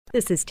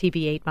This is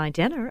TV Ate My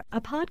Dinner,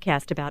 a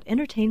podcast about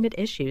entertainment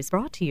issues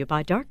brought to you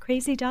by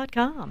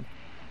darkcrazy.com.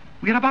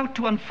 We are about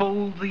to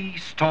unfold the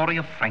story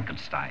of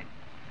Frankenstein,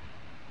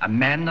 a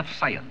man of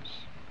science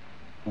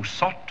who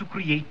sought to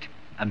create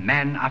a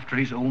man after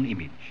his own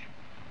image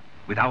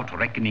without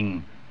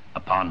reckoning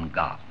upon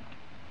God.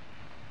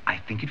 I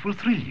think it will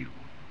thrill you.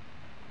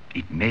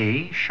 It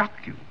may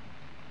shock you.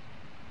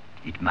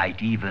 It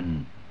might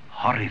even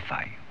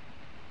horrify you.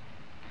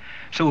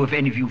 So if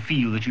any of you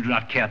feel that you do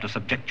not care to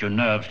subject your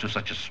nerves to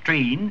such a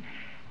strain,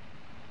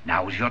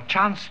 now is your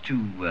chance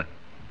to, well,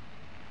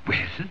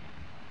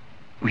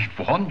 we've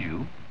warned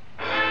you.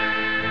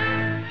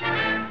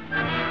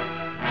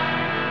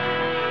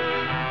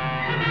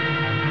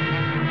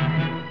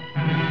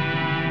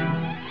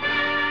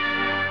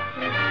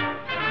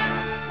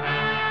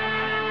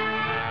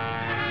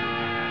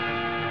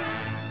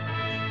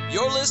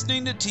 You're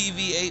listening to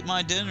TV Ate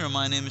My Dinner.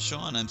 My name is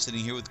Sean. I'm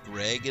sitting here with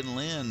Greg and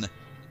Lynn.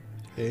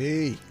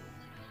 Hey.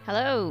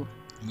 Hello.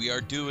 We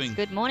are doing...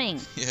 Good morning.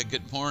 Yeah,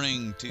 good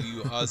morning to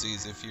you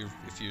Aussies if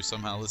you're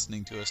somehow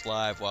listening to us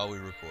live while we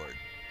record.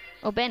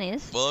 Well, Ben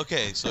is. Well,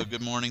 okay, so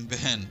good morning,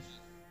 Ben.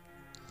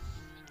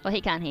 Well, he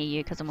can't hear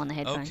you because I'm on the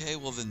headphones. Okay,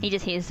 well then... He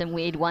just hears some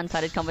weird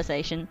one-sided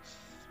conversation.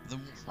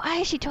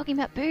 Why is she talking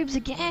about boobs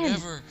again?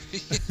 Whatever.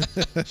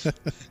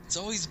 It's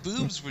always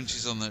boobs when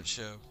she's on that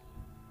show.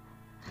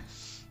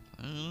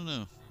 I don't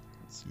know.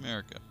 It's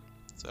America.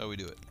 That's how we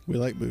do it. We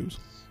like boobs.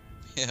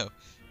 Yeah.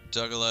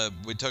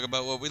 We talk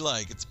about what we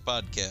like. It's a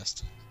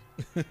podcast.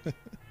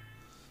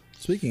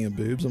 Speaking of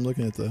boobs, I'm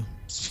looking at the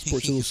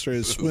Sports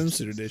Illustrated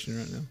swimsuit edition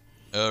right now.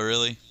 Oh,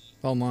 really?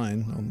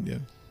 Online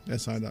on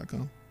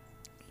si.com.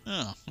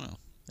 Oh, well,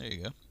 there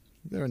you go.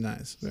 Very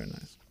nice. Very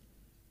nice.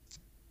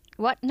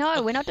 What?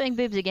 No, we're not doing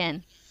boobs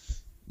again.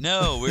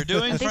 No, we're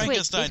doing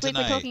Frankenstein this week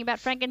tonight. We're talking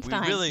about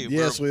Frankenstein.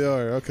 Yes, we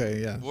are.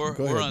 Okay, yeah.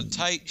 We're on a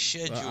tight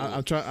schedule.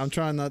 I'm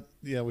trying not.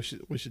 Yeah, we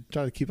should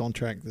try to keep on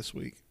track this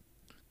week.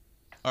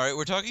 All right,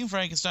 we're talking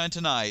Frankenstein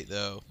tonight,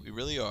 though. We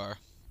really are.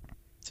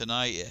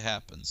 Tonight it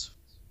happens.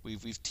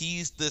 We've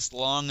teased this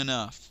long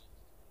enough.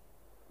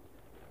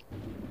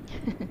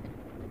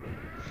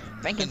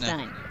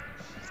 Frankenstein.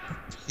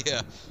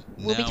 Yeah.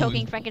 We'll be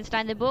talking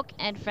Frankenstein the book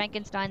and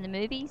Frankenstein the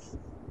movies.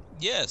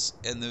 Yes,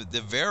 and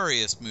the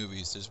various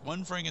movies. There's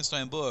one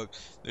Frankenstein book.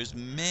 There's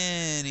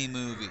many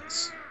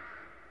movies.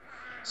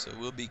 So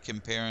we'll be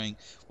comparing.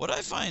 What I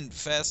find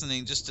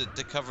fascinating, just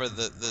to cover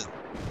the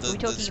we're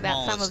talking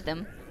about some of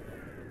them.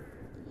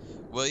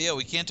 Well, yeah,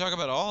 we can't talk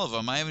about all of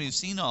them. I haven't even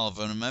seen all of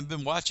them. I've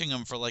been watching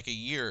them for like a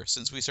year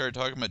since we started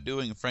talking about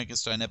doing a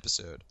Frankenstein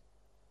episode.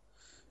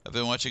 I've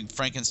been watching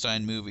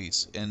Frankenstein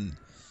movies, and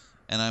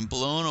I'm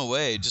blown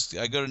away.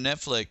 I go to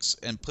Netflix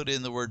and put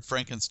in the word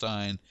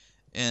Frankenstein,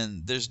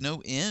 and there's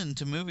no end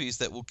to movies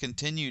that will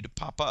continue to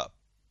pop up.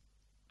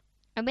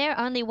 And there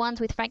are only ones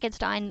with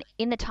Frankenstein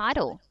in the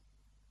title.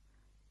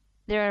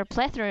 There are a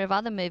plethora of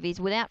other movies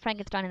without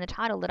Frankenstein in the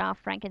title that are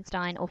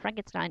Frankenstein or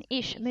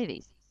Frankenstein-ish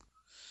movies.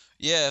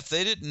 Yeah, if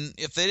they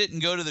didn't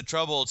go to the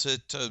trouble to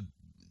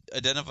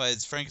identify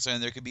as Frankenstein,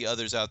 there could be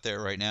others out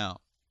there right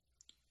now.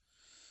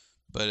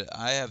 But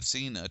I have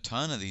seen a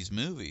ton of these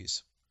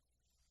movies.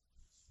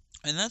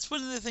 And that's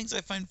one of the things I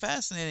find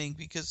fascinating,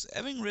 because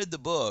having read the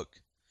book,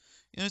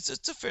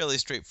 it's a fairly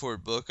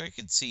straightforward book. I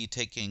could see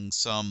taking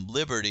some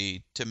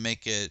liberty to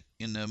make it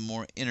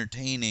more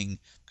entertaining,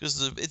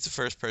 because it's a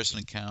first-person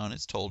account.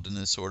 It's told in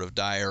this sort of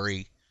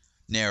diary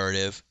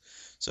narrative.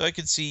 So I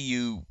could see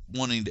you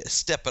wanting to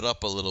step it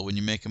up a little when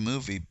you make a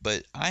movie.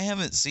 But I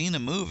haven't seen a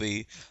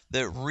movie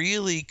that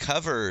really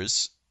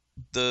covers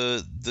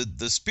the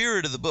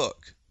spirit of the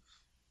book,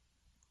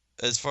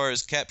 as far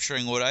as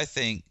capturing what I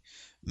think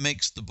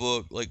makes the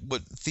book, like,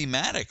 what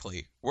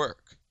thematically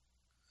work.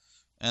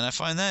 And I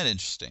find that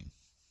interesting.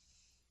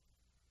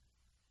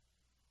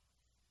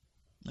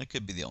 I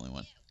could be the only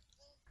one.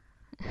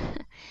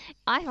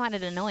 I find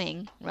it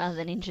annoying rather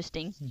than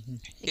interesting,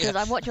 because Yeah.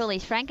 I watch all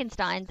these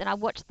Frankensteins, and I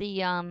watch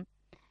the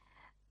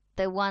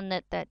one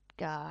that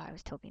I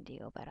was talking to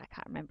you about. I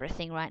can't remember a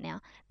thing right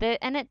now.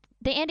 The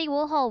Andy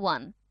Warhol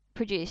one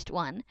produced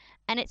one,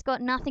 and it's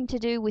got nothing to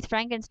do with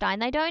Frankenstein.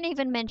 They don't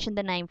even mention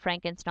the name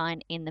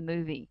Frankenstein in the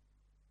movie.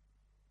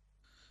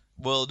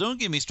 Well, don't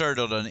get me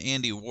started on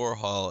Andy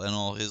Warhol and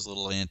all his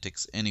little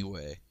antics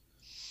anyway,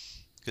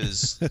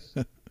 because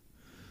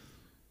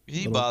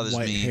he bothers me.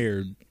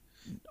 White-haired.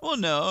 Well,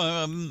 no,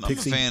 I'm a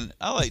fan.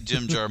 I like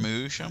Jim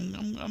Jarmusch.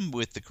 I'm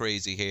with the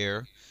crazy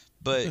hair,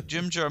 but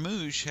Jim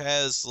Jarmusch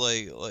has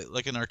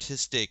like an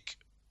artistic.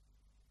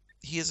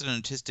 He has an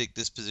artistic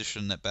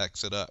disposition that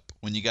backs it up.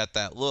 When you got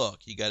that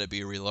look, you got to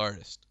be a real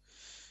artist.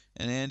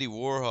 And Andy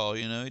Warhol,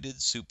 he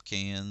did soup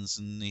cans,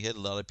 and he had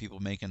a lot of people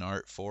making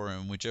art for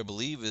him, which I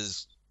believe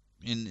is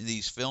in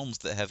these films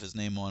that have his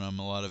name on them.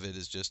 A lot of it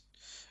is just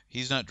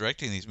he's not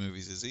directing these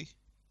movies, is he?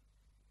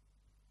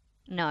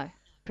 No,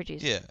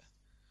 produced. Yeah.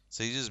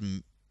 So he's just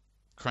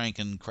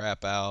cranking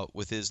crap out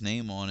with his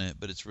name on it,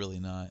 but it's really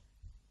not.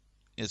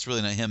 It's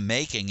really not him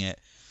making it.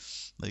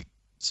 Like,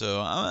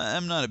 So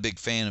I'm not a big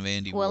fan of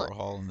Andy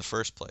Warhol in the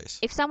first place.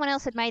 If someone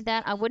else had made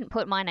that, I wouldn't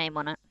put my name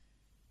on it.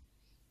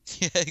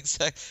 Yeah,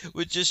 exactly.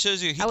 Which just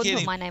shows you I wouldn't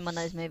put my name on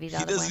those movies.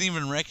 He doesn't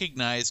even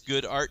recognize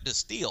good art to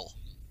steal.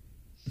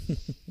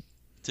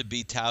 To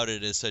be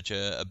touted as such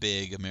a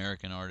big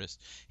American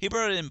artist. He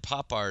brought in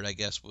pop art, I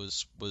guess,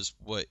 was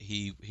what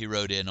he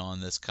wrote in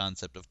on this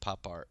concept of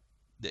pop art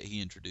that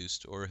he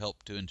introduced or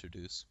helped to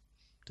introduce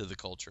to the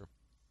culture.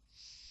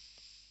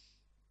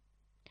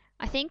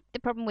 I think the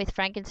problem with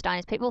Frankenstein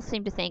is people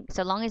seem to think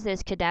so long as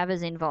there's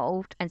cadavers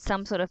involved and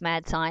some sort of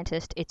mad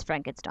scientist, it's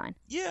Frankenstein.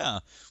 Yeah.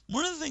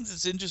 One of the things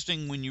that's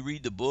interesting when you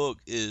read the book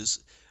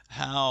is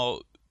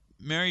how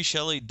Mary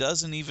Shelley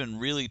doesn't even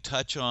really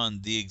touch on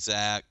the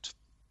exact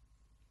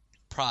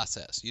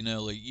process. You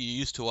know, like you're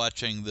used to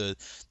watching the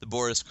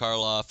Boris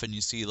Karloff and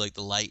you see like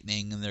the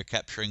lightning and they're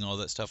capturing all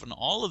that stuff. And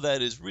all of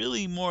that is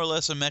really more or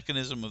less a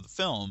mechanism of the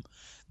film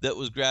that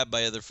was grabbed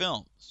by other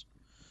films.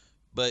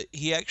 But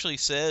he actually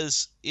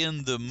says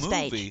in the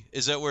movie, stage.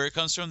 Is that where it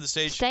comes from? The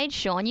stage? Stage,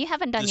 Sean. You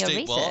haven't done your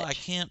research. Well, I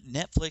can't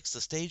Netflix the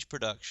stage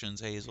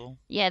productions, Hazel.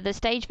 Yeah, the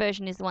stage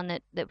version is the one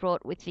that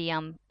brought with the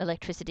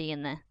electricity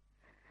and the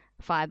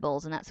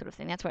fireballs and that sort of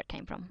thing. That's where it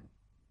came from.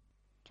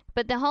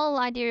 But the whole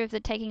idea of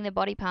taking the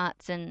body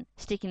parts and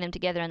sticking them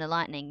together in the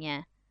lightning,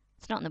 yeah,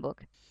 it's not in the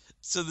book.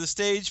 So the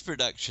stage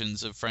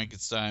productions of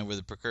Frankenstein were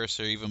the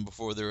precursor even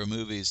before there were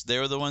movies. They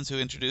were the ones who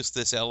introduced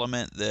this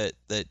element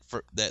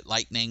that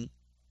lightning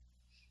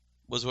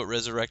was what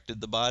resurrected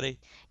the body?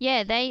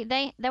 Yeah, they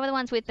were the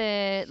ones with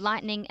the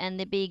lightning and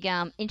the big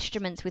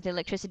instruments with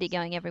electricity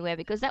going everywhere,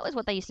 because that was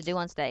what they used to do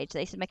on stage. They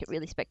used to make it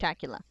really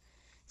spectacular.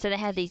 So they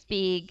had these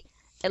big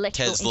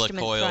electrical Tesla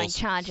instruments coils. throwing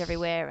charge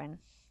everywhere and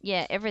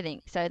yeah,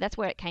 everything. So that's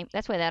where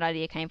that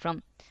idea came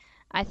from.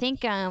 I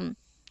think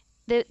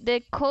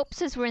the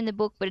corpses were in the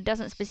book, but it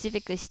doesn't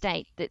specifically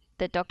state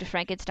that Dr.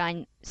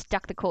 Frankenstein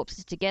stuck the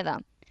corpses together.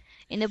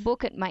 In the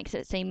book, it makes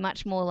it seem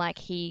much more like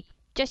he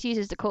just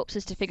uses the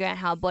corpses to figure out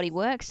how a body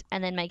works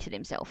and then makes it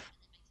himself.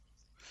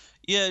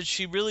 Yeah,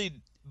 she really,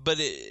 but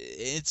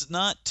it's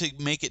not to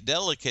make it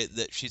delicate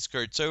that she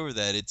skirts over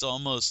that. It's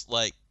almost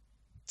like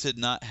to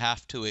not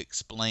have to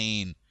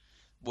explain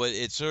what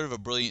it's sort of a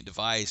brilliant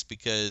device,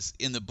 because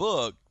in the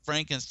book,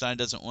 Frankenstein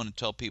doesn't want to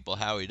tell people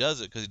how he does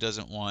it because he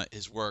doesn't want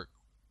his work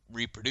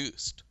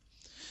reproduced.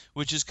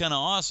 Which is kind of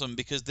awesome,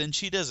 because then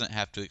she doesn't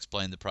have to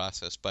explain the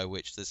process by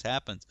which this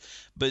happens.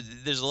 But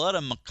there's a lot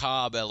of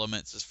macabre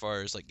elements as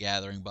far as like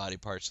gathering body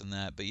parts and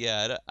that. But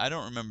yeah, I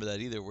don't remember that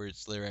either, where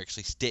they're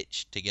actually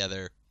stitched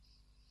together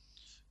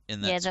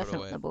in that sort of way. Yeah,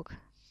 that's not in the book.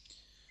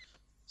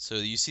 So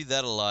you see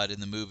that a lot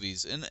in the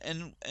movies,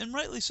 and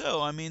rightly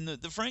so. I mean,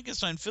 the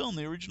Frankenstein film,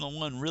 the original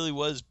one, really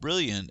was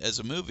brilliant as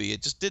a movie.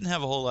 It just didn't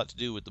have a whole lot to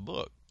do with the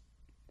book.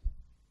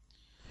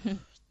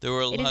 There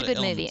were a lot of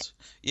elements. Movie.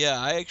 Yeah,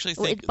 I actually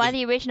think by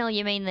the original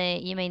you mean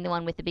the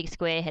one with the big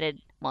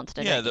square-headed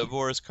monster. Yeah, the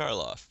Boris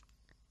Karloff.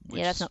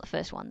 Yeah, that's not the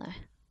first one though.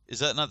 Is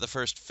that not the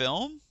first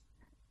film?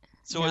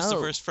 So no, what's the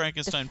first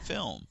Frankenstein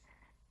film?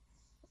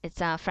 It's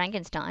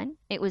Frankenstein.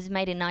 It was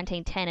made in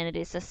 1910 and it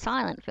is a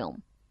silent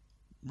film.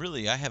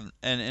 Really, I haven't,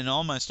 and in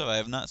all my stuff, I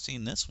have not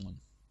seen this one.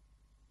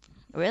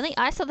 Really?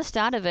 I saw the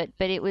start of it,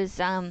 but it was,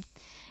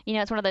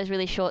 it's one of those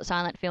really short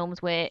silent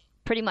films where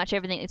pretty much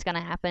everything that's going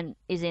to happen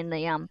is in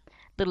the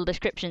little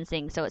description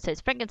thing. So it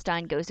says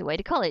Frankenstein goes away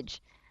to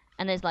college,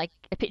 and there's like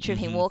a picture of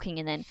him walking,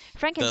 and then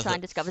Frankenstein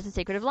discovers the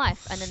secret of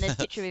life, and then there's a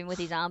picture of him with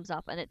his arms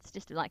up, and it's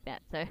just like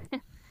that. So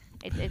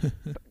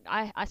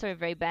I saw a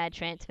very bad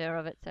transfer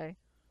of it. So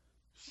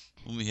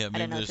maybe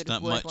there's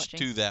not much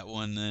to that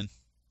one then.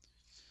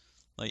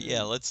 Like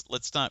yeah,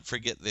 let's not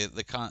forget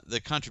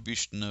the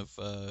contribution of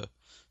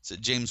is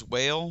it James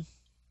Whale,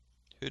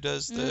 who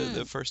does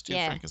the first two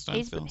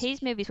Frankenstein films?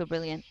 His movies were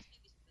brilliant.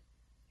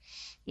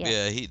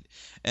 Yeah, he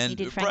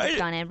did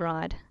Frankenstein and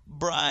Bride.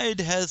 Bride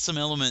has some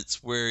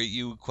elements where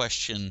you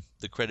question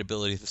the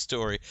credibility of the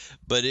story,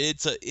 but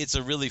it's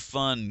a really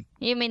fun.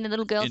 You mean the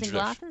little girls in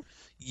glasses?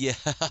 Yeah,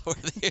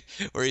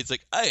 where he's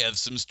like, I have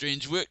some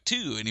strange work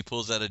too, and he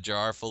pulls out a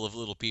jar full of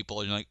little people,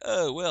 and you're like,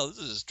 oh well, this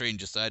is a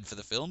strange aside for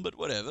the film, but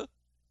whatever.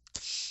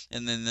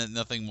 And then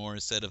nothing more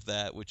is said of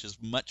that, which is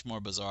much more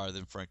bizarre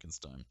than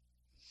Frankenstein.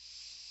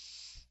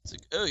 It's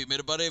like, oh, you made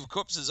a body of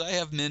corpses. I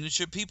have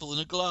miniature people in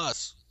a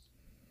glass.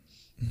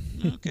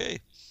 Okay.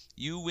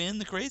 You win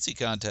the crazy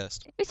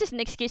contest. It's just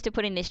an excuse to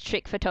put in this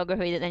trick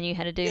photography that they knew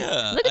how to do.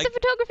 Yeah, Look at the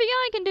photography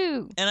I can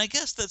do. And I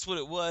guess that's what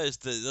it was.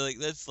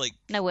 That's like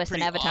no worse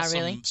than Avatar, awesome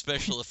really.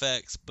 Special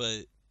effects,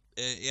 but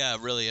yeah,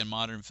 really, in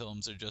modern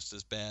films are just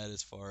as bad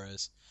as far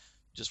as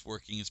just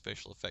working in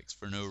special effects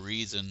for no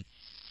reason.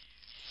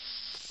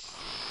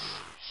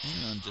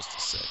 Hang on just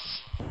a second.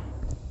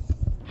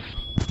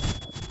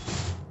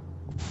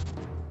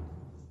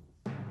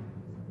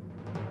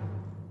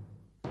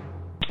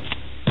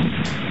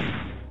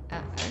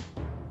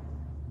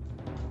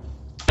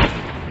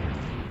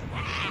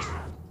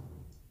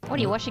 What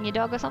are you, washing your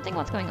dog or something?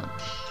 What's going on?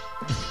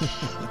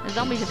 The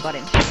zombies have got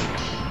him.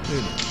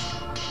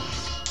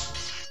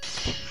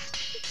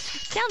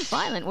 Sounds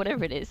violent,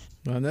 whatever it is.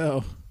 I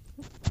know.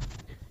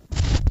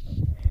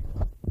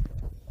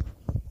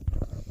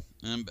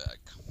 I'm back.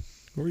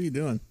 What were you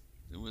doing?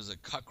 It was a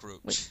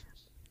cockroach.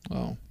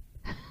 Oh.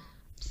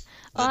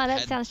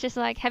 That sounds just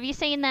like... Have you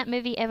seen that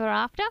movie Ever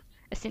After?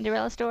 A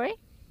Cinderella story?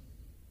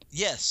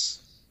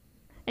 Yes.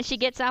 And she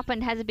gets up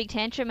and has a big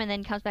tantrum and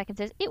then comes back and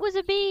says, "It was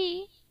a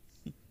bee."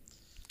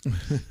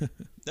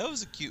 That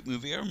was a cute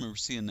movie. I remember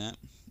seeing that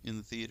in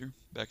the theater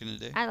back in the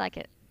day. I like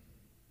it.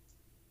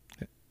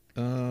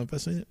 Have I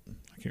seen it?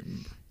 I can't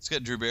remember. It's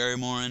got Drew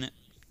Barrymore in it.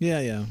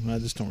 Yeah. I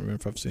just don't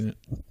remember if I've seen it.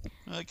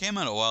 It came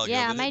out a while ago.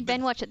 Yeah, I made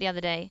Ben watch it the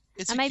other day.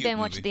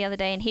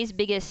 And his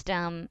biggest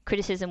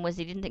criticism was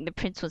he didn't think the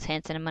prince was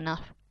handsome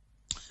enough.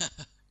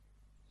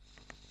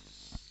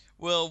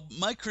 Well,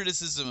 my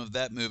criticism of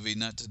that movie,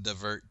 not to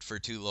divert for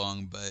too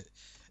long, but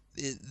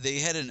they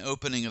had an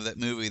opening of that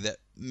movie that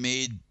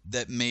made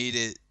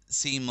it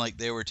seem like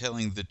they were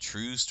telling the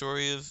true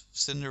story of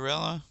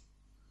Cinderella,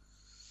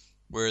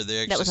 where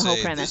they actually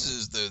say, "This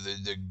is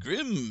the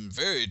grim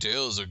fairy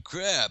tales are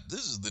crap.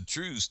 This is the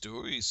true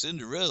story.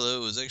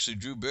 Cinderella was actually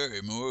Drew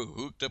Barrymore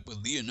who hooked up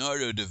with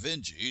Leonardo da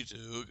Vinci to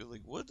hook."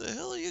 Like, what the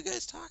hell are you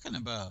guys talking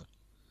about?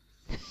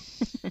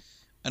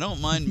 I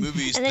don't mind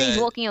movies and then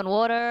he's walking on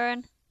water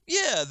and...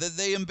 Yeah, that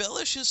they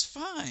embellish is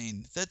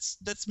fine.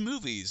 That's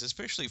movies,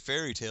 especially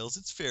fairy tales.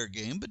 It's fair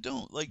game, but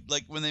don't like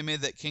when they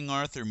made that King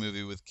Arthur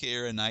movie with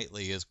Keira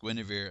Knightley as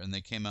Guinevere, and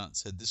they came out and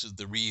said this is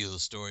the real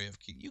story of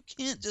King. You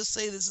can't just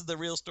say this is the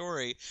real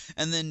story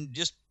and then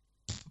just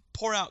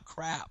pour out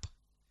crap.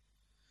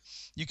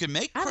 You can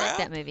make crap. I like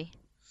that movie.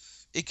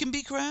 It can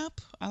be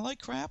crap. I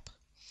like crap,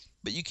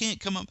 but you can't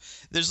come up.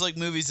 There's like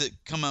movies that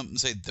come up and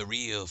say the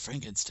real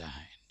Frankenstein.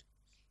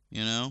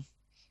 You know.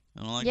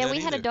 I don't like that we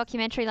either. had a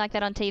documentary like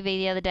that on TV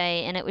the other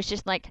day, and it was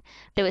just like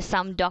there was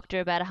some doctor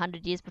about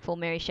 100 years before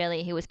Mary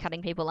Shelley who was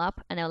cutting people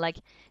up, and they were like,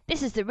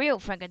 "This is the real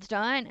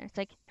Frankenstein." And it's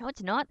like, no,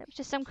 it's not. That was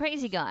just some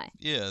crazy guy.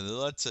 Yeah,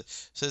 so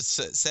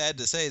it's sad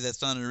to say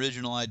that's not an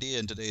original idea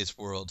in today's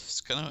world.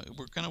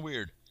 We're kind of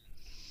weird.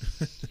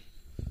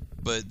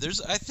 But there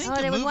was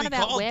one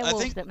about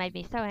werewolves that made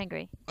me so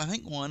angry. I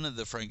think one of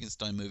the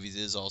Frankenstein movies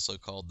is also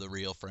called The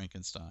Real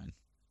Frankenstein.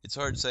 It's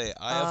hard to say.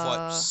 I have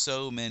watched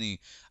so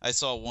many. I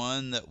saw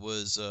one that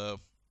was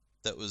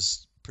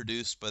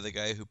produced by the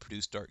guy who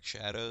produced Dark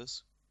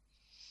Shadows,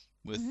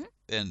 with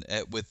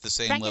the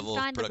same level of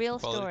Frankenstein: The Real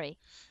quality. Story.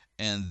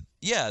 And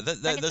yeah,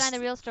 Frankenstein: The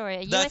Real Story.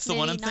 A that's US the movie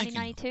one I'm in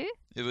 1992.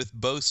 thinking. With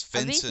Bo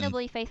Svensson. A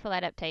reasonably faithful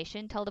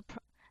adaptation, told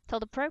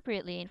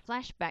appropriately in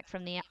flashback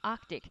from the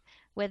Arctic,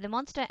 where the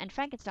monster and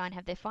Frankenstein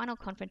have their final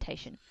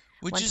confrontation.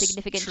 One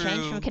significant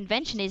change from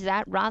convention is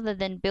that, rather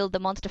than build the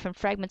monster from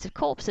fragments of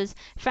corpses,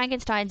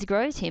 Frankenstein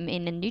grows him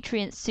in a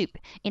nutrient soup,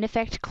 in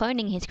effect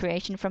cloning his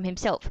creation from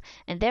himself,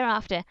 and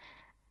thereafter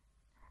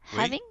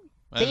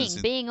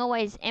being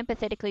always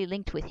empathetically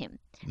linked with him.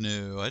 No, I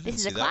didn't see that one. This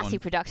is a classy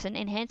production,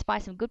 enhanced by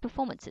some good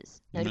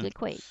performances, notably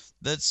Quaid's.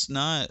 That's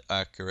not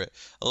accurate.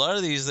 A lot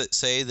of these that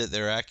say that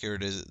they're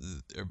accurate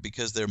are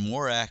because they're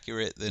more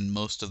accurate than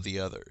most of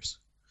the others.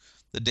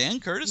 The Dan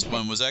Curtis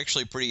one was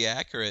actually pretty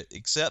accurate,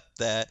 except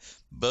that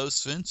Bo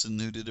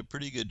Svensson, who did a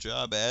pretty good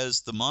job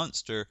as the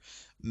monster,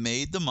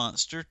 made the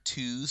monster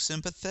too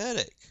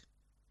sympathetic.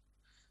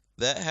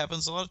 That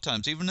happens a lot of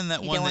times. Even in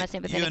that one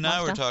that you and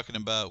I were talking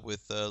about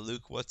with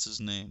Luke, what's his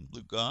name?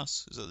 Luke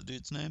Goss? Is that the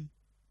dude's name?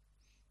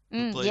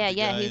 Who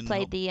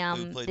played the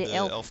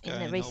elf in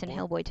the recent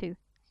Hellboy 2.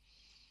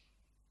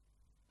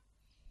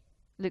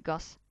 Luke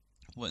Goss.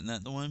 Wasn't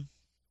that the one?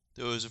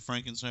 There was a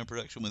Frankenstein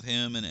production with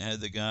him, and it had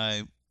the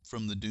guy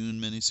from the Dune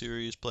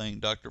miniseries playing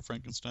Dr.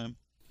 Frankenstein.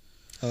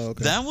 Oh,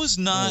 okay. That was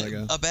not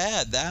a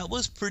bad. That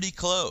was pretty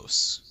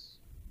close.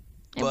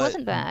 It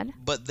wasn't bad.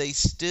 But they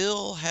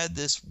still had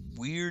this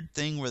weird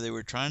thing where they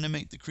were trying to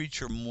make the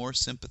creature more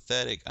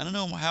sympathetic. I don't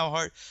know how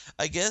hard.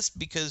 I guess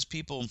because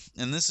people,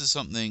 and this is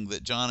something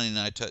that Johnny and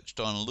I touched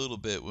on a little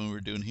bit when we were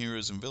doing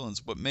Heroes and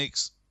Villains, what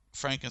makes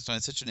Frankenstein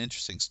such an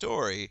interesting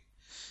story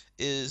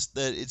is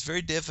that it's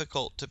very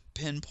difficult to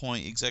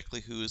pinpoint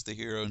exactly who is the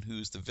hero and who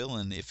is the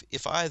villain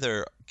if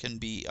either can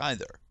be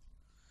either.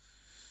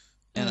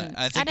 And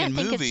I don't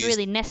think it's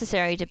really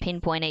necessary to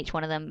pinpoint each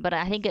one of them, but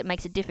I think it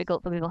makes it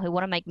difficult for people who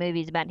want to make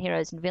movies about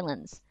heroes and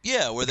villains.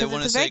 Yeah, where they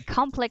want to say it's a very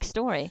complex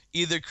story.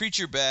 Either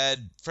creature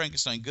bad,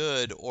 Frankenstein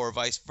good, or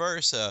vice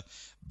versa.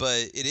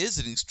 But it is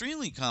an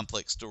extremely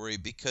complex story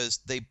because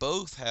they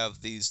both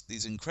have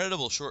these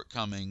incredible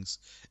shortcomings,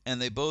 and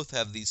they both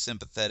have these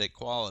sympathetic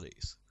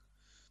qualities.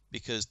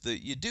 Because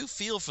you do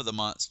feel for the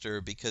monster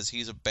because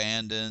he's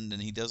abandoned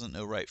and he doesn't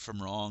know right from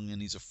wrong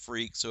and he's a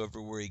freak, so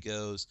everywhere he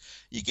goes,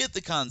 you get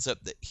the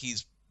concept that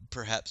he's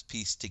perhaps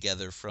pieced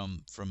together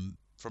from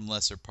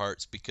lesser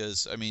parts.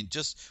 Because I mean,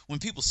 just when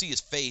people see his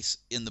face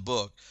in the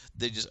book,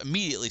 they just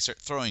immediately start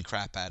throwing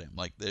crap at him.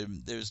 Like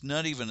there's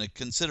not even a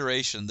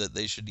consideration that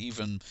they should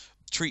even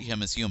treat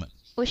him as human.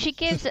 Well, she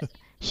gives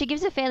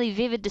a fairly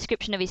vivid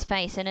description of his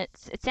face, and it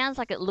sounds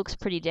like it looks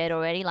pretty dead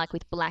already, like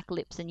with black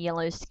lips and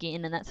yellow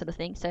skin and that sort of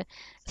thing. So it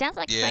sounds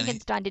like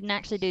Frankenstein didn't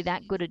actually do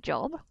that good a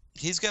job.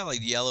 He's got like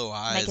yellow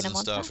eyes Making a and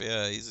stuff. monster?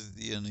 Yeah,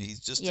 he's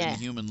just Yeah.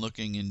 inhuman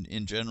looking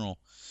in general.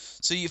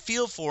 So you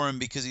feel for him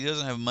because he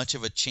doesn't have much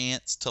of a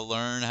chance to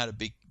learn how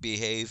to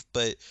behave.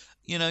 But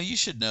you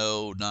should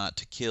know not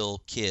to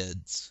kill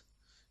kids.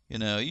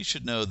 You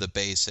should know the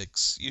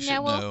basics. You Yeah,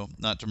 should well, know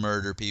not to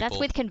murder people. that's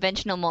with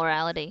conventional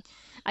morality.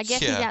 I guess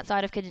he's Yeah.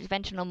 outside of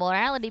conventional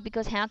morality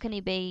because how can he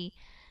be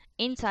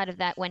inside of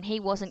that when he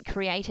wasn't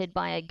created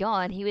by a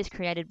god? He was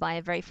created by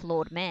a very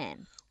flawed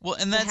man. Well,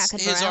 and So how that's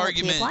could his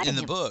morality apply argument to in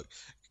the him? book.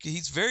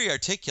 He's very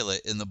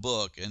articulate in the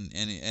book, and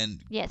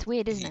Yeah, it's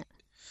weird, isn't he, it?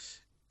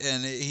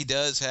 and he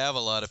does have a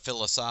lot of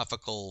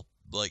philosophical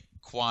like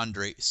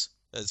quandaries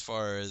as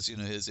far as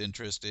his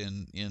interest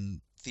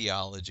in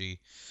theology.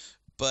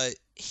 But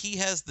he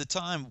has the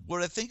time.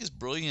 What I think is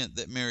brilliant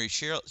that Mary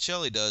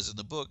Shelley does in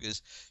the book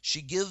is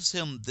she gives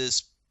him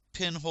this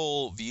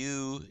pinhole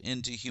view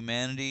into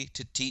humanity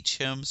to teach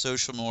him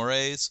social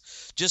mores,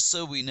 just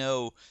so we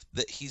know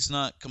that he's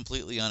not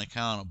completely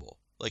unaccountable.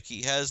 Like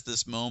he has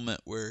this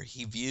moment where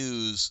he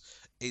views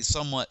a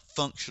somewhat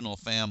functional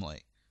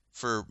family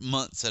for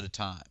months at a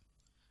time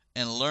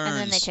and learns. And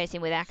then they chase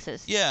him with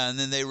axes. Yeah, and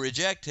then they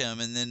reject him,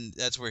 and then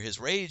that's where his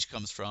rage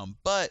comes from.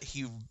 But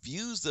he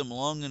views them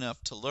long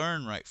enough to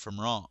learn right from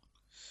wrong.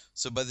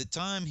 So by the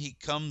time he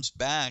comes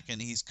back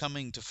and he's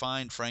coming to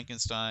find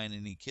Frankenstein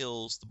and he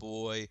kills the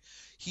boy,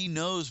 he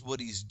knows what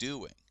he's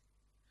doing.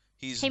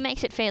 He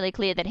makes it fairly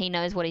clear that he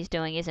knows what he's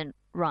doing isn't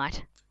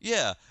right.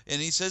 Yeah,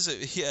 and he says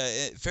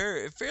it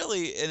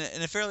fairly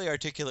in a fairly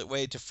articulate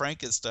way to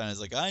Frankenstein. He's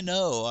like, I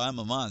know I'm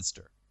a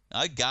monster.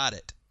 I got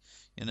it.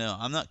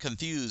 I'm not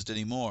confused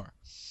anymore.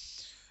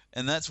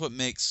 And that's what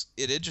makes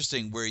it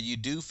interesting, where you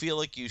do feel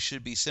like you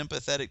should be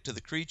sympathetic to the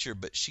creature,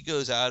 but she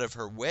goes out of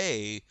her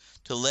way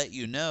to let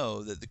you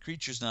know that the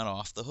creature's not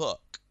off the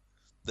hook,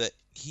 that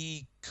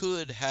he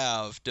could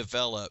have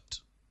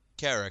developed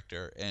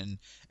character, and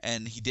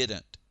he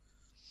didn't.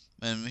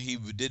 And he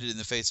did it in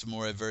the face of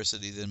more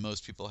adversity than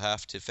most people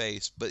have to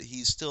face, but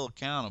he's still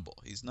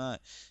accountable. He's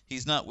not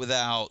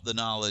without the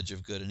knowledge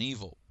of good and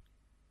evil.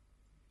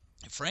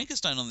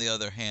 Frankenstein, on the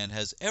other hand,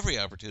 has every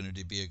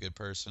opportunity to be a good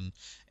person,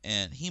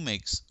 and he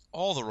makes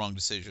all the wrong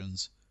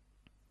decisions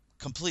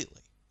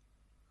completely.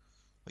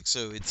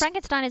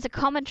 Frankenstein is a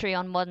commentary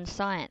on modern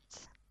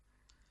science,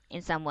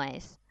 in some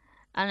ways,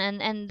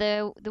 and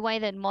the way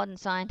that modern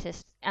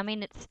scientists, I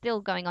mean, it's still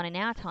going on in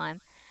our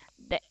time.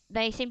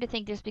 They seem to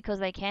think just because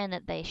they can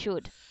that they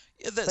should.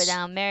 Yeah,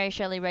 but Mary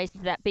Shelley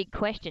raises that big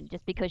question: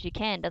 just because you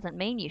can doesn't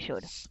mean you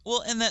should.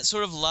 Well, and that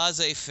sort of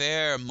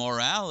laissez-faire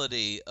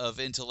morality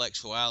of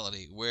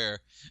intellectuality, where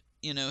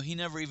he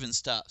never even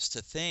stops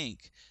to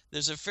think.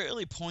 There's a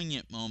fairly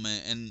poignant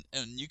moment,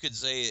 and you could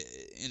say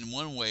in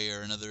one way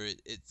or another,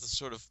 it's a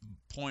sort of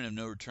point of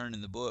no return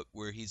in the book,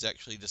 where he's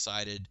actually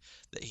decided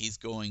that he's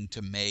going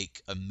to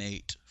make a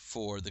mate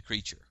for the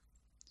creature,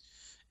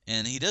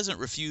 and he doesn't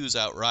refuse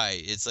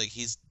outright. It's like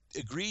he's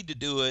agreed to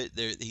do it.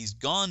 He's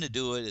gone to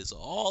do it. It's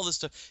all this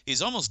stuff.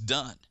 He's almost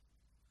done.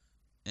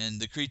 And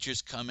the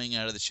creature's coming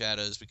out of the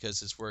shadows because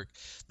his work.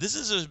 This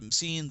is a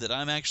scene that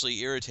I'm actually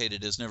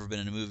irritated has never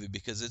been in a movie,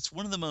 because it's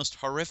one of the most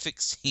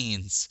horrific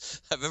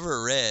scenes I've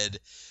ever read,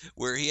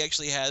 where he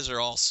actually has her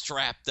all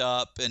strapped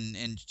up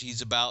and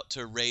he's about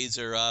to raise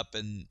her up,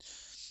 and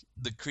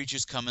the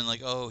creature's coming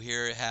like, oh,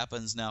 here it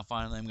happens now,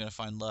 finally I'm going to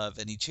find love.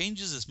 And he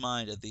changes his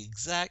mind at the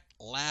exact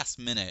last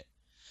minute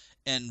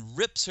and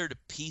rips her to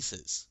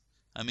pieces.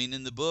 I mean,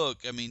 in the book,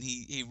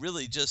 he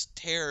really just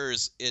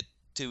tears it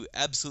to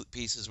absolute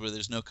pieces where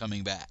there's no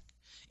coming back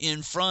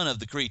in front of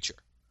the creature.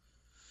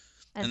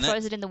 And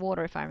throws it in the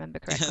water, if I remember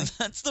correctly. And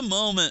that's the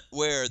moment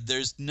where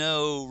there's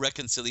no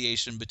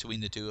reconciliation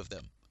between the two of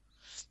them.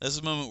 That's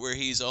the moment where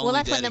he's only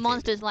that's dedicated. when the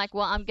monster's like,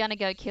 well, I'm going to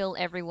go kill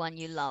everyone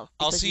you love.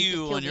 I'll see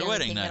you on your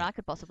wedding night. That I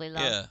could possibly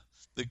love. Yeah.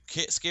 The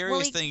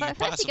scariest thing you could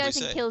possibly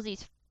say.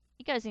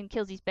 He goes and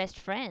kills his best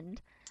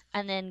friend,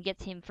 and then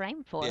gets him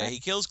framed for it. Yeah, he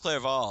kills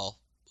Clerval.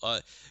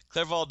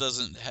 Clerval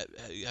doesn't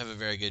have a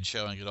very good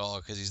showing at all,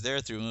 because he's there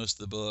through most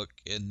of the book,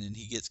 and then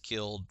he gets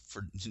killed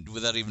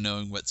without even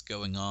knowing what's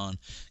going on.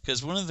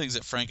 Because one of the things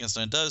that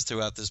Frankenstein does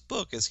throughout this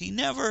book is he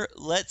never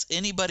lets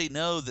anybody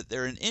know that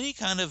they're in any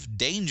kind of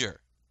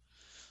danger.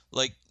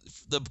 Like,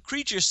 the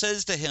creature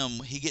says to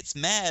him, he gets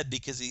mad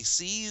because he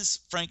sees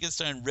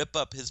Frankenstein rip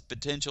up his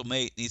potential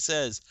mate, and he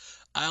says,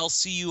 I'll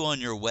see you on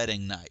your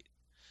wedding night.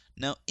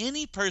 Now,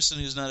 any person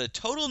who's not a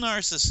total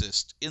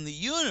narcissist in the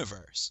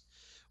universe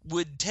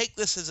would take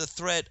this as a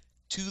threat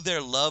to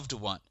their loved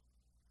one.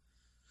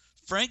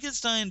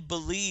 Frankenstein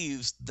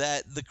believes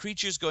that the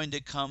creature's going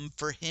to come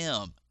for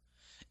him,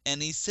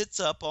 and he sits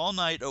up all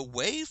night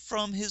away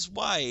from his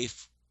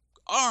wife,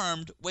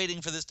 armed, waiting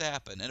for this to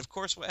happen. And of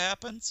course, what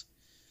happens?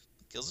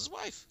 He kills his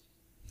wife.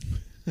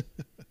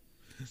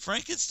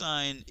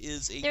 Frankenstein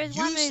is a There's useless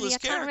one movie, I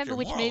character, can't remember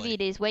which morally. movie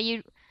it is, where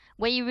you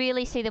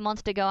really see the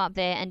monster go up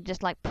there and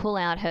just like pull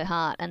out her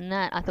heart, and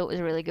that I thought was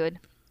really good.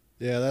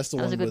 Yeah, that's the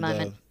That one was a good with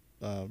moment.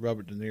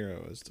 Robert De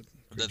Niro as the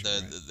creature,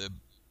 right?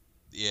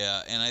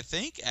 Yeah, and I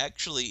think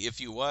actually, if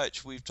you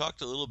watch, we've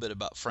talked a little bit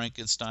about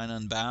Frankenstein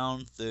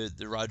Unbound, the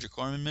Roger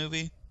Corman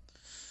movie.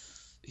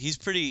 He's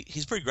pretty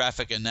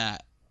graphic in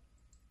that,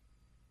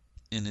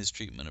 in his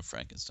treatment of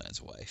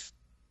Frankenstein's wife.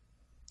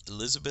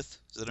 Elizabeth,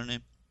 is that her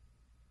name?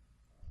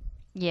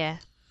 Yeah,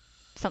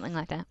 something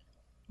like that.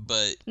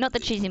 But Not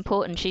that she's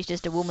important, she's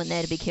just a woman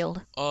there to be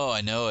killed. oh,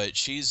 I know it.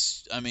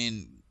 She's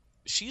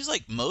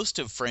like most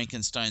of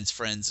Frankenstein's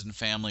friends and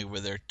family, where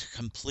they're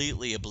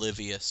completely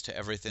oblivious to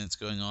everything that's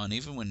going on,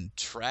 even when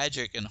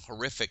tragic and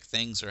horrific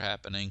things are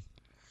happening.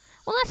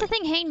 Well, that's the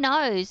thing. He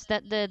knows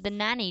that the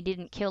nanny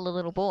didn't kill the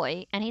little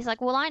boy, and he's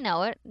like, well, I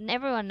know it, and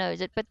everyone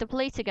knows it, but the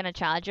police are going to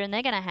charge her, and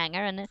they're going to hang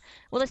her, and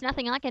well, there's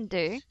nothing I can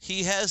do.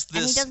 He has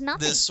And he this does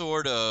nothing. this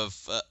sort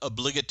of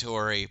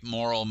obligatory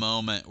moral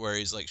moment where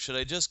he's like, should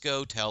I just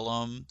go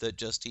tell them that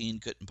Justine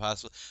couldn't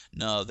possibly?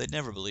 No, they'd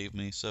never believe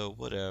me, so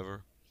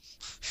whatever.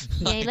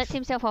 Yeah, he lets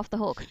himself off the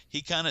hook.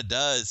 He kind of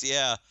does,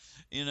 yeah.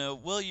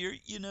 Well,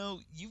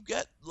 you've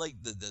got like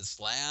the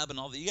slab and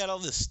all that. You got all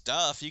this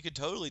stuff. You could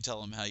totally tell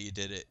them how you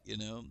did it.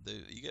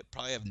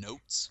 Probably have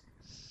notes.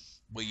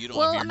 Well, you don't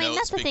Well, have I your mean,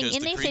 notes that's the thing. because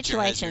In the these creature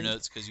has your situations,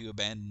 notes because you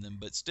abandoned them.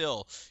 But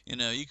still,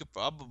 you could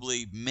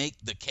probably make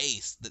the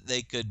case that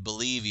they could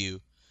believe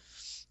you.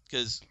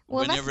 Because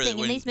well, that's the thing.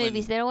 In these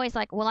movies, they're always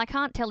like, well, I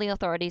can't tell the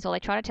authorities, or they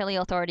try to tell the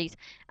authorities,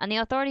 and the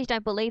authorities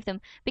don't believe them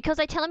because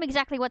they tell them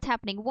exactly what's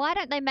happening. Why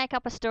don't they make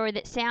up a story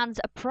that sounds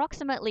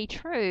approximately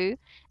true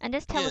and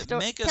just tell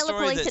make a tell the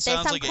story police that that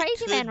there's sounds some like it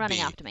crazy man could running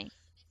be. after me?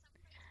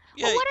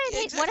 Yeah, Well, why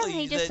exactly. doesn't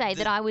he just say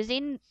that I was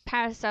in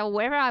Paris or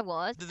wherever I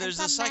was, There's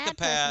and a some mad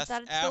person psychopath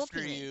started after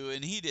stalking me? you,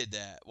 and he did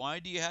that. Why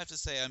do you have to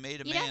say I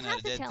made a You man don't out have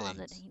of to dead tell him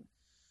that. things?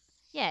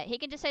 Yeah, he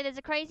can just say there's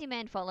a crazy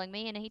man following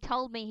me, and he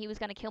told me he was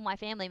going to kill my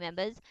family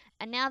members,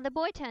 and now the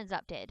boy turns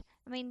up dead.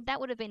 I mean, that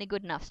would have been a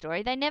good enough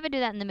story. They never do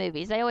that in the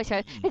movies. They always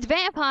go, it's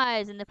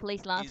vampires, and the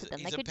police laugh at them.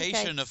 He's They a could just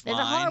patient say, of there's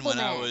a mine horrible when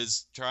I man.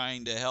 was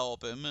trying to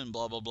help him and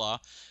blah, blah, blah.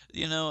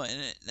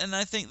 And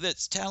I think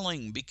that's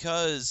telling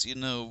because,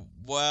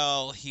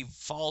 while he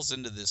falls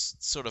into this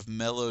sort of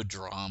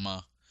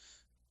melodrama,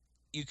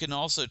 you can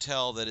also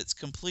tell that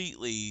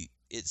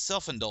it's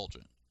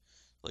self-indulgent.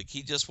 Like,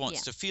 he just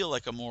wants to feel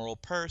like a moral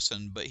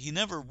person, but he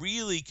never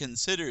really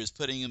considers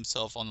putting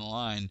himself on the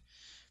line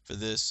for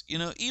this.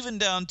 Even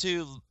down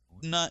to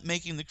not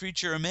making the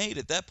creature a maid.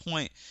 At that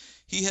point,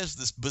 he has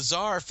this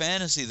bizarre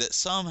fantasy that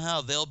somehow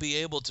they'll be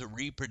able to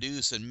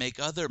reproduce and make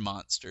other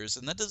monsters,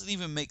 and that doesn't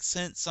even make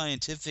sense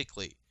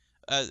scientifically.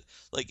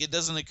 Like, it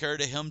doesn't occur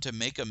to him to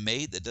make a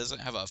maid that doesn't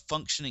have a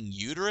functioning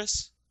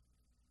uterus.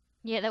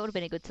 Yeah, that would have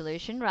been a good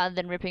solution, rather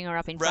than ripping her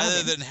up in front of Rather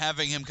him. than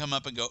having him come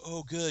up and go,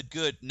 oh,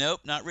 good.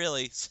 Nope, not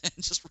really. And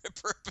just rip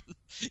her up.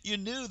 You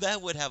knew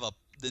that would have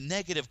the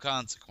negative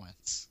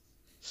consequence.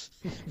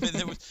 I mean,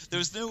 there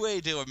was no way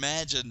to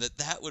imagine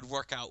that would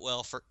work out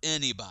well for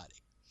anybody.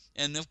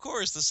 And, of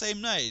course, the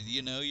same night,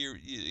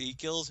 he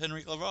kills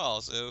Henry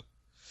Clerval. So,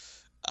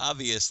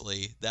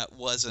 obviously, that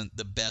wasn't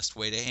the best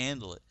way to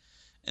handle it.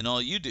 And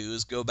all you do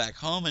is go back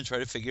home and try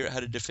to figure out how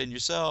to defend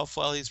yourself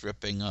while he's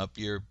ripping up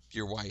your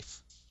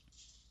wife.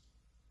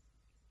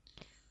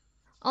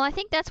 Oh, I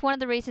think that's one of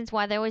the reasons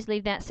why they always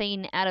leave that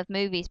scene out of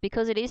movies,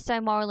 because it is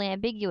so morally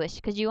ambiguous.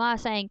 Because you are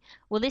saying,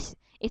 well,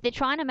 if they're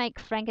trying to make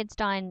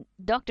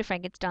Dr.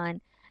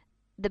 Frankenstein,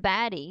 the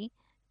baddie,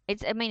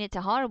 it's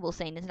a horrible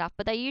scene and stuff,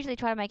 but they usually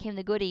try to make him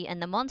the goodie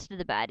and the monster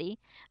the baddie,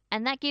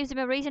 and that gives him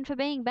a reason for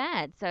being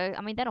bad. So,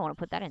 I mean, they don't want to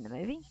put that in the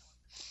movie.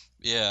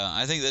 Yeah,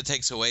 I think that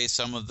takes away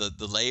some of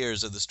the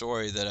layers of the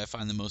story that I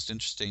find the most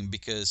interesting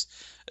because,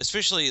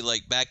 especially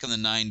like back in the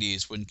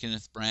 90s when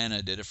Kenneth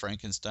Branagh did a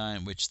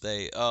Frankenstein, which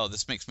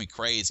this makes me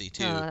crazy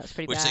too, Oh, that's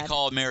pretty which bad. they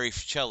called Mary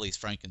Shelley's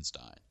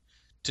Frankenstein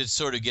to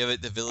sort of give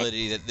it the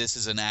validity that this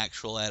is an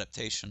actual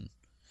adaptation,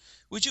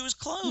 which it was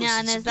close. Yeah,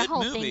 and It's a there's the good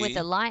whole movie, thing with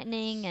the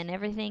lightning and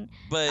everything.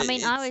 but I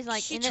mean, I was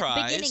like, he in the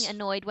tries. beginning,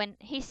 annoyed when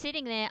he's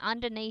sitting there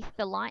underneath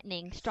the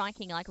lightning,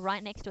 striking like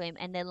right next to him,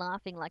 and they're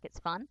laughing like it's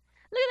fun.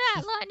 Look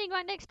at that lightning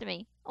right next to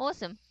me.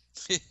 Awesome.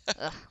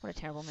 Ugh, what a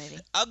terrible movie.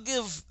 I'll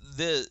give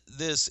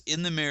this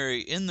in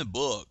the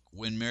book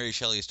when Mary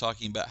Shelley is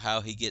talking about how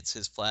he gets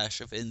his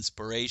flash of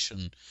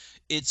inspiration.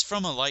 It's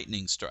from a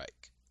lightning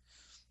strike.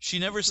 She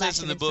never Flash says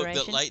in of the book that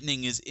inspiration?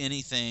 lightning is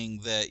anything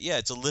that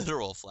it's a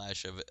literal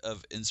flash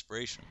of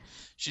inspiration.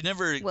 She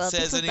never Well,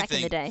 says this was anything. back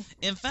in the day.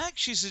 In fact,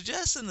 she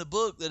suggests in the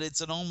book that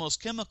it's an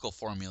almost chemical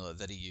formula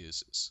that he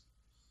uses.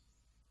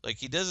 Like,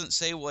 he doesn't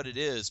say what it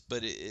is,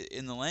 but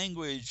in the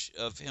language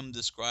of him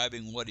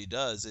describing what he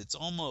does, it's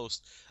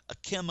almost a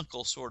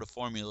chemical sort of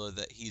formula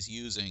that he's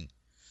using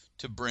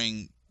to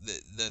bring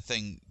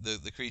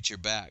the creature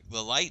back.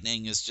 The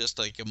lightning is just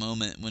like a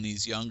moment when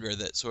he's younger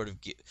that sort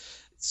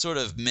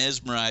of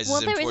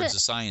mesmerizes him towards the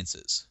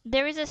sciences.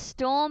 There is a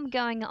storm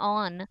going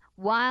on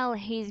while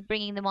he's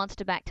bringing the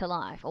monster back to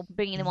life, or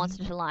bringing the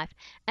monster to life,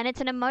 and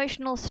it's an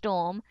emotional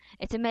storm.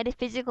 It's a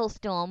metaphysical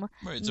storm,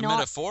 Right, it's a not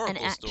metaphorical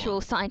an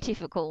actual storm.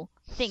 scientifical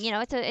thing.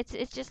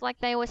 It's just like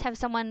they always have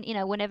someone.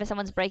 Whenever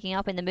someone's breaking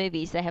up in the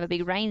movies, they have a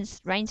big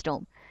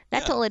rainstorm.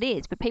 That's Yeah. all it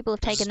is. But people have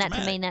It's taken that to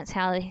dramatic. mean that's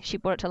how she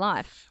brought it to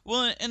life.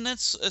 Well, and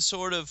that's a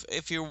sort of,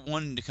 if you're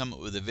wanting to come up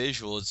with a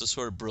visual, it's a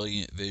sort of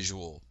brilliant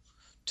visual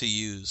to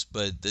use,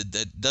 but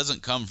that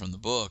doesn't come from the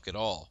book at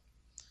all.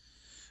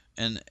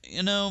 And,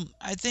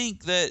 I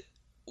think that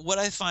what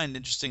I find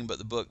interesting about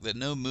the book that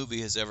no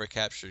movie has ever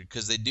captured,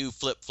 because they do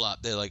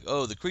flip-flop. They're like,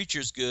 oh, the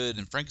creature's good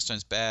and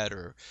Frankenstein's bad,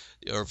 or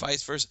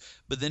vice versa.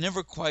 But they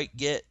never quite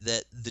get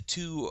that the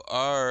two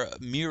are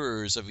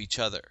mirrors of each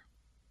other.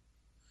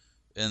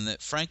 And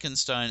that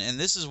Frankenstein, and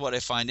this is what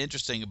I find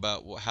interesting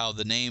about how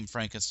the name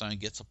Frankenstein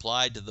gets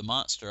applied to the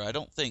monster. I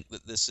don't think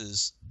that this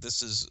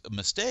is a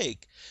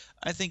mistake.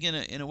 I think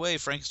in a way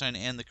Frankenstein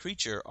and the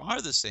creature are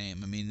the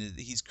same. I mean,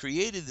 he's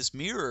created this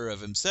mirror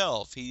of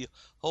himself. He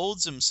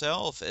holds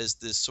himself as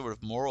this sort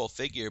of moral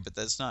figure, but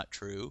that's not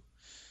true,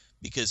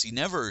 because he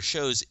never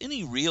shows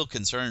any real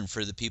concern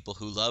for the people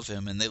who love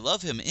him, and they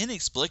love him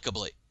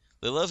inexplicably.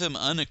 They love him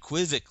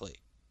unequivocally,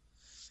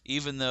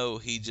 even though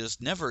he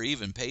just never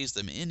even pays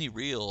them any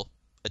real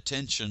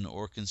attention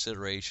or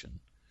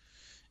consideration.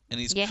 And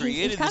he's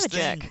created kind this of a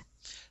thing. jerk.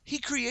 He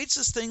creates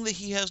this thing that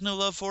he has no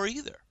love for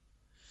either.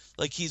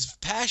 Like, he's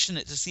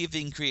passionate to see if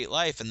he can create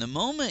life, and the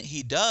moment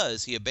he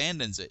does, he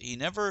abandons it. He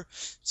never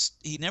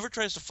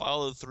tries to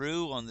follow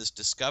through on this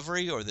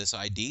discovery or this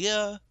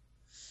idea.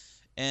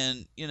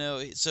 And,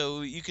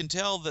 so you can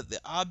tell that the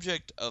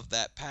object of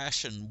that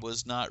passion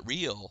was not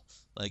real.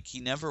 Like, he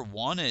never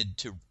wanted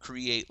to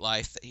create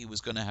life that he was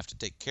going to have to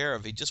take care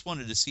of. He just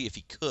wanted to see if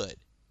he could.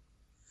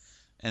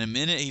 And the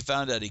minute he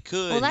found out he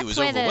could, he was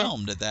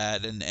overwhelmed at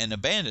that and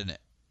abandoned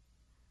it.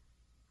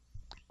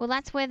 Well,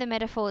 that's where the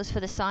metaphors for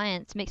the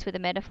science mix with the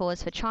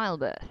metaphors for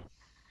childbirth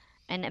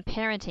and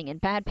parenting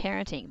and bad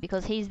parenting,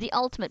 because he's the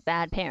ultimate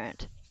bad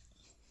parent.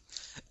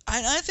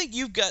 I think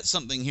you've got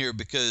something here,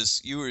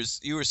 because you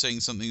were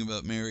saying something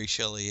about Mary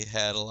Shelley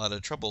had a lot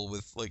of trouble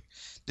with, like,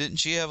 didn't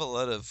she have a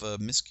lot of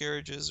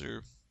miscarriages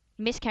or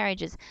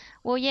miscarriages?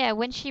 Well, yeah,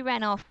 when she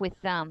ran off with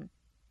what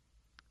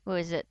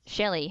was it,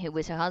 Shelley, who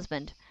was her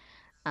husband,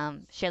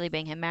 Shelley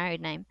being her married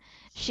name,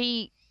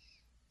 she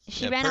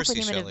ran off with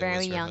him at a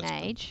very young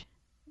age.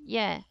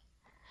 Yeah.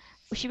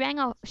 Well, she ran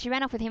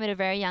off with him at a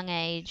very young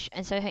age,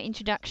 and so her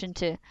introduction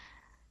to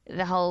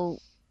the whole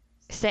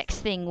sex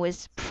thing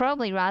was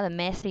probably rather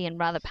messy and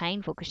rather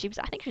painful, because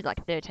I think she was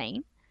like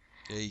 13.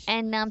 Hey.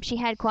 And she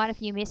had quite a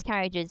few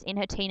miscarriages in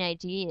her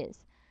teenage years.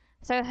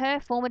 So her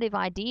formative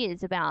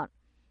ideas about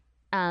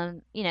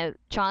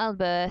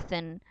childbirth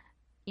and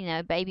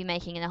baby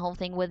making and the whole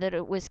thing, were that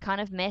it was kind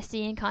of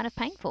messy and kind of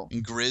painful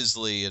and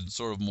grisly and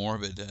sort of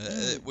morbid,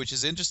 which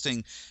is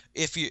interesting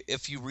if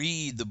you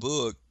read the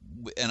book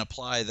and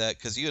apply that,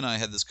 because you and I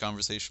had this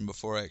conversation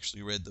before I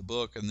actually read the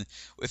book, and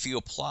if you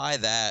apply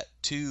that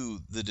to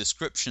the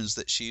descriptions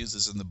that she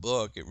uses in the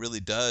book, it really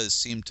does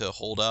seem to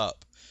hold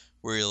up,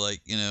 where you're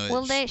like,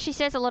 well, she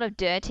says a lot of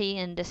dirty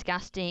and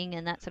disgusting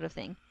and that sort of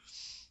thing.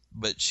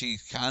 But she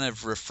kind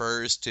of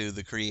refers to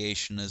the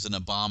creation as an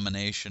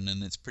abomination,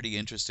 and it's pretty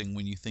interesting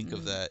when you think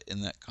of that in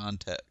that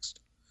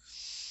context.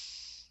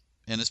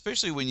 And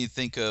especially when you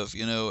think of,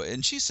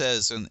 and she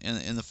says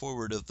in the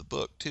foreword of the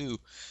book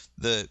too,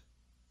 that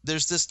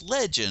there's this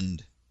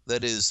legend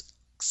that is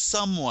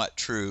somewhat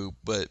true,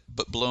 but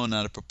blown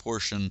out of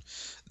proportion,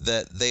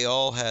 that they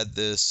all had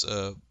this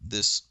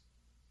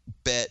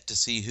bet to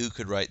see who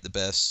could write the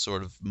best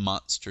sort of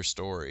monster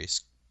story,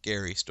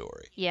 scary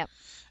story. Yep.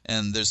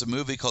 And there's a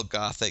movie called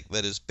Gothic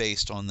that is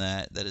based on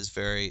that. That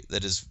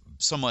is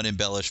somewhat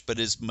embellished, but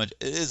it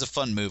is a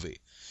fun movie.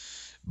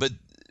 But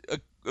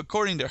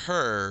according to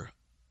her,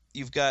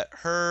 you've got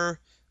her,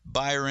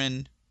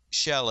 Byron,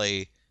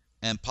 Shelley,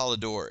 and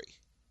Polidori.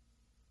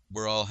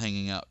 We're all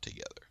hanging out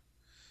together,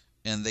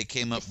 and they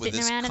came up with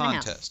this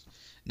contest.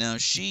 Now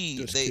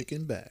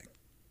kicking back,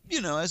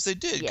 as they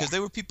did, because they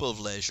were people of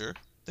leisure.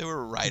 They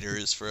were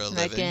writers for a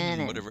living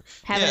and whatever.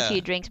 Having a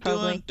few drinks,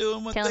 probably.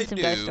 Doing what telling they some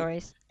do. ghost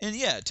stories. And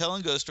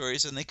telling ghost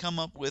stories, and they come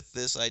up with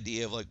this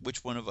idea of, like,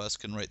 which one of us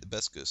can write the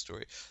best ghost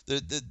story.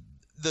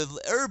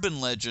 The urban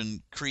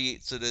legend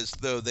creates it as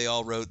though they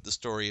all wrote the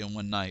story in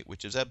one night,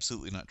 which is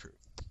absolutely not true.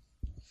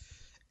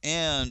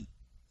 And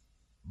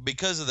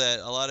because of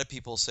that, a lot of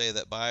people say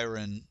that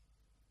Byron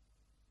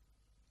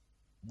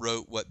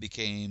wrote what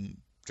became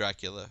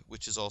Dracula,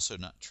 which is also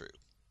not true.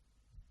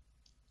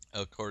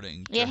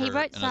 According to he her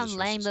wrote and some other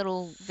lame sources.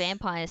 little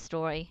vampire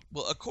story.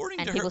 Well, according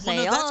to her, and people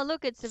say, "Oh,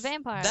 look, it's a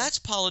vampire." That's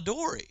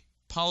Polidori.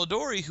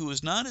 Polidori, who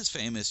was not as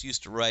famous,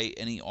 used to write,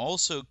 and he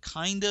also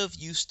kind of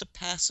used to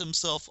pass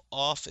himself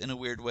off in a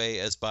weird way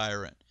as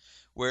Byron,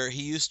 where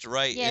he used to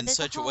write in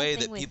such a way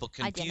that people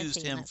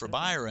confused him for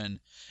Byron,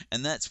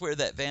 and that's where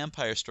that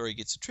vampire story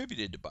gets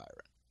attributed to Byron.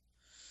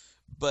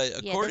 But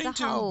according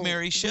to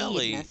Mary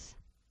Shelley,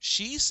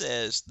 she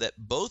says that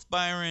both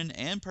Byron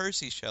and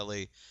Percy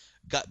Shelley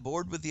got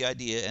bored with the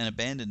idea and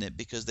abandoned it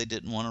because they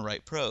didn't want to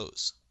write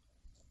prose.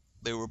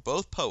 They were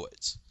both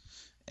poets.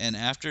 And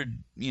after,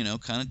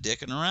 kind of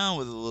dicking around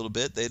with it a little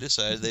bit, they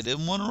decided they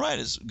didn't want to write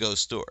a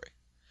ghost story.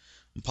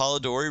 And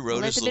Polidori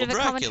wrote his little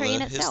Dracula,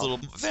 his little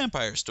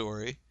vampire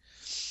story,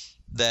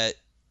 that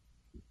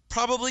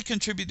probably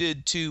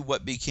contributed to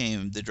what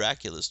became the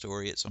Dracula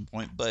story at some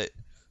point, but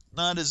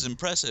not as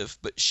impressive.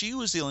 But she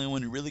was the only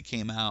one who really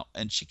came out,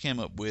 and she came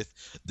up with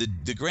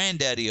the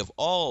granddaddy of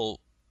all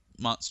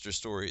monster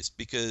stories,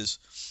 because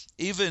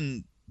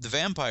even the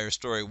vampire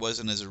story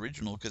wasn't as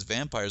original because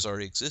vampires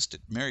already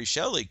existed. Mary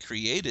Shelley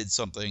created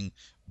something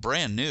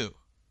brand new.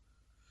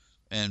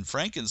 And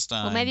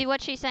Frankenstein... Well, maybe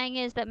what she's saying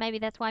is that maybe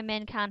that's why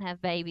men can't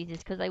have babies, is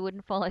because they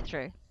wouldn't follow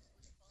through.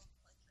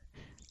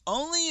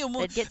 Only a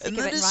woman... And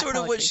that is sort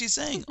of what she's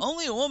saying.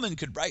 Only a woman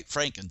could write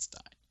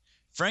Frankenstein.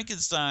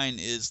 Frankenstein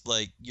is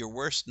like your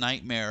worst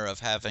nightmare of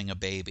having a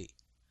baby.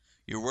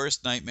 Your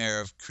worst nightmare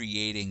of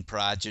creating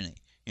progeny.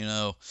 You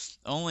know,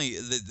 only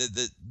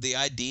the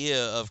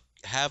idea of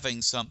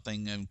having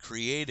something and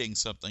creating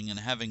something and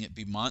having it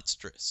be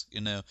monstrous,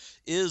 you know,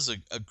 is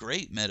a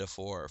great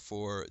metaphor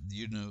for,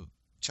 you know,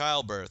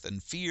 childbirth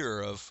and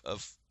fear of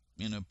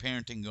you know,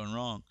 parenting going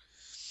wrong.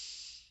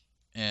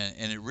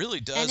 And it really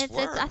does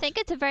work. I think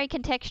it's a very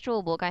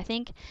contextual book. I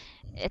think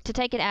to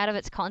take it out of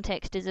its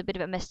context is a bit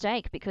of a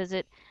mistake, because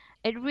it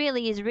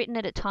really is written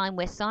at a time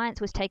where science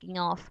was taking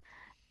off.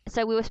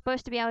 So we were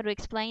supposed to be able to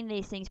explain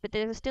these things, but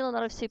there was still a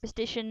lot of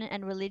superstition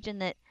and religion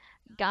that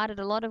guarded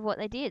a lot of what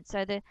they did.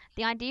 So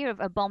the idea of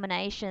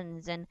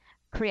abominations and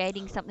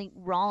creating something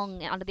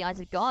wrong under the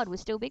eyes of God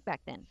was still big back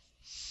then.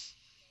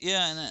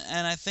 Yeah,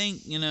 and I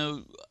think, you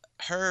know,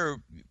 her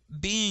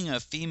being a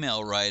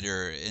female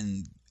writer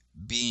and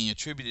being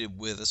attributed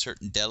with a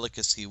certain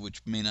delicacy,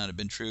 which may not have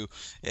been true,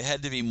 it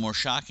had to be more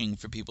shocking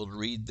for people to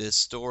read this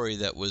story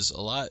that was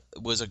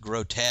a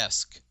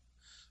grotesque,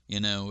 you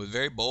know,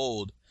 very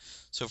bold.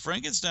 So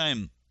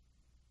Frankenstein,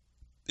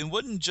 it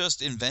wasn't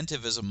just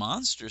inventive as a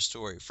monster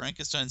story.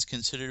 Frankenstein's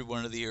considered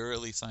one of the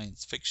early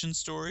science fiction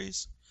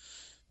stories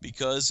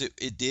because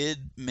it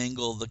did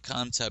mingle the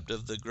concept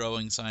of the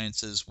growing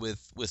sciences with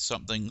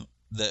something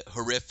that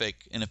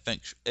horrific in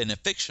a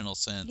fictional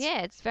sense.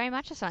 Yeah, it's very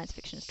much a science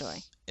fiction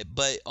story.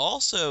 But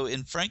also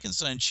in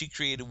Frankenstein, she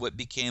created what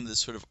became this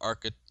sort of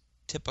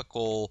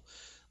archetypical,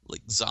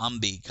 like,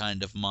 zombie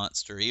kind of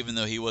monster, even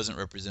though he wasn't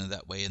represented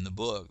that way in the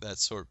book.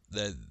 That's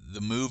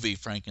the movie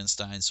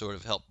Frankenstein sort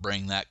of helped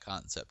bring that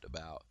concept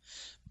about.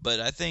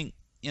 But I think,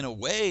 in a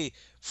way,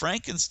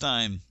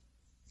 Frankenstein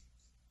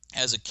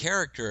as a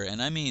character,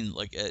 and I mean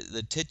like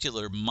the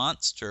titular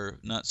monster,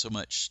 not so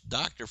much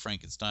Dr.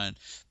 Frankenstein,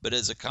 but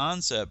as a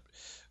concept,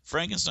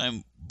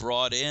 Frankenstein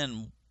brought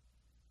in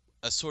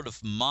a sort of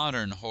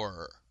modern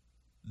horror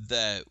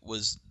that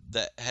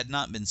had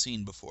not been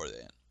seen before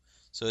then.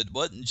 So it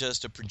wasn't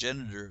just a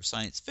progenitor of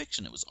science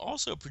fiction, it was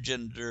also a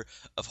progenitor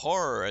of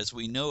horror as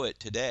we know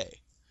it today.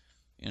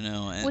 You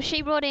know, and well,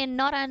 she brought in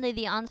not only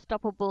the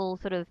unstoppable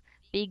sort of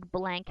big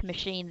blank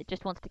machine that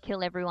just wants to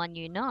kill everyone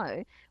you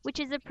know, which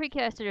is a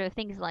precursor of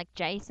things like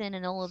Jason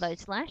and all of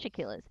those slasher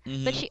killers,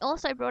 but she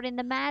also brought in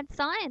the mad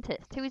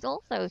scientist, who is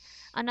also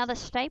another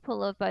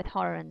staple of both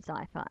horror and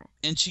sci-fi.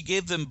 And she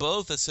gave them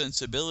both a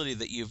sensibility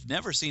that you've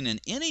never seen in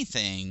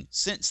anything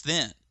since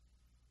then.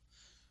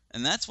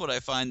 And that's what I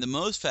find the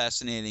most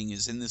fascinating,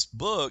 is in this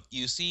book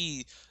you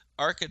see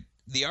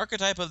the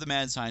archetype of the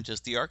mad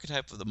scientist, the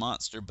archetype of the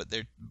monster, but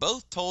they're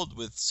both told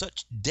with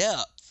such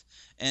depth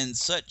and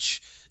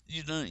such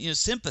you know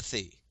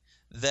sympathy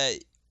that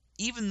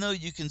even though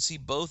you can see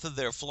both of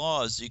their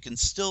flaws, you can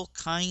still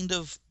kind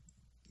of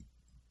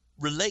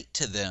relate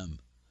to them.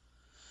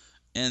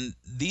 And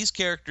these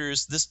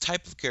characters, this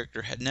type of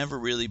character, had never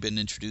really been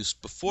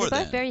introduced before then.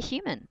 They're both very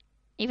human,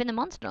 even the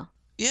monster.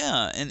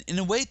 Yeah, and in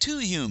a way too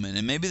human,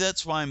 and maybe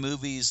that's why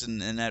movies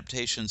and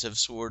adaptations have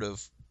sort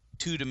of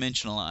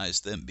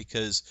two-dimensionalized them,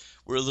 because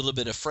we're a little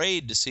bit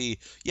afraid to see,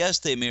 yes,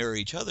 they mirror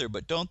each other,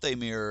 but don't they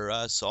mirror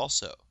us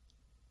also?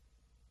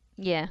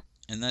 Yeah.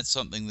 And that's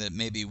something that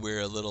maybe we're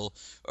a little,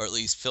 or at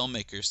least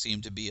filmmakers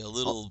seem to be a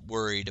little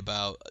worried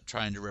about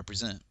trying to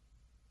represent.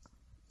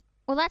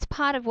 Well, that's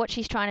part of what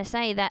she's trying to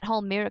say, that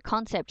whole mirror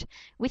concept,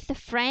 with the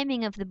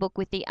framing of the book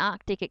with the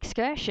Arctic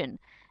excursion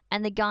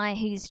and the guy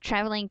who's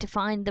traveling to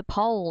find the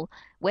pole,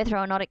 whether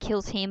or not it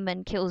kills him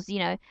and kills, you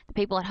know, the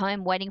people at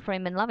home waiting for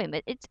him and love him.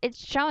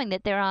 It's showing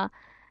that there are,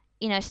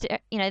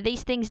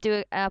 these things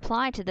do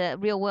apply to the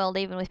real world,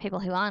 even with people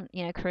who aren't,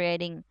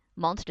 creating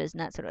monsters and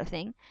that sort of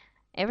thing.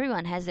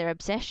 Everyone has their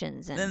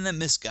obsessions. And then the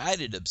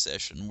misguided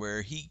obsession,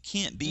 where he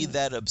can't be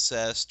that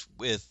obsessed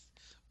with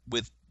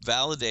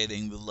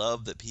validating the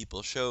love that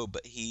people show,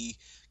 but he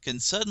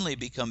can suddenly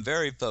become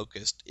very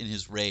focused in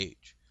his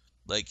rage.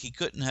 Like, he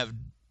couldn't have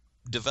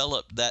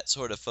developed that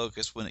sort of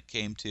focus when it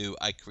came to,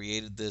 I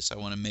created this, I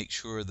want to make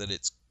sure that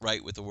it's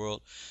right with the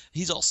world.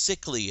 He's all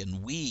sickly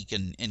and weak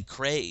and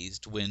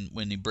crazed when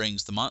he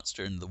brings the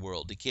monster into the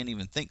world. He can't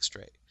even think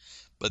straight.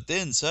 But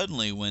then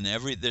suddenly, when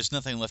there's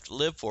nothing left to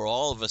live for,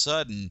 all of a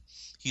sudden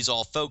he's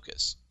all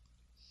focus.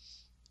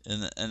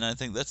 And I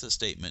think that's a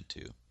statement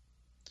too.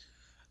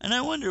 And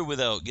I wonder,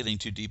 without getting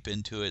too deep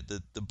into it,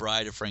 that The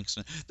Bride of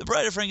Frankenstein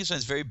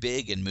is very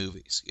big in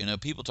movies.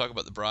 People talk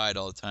about the bride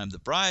all the time. The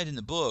bride in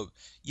the book,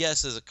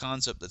 yes, is a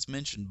concept that's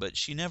mentioned, but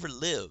she never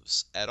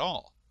lives at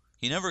all.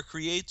 He never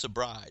creates a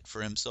bride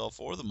for himself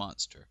or the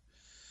monster.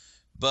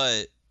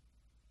 But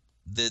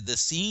the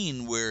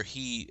scene where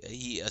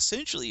he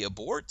essentially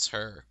aborts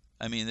her,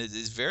 I mean, it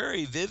is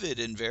very vivid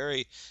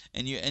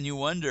and you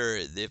wonder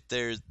if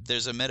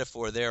there's a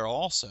metaphor there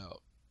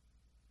also,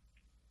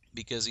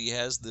 because he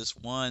has this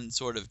one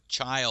sort of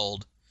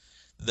child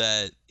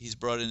that he's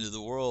brought into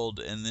the world,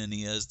 and then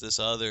he has this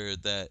other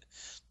that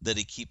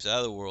he keeps out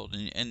of the world.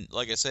 And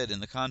like I said,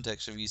 in the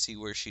context of, you see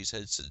where she's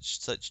had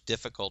such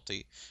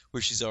difficulty,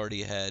 where she's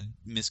already had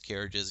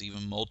miscarriages,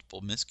 even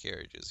multiple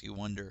miscarriages. You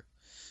wonder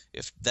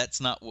if that's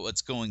not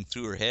what's going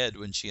through her head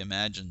when she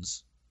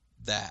imagines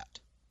that.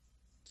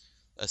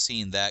 A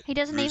scene that He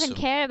doesn't gruesome.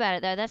 even care about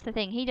it, though. That's the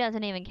thing. He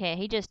doesn't even care.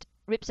 He just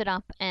rips it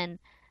up and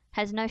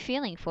has no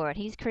feeling for it.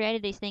 He's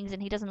created these things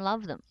and he doesn't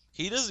love them.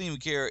 He doesn't even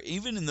care.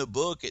 Even in the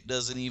book, he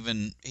doesn't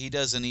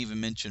even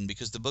mention,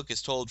 because the book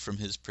is told from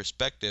his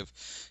perspective.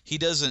 He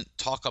doesn't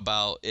talk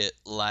about it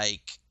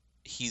like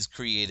he's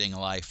creating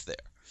life there.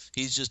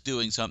 He's just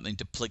doing something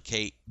to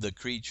placate the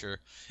creature,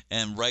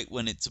 and right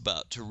when it's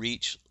about to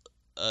reach,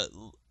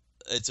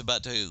 it's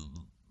about to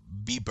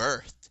be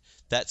birthed,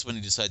 that's when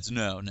he decides,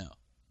 no,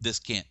 this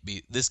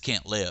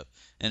can't live.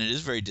 And it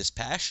is very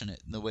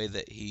dispassionate in the way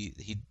that he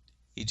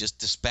just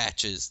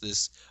dispatches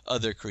this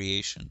other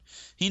creation.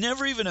 He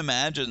never even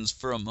imagines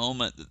for a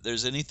moment that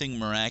there's anything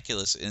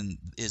miraculous in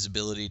his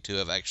ability to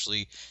have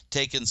actually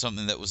taken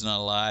something that was not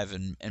alive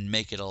and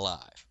make it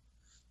alive.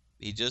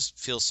 He just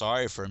feels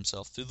sorry for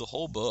himself through the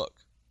whole book.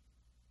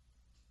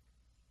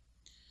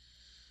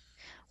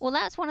 Well,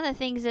 that's one of the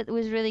things that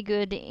was really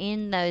good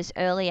in those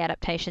early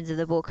adaptations of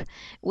the book,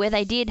 where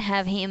they did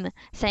have him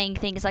saying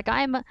things like,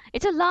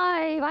 it's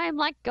alive, I am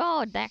like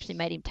God. They actually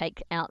made him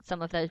take out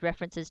some of those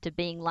references to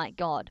being like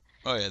God.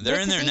 Oh yeah,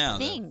 they're in there now.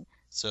 Thing.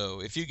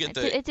 So if you get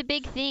it's a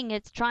big thing.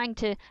 It's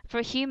for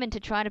a human to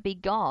try to be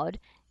God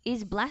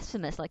is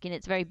blasphemous. Like, in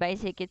its very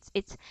basic,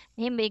 it's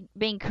him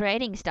being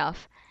creating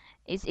stuff.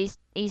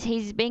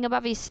 He's being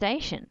above his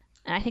station,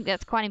 and I think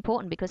that's quite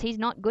important, because he's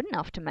not good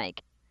enough to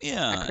make.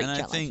 Yeah, and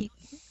I think,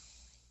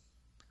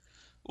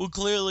 well,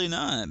 clearly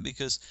not,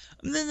 because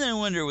then I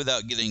wonder,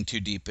 without getting too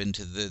deep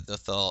into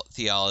the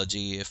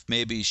theology, if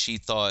maybe she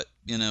thought,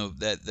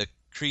 that the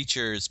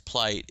creature's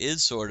plight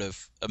is sort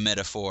of a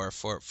metaphor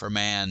for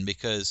man,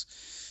 because,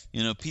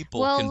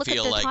 people can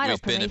feel like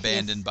we've been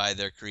abandoned by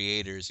their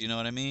creators. You know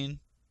what I mean?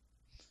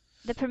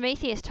 The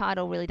Prometheus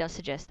title really does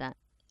suggest that.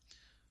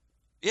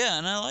 Yeah,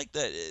 and I like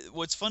that.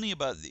 What's funny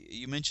about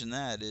you mentioned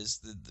that is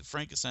the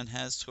Frankenstein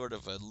has sort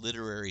of a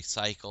literary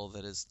cycle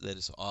that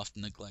is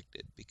often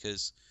neglected,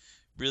 because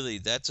really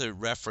that's a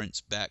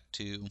reference back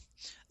to,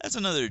 that's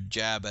another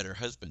jab at her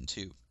husband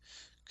too,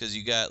 because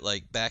you got,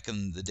 like, back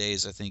in the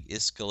days, I think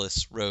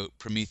Aeschylus wrote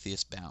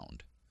Prometheus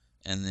Bound,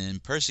 and then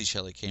Percy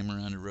Shelley came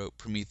around and wrote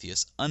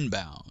Prometheus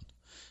Unbound,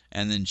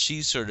 and then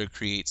she sort of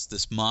creates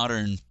this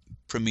modern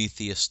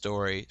Prometheus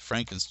story,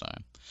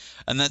 Frankenstein.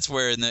 And that's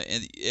where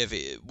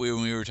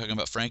when we were talking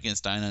about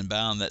Frankenstein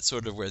Unbound, that's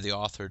sort of where the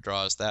author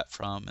draws that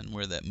from, and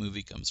where that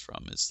movie comes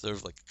from. It's sort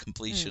of like a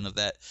completion of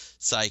that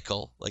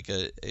cycle, like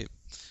a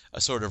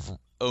sort of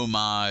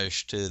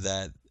homage to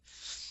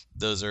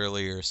those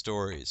earlier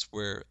stories,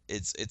 where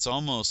it's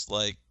almost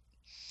like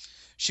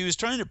she was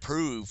trying to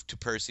prove to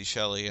Percy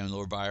Shelley and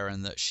Lord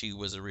Byron that she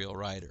was a real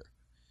writer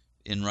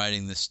in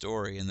writing this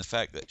story, and the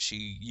fact that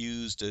she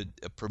used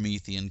a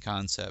Promethean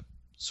concept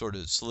sort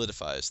of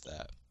solidifies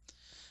that.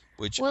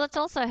 Well, it's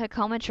also her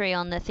commentary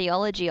on the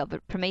theology of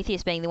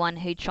Prometheus being the one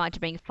who tried to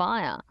bring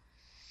fire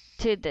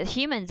to the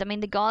humans. I mean,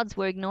 the gods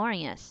were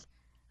ignoring us,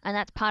 and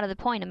that's part of the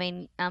point. I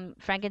mean,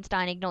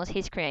 Frankenstein ignores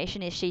his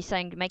creation. Is she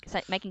saying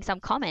making some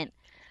comment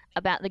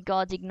about the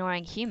gods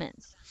ignoring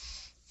humans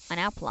and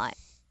our plight?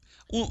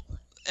 Well,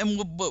 and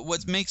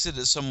what makes it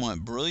a somewhat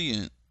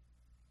brilliant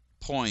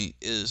point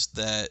is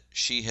that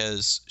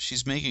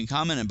she's making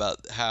comment about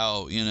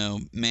how,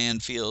 man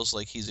feels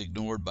like he's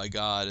ignored by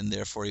God, and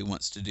therefore he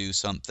wants to do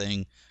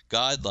something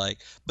godlike,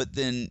 but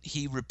then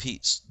he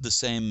repeats the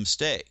same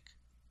mistake,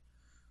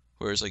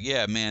 whereas, like,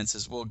 yeah, man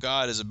says, well,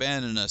 God has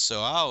abandoned us,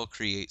 so I'll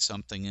create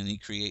something, and he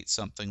creates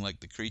something like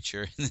the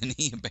creature, and then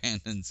he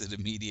abandons it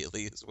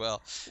immediately as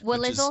well.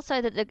 Well, there's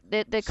also that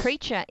the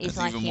creature is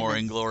like even more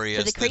inglorious.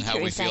 So the creature than how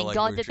we is saying, like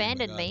God's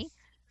abandoned me.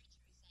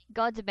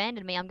 God's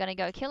abandoned me, I'm going to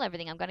go kill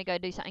everything, I'm going to go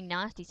do something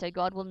nasty so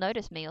God will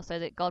notice me, or so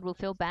that God will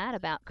feel bad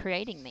about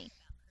creating me.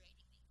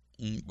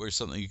 Where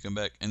something you come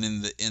back, and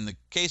in the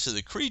case of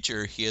the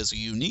creature, he has a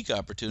unique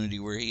opportunity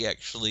where he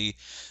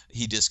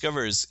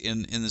discovers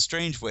in the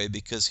strange way,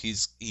 because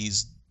he's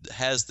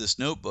has this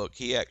notebook,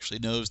 he actually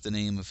knows the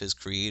name of his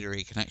creator,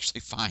 he can actually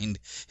find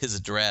his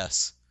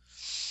address,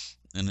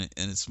 and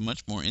it's a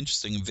much more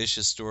interesting and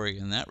vicious story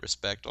in that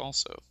respect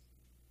also.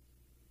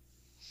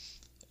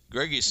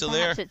 Greg, you still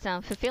Perhaps there?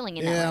 It's fulfilling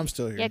in that way. Yeah, I'm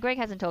still here. Yeah, Greg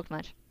hasn't talked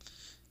much.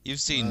 You've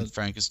seen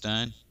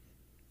Frankenstein.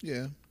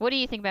 Yeah. What do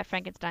you think about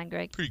Frankenstein,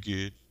 Greg? Pretty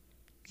good.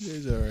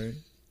 He's all right.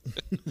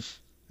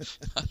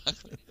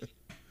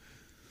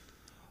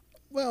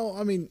 Well,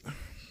 I mean,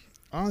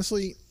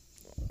 honestly,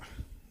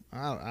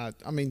 I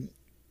mean,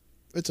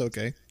 it's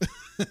okay.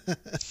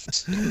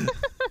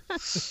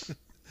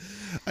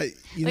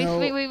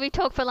 We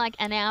talk for like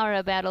an hour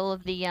about all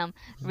of the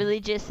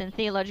religious and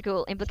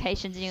theological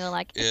implications, and you're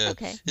like, it's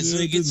okay. It's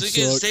like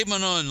a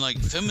statement on like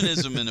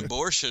feminism and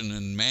abortion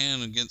and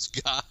man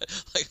against God,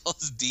 like all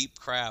this deep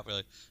crap. You're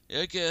like,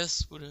 yeah, I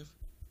guess whatever.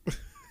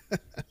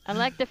 I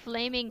like the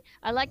flaming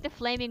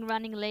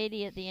running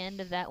lady at the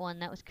end of that one.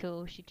 That was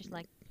cool. She just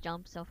like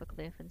jumps off a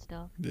cliff and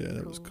stuff. Yeah,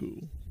 that was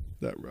cool.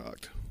 That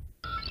rocked.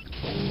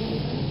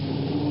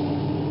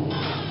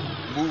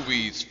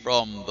 Movies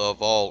from the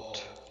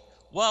vault.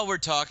 While we're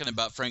talking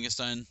about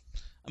Frankenstein,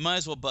 I might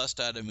as well bust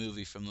out a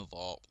movie from the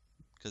vault.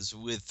 Because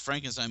with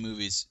Frankenstein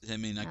movies, I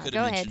mean, I could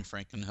have mentioned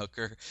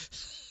Frankenhooker.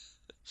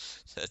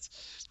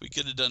 We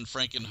could have done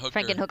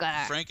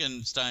Frankenhooker.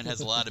 Frankenstein has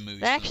a lot of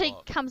movies. That actually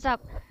comes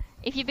up.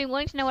 If you've been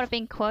wanting to know what I've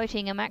been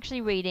quoting, I'm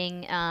actually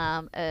reading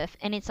an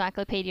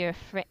encyclopedia of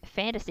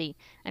fantasy,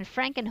 and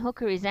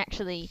Frankenhooker is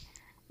actually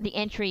the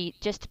entry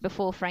just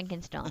before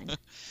Frankenstein.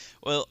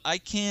 Well, I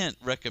can't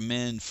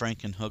recommend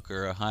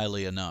Frankenhooker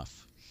highly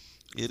enough.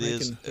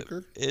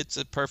 It's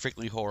a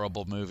perfectly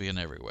horrible movie in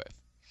every way.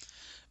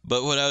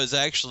 But what I was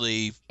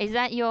actually... Is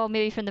that your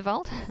movie from the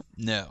vault?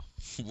 No.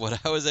 What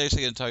I was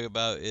actually going to talk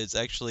about is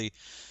actually...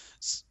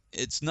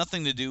 It's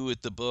nothing to do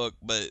with the book,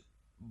 but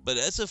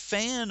as a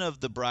fan of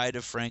The Bride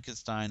of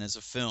Frankenstein as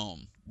a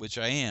film, which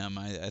I am,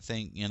 I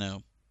think,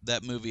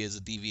 that movie as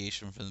a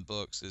deviation from the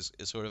books is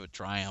sort of a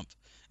triumph.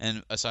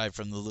 And aside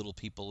from the little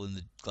people in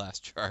the glass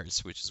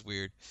jars, which is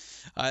weird.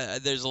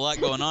 There's a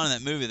lot going on in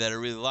that movie that I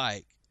really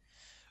like.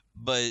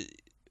 But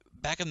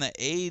back in the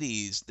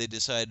 80s, they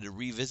decided to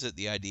revisit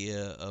the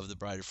idea of The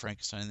Bride of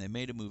Frankenstein, and they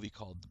made a movie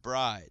called The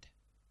Bride.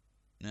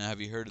 Now,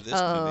 have you heard of this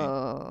movie?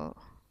 Oh.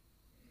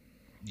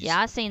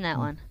 Yeah, I've seen that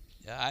one.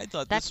 Yeah, I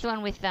thought that's the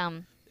one with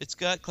It's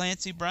got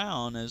Clancy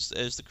Brown as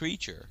the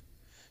creature.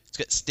 It's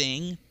got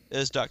Sting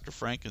as Dr.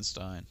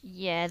 Frankenstein.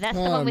 Yeah, that's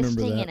the one with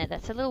Sting in it.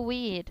 That's a little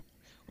weird.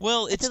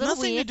 Well, it's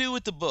nothing to do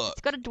with the book.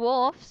 It's got a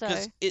dwarf, so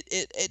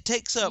it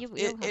takes up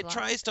it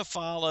tries to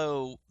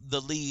follow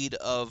the lead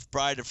of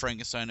Bride of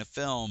Frankenstein, a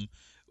film,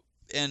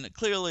 and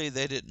clearly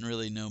they didn't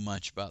really know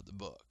much about the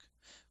book.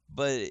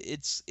 But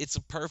it's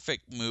a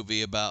perfect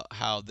movie about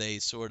how they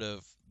sort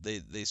of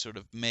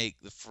make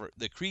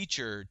the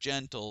creature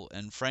gentle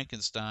and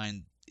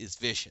Frankenstein is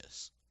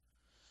vicious.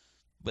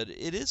 But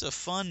it is a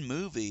fun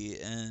movie,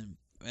 and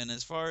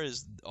as far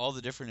as all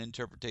the different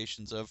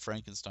interpretations of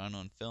Frankenstein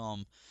on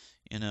film,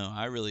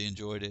 I really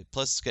enjoyed it.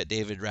 Plus, it's got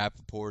David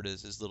Rappaport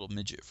as his little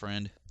midget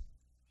friend.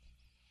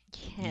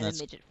 Yeah, the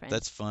midget friend.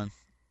 That's fun.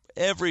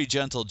 Every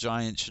gentle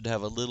giant should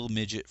have a little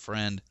midget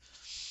friend.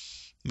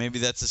 Maybe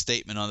that's a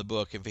statement on the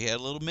book. If he had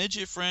a little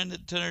midget friend,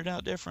 it turned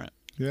out different.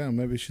 Yeah,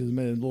 maybe she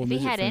made a little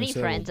midget friend. If he had any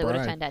friends, it would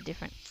have turned out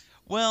different.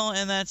 Well,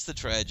 and that's the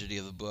tragedy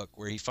of the book,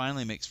 where he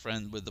finally makes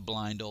friends with the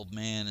blind old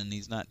man, and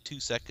he's not 2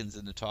 seconds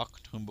into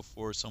talking to him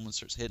before someone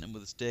starts hitting him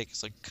with a stick.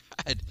 It's like,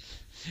 God,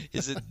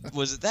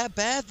 was it that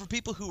bad for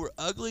people who were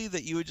ugly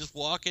that you would just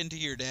walk into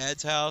your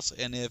dad's house,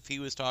 and if he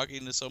was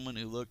talking to someone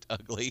who looked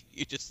ugly,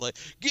 you just like,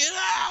 get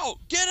out!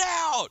 Get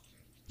out!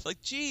 It's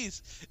like,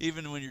 geez.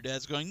 Even when your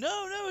dad's going,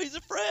 no, he's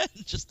a friend,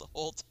 just the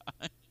whole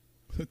time.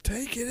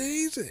 Take it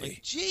easy.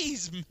 Like,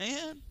 geez,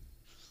 man.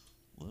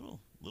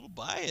 Little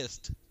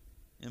biased.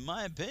 In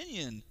my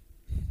opinion,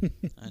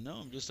 I know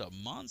I'm just a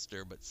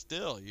monster, but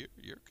still,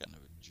 you're kind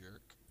of a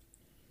jerk.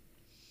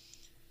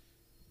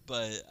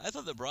 But I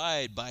thought The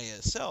Bride by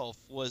itself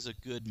was a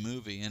good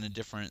movie and a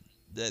different.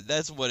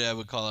 That's what I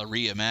would call a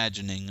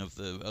reimagining of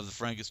the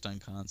Frankenstein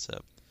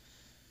concept.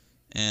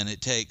 And it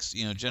takes,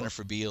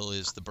 Jennifer Beal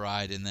is the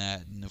bride in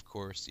that, and of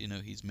course,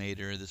 he's made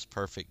her this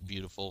perfect,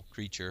 beautiful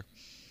creature.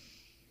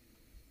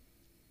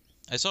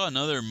 I saw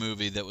another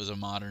movie that was a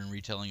modern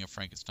retelling of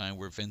Frankenstein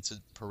where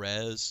Vincent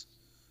Perez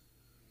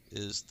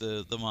is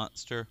the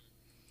monster,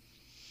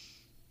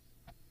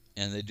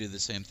 and they do the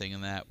same thing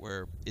in that,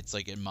 where it's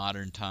like in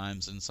modern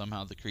times, and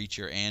somehow the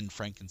creature and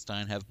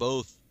Frankenstein have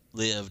both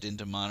lived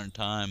into modern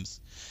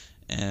times,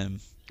 and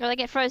they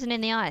get frozen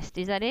in the ice.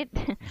 Is that it?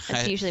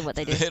 That's usually what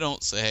they do. They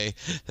don't say.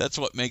 That's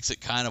what makes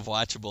it kind of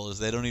watchable, is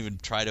they don't even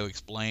try to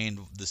explain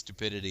the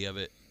stupidity of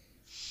it.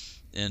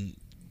 And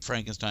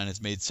Frankenstein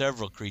has made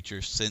several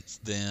creatures since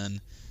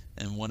then,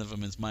 and one of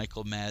them is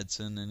Michael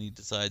Madsen, and he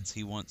decides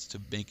he wants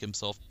to make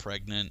himself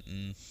pregnant,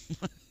 and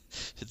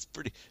it's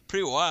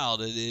pretty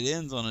wild. It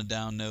ends on a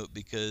down note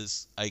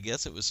because I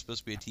guess it was supposed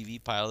to be a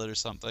TV pilot or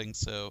something,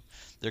 so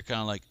they're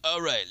kind of like,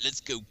 all right,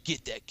 let's go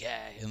get that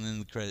guy, and then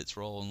the credits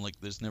roll, and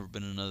there's never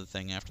been another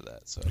thing after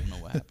that, so I don't know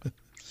what happened.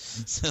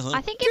 So,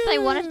 I think if they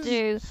wanted to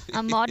do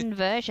a modern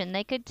version,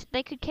 they could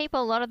keep a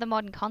lot of the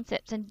modern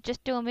concepts and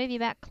just do a movie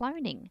about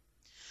cloning.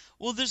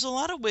 Well, there's a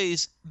lot of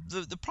ways.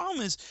 The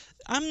problem is,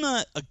 I'm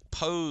not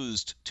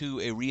opposed to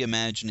a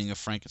reimagining of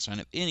Frankenstein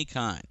of any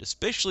kind,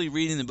 especially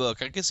reading the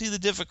book. I can see the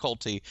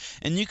difficulty,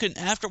 and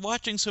after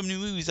watching so many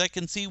movies, I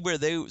can see where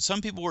some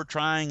people were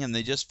trying and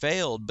they just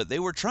failed, but they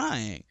were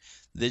trying.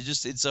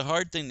 It's a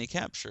hard thing to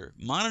capture.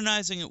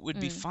 Modernizing it would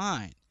be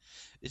fine.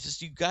 It's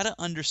just, you got to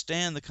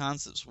understand the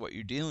concepts of what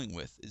you're dealing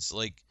with. It's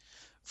like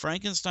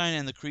Frankenstein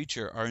and the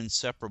creature are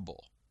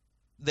inseparable.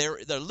 they're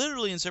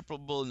literally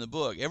inseparable in the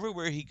book.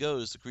 Everywhere he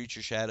goes, the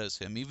creature shadows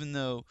him. Even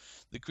though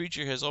the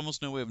creature has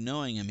almost no way of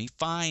knowing him, he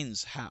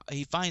finds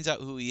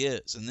out who he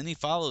is, and then he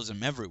follows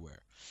him everywhere.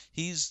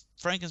 He's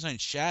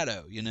Frankenstein's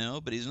shadow,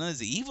 but he's not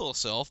his evil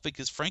self,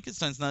 because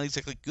Frankenstein's not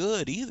exactly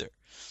good either.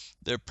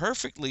 They're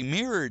perfectly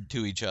mirrored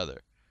to each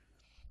other.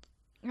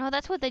 No,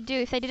 that's what they do.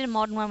 If they did a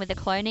modern one with the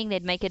cloning,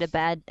 they'd make it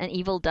an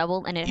evil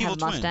double, and it'd Evil have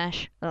a twin.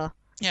 mustache. Oh,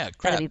 Yeah,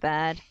 crap. that'd be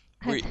bad.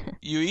 Where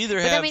you either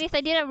But have... I mean, if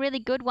they did a really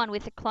good one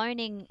with the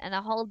cloning and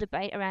a whole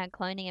debate around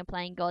cloning and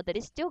playing God that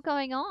is still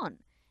going on,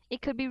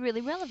 it could be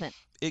really relevant.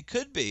 It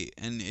could be,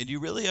 and you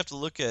really have to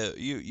look at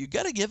you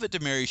got to give it to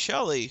Mary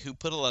Shelley, who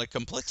put a lot of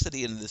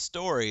complexity into the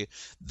story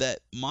that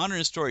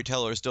modern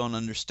storytellers don't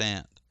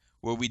understand.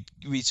 Where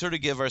we sort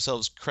of give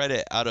ourselves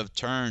credit out of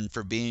turn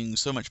for being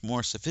so much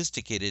more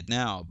sophisticated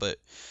now, but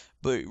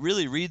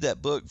really read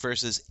that book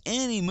versus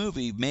any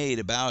movie made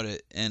about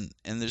it, and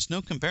there's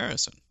no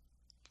comparison.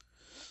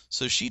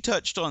 So she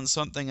touched on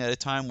something at a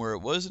time where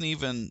it wasn't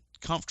even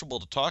comfortable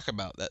to talk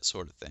about that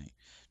sort of thing.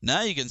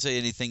 Now you can say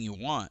anything you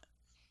want,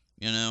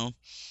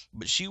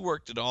 but she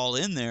worked it all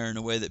in there in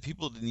a way that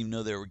people didn't even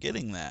know they were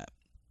getting that.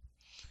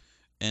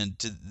 And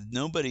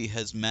nobody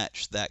has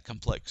matched that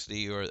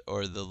complexity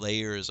or the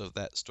layers of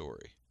that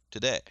story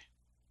today.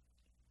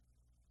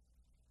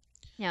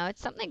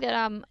 It's something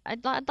that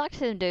I'd like to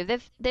see them do.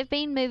 There've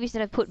been movies that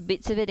have put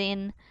bits of it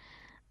in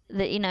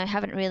that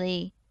haven't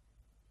really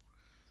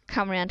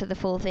come around to the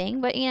full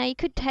thing, but you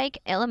could take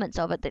elements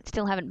of it that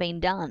still haven't been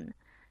done,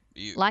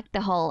 like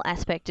the whole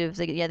aspect of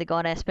the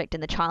God aspect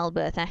and the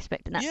childbirth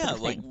aspect and that sort of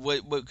thing.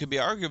 Like what could be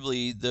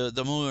arguably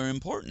the more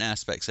important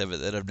aspects of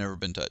it that have never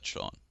been touched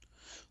on.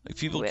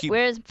 Like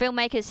whereas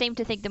filmmakers seem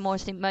to think the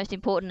most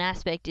important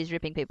aspect is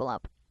ripping people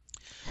up.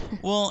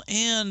 Well,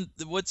 and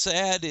what's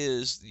sad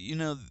is,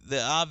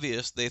 the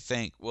obvious, they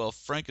think, well,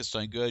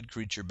 Frankenstein good,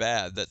 creature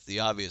bad. That's the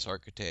obvious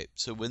archetype.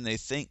 So when they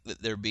think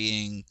that they're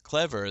being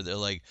clever, they're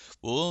like,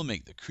 well, we'll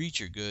make the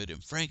creature good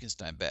and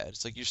Frankenstein bad.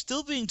 It's like you're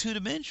still being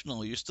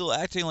two-dimensional. You're still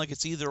acting like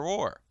it's either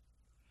or.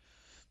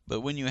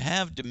 But when you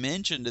have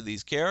dimension to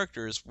these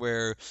characters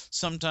where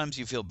sometimes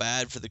you feel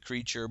bad for the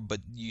creature,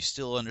 but you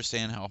still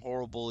understand how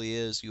horrible he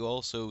is, you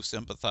also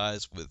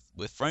sympathize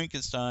with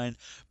Frankenstein,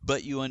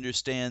 but you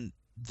understand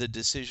the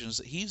decisions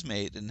that he's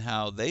made and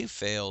how they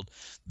failed,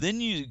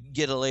 then you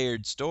get a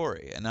layered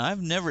story. And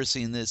I've never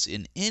seen this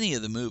in any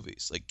of the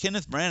movies. Like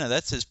Kenneth Branagh,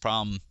 that's his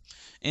problem.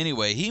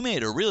 Anyway, he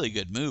made a really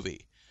good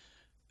movie.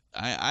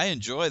 I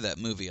enjoy that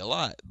movie a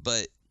lot,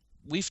 but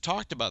we've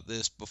talked about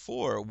this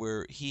before,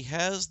 where he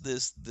has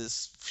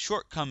this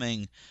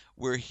shortcoming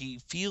where he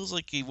feels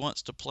like he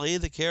wants to play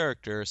the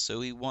character,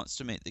 so he wants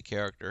to make the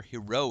character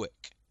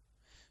heroic.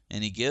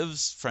 And he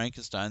gives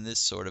Frankenstein this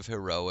sort of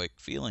heroic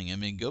feeling. I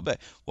mean, go back,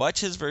 watch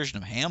his version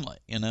of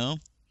Hamlet,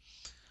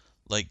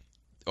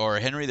 or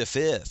Henry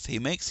V. He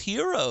makes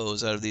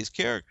heroes out of these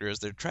characters.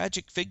 They're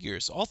tragic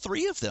figures. All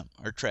three of them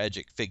are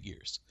tragic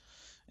figures.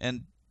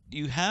 And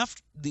you have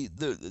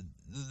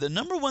the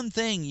number one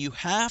thing you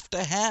have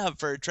to have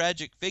for a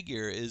tragic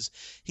figure is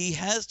he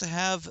has to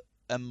have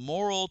a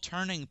moral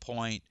turning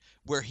point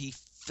where he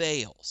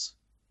fails.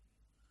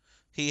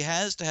 He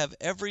has to have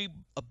every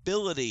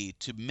ability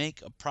to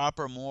make a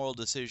proper moral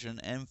decision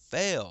and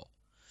fail.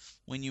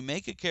 When you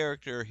make a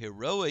character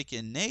heroic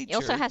in nature... He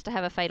also has to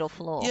have a fatal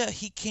flaw. Yeah,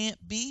 he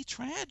can't be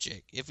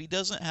tragic if he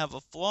doesn't have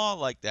a flaw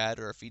like that,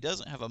 or if he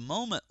doesn't have a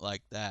moment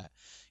like that,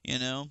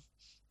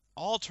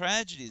 All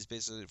tragedies,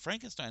 basically.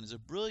 Frankenstein is a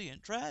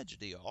brilliant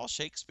tragedy. All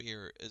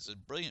Shakespeare is a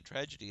brilliant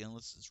tragedy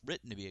unless it's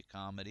written to be a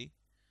comedy.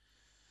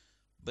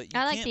 But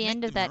I like the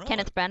end of that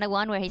Kenneth Branagh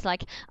one where he's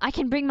like, I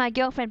can bring my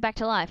girlfriend back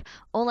to life.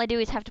 All I do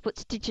is have to put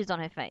stitches on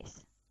her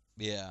face.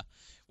 Yeah.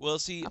 Well,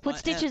 see... I'll put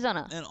stitches on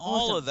her. And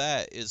all of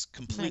that is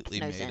completely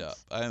made up.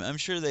 I'm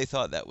sure they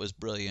thought that was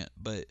brilliant,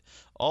 but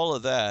all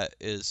of that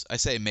is... I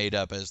say made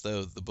up as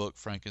though the book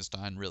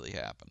Frankenstein really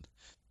happened.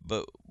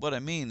 But what I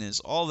mean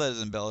is all that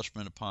is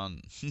embellishment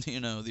upon,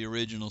 the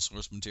original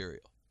source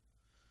material.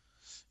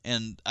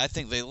 And I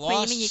think they lost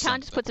Wait, you mean you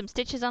can't just put some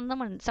stitches on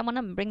them and someone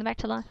and bring them back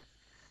to life?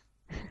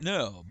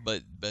 No,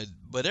 but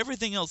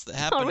everything else that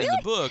happened in the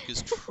book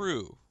is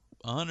true,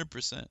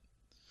 100%.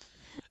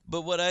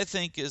 But what I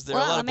think is there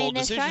are a lot of bold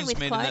decisions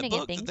made in that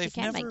book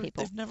that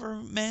they've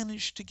never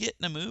managed to get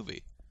in a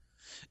movie.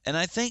 And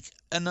I think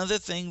another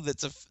thing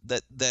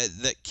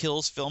that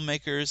kills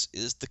filmmakers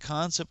is the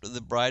concept of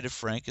the Bride of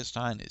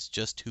Frankenstein is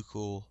just too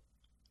cool.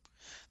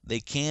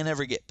 They can't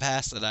ever get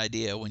past that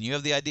idea. When you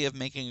have the idea of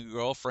making a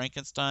girl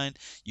Frankenstein,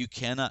 you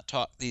cannot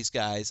talk these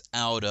guys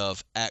out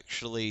of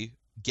actually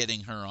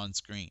getting her on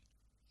screen.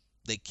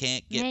 They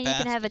can't get past it.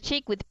 You can have a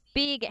chick with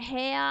big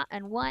hair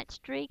and white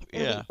streaks.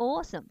 It'll be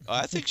awesome.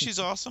 I think she's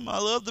awesome. I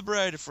love the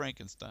Bride of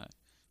Frankenstein.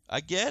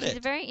 I get it. She's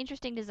a very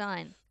interesting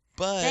design.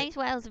 But James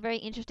Whale is a very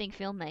interesting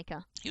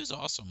filmmaker. He was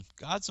awesome.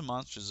 Gods and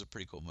Monsters is a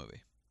pretty cool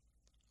movie.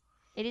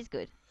 It is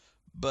good.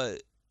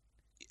 But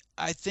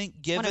I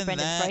think given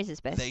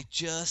that they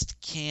just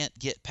can't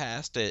get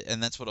past it,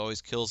 and that's what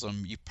always kills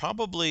them. You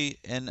probably,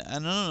 and I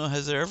don't know,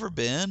 has there ever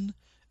been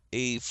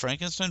a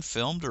Frankenstein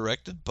film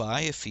directed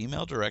by a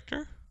female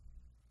director?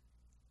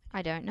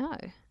 I don't know.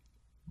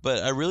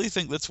 But I really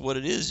think that's what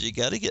it is. You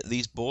got to get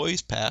these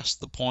boys past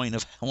the point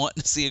of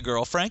wanting to see a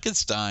girl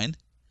Frankenstein,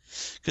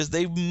 because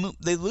they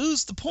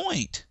lose the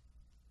point.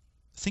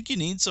 I think you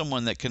need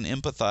someone that can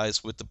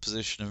empathize with the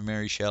position of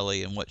Mary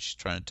Shelley and what she's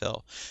trying to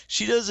tell.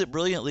 She does it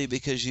brilliantly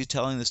because she's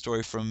telling the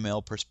story from a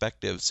male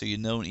perspective, so you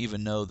don't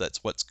even know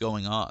that's what's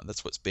going on.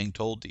 That's what's being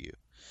told to you.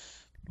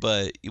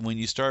 But when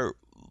you start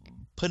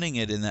putting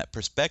it in that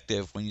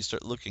perspective, when you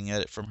start looking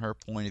at it from her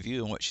point of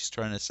view and what she's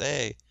trying to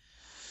say,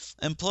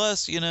 and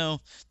plus,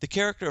 the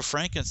character of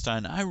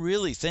Frankenstein, I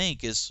really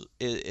think is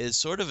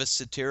sort of a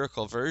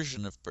satirical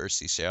version of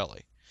Percy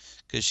Shelley.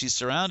 Because she's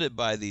surrounded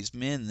by these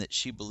men that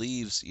she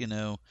believes,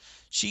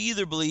 she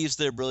either believes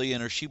they're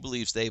brilliant or she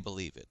believes they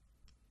believe it.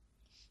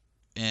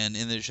 And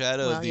in the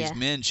shadow of these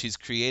men, she's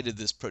created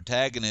this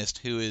protagonist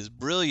who is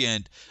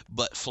brilliant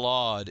but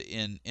flawed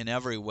in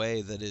every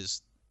way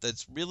that's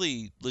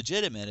really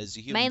legitimate as a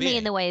human being. Mainly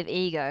in the way of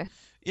ego.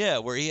 Yeah,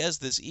 where he has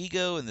this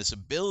ego and this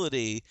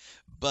ability,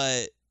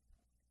 but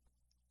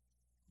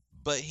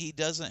he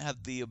doesn't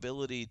have the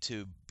ability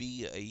to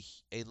be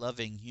a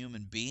loving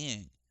human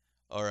being.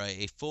 Or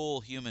a full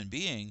human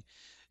being.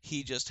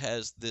 He just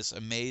has this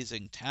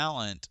amazing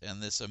talent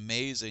and this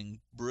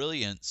amazing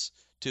brilliance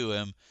to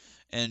him.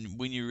 And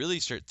when you really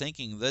start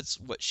thinking, that's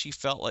what she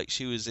felt like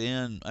she was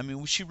in. I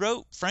mean, she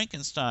wrote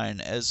Frankenstein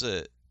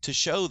to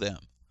show them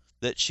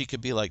that she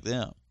could be like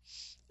them.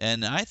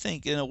 And I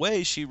think, in a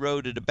way, she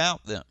wrote it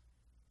about them.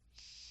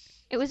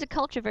 It was a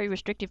culture very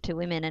restrictive to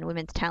women and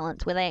women's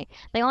talents, where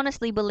they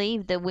honestly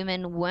believed that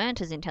women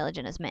weren't as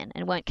intelligent as men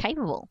and weren't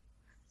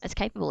as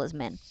capable as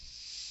men.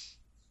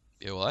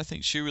 Yeah, well, I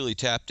think she really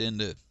tapped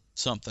into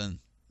something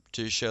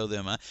to show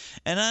them.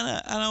 And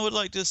I would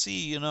like to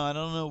see, I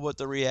don't know what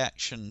the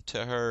reaction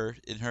to her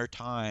in her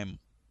time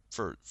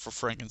for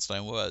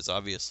Frankenstein was.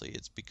 Obviously,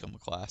 it's become a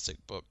classic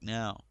book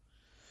now.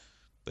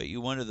 But you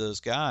wonder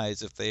those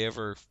guys, if they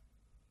ever...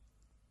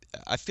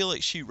 I feel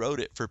like she wrote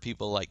it for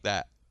people like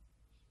that.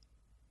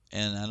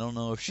 And I don't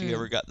know if she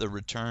ever got the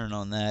return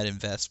on that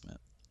investment.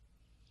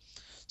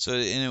 So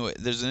anyway,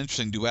 there's an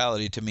interesting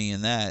duality to me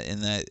in that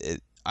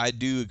I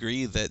do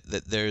agree that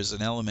there's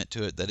an element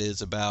to it that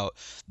is about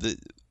the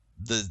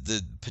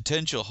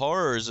potential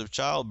horrors of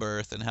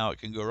childbirth and how it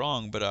can go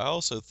wrong. But I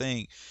also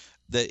think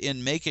that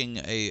in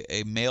making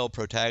a male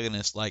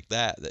protagonist like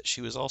that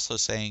she was also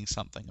saying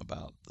something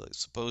about the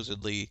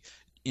supposedly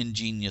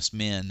ingenious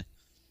men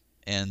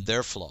and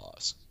their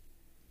flaws.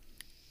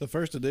 The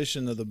first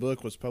edition of the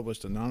book was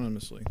published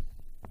anonymously.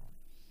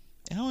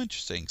 How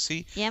interesting.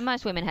 See? Yeah,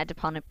 most women had to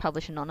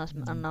publish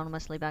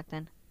anonymously back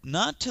then.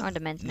 Not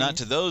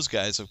to those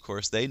guys, of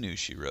course. They knew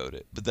she wrote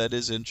it, but that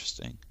is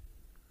interesting.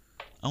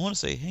 I want to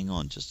say, hang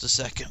on just a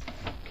second.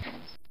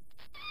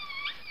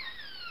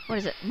 What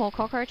is it? More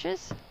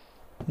cockroaches?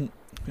 It's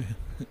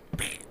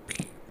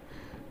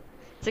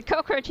a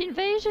cockroach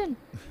invasion.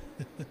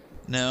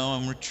 No,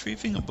 I'm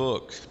retrieving a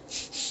book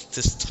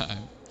this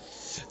time.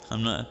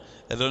 I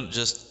don't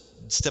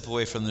just step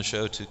away from the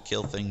show to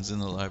kill things in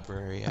the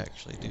library. I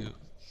actually do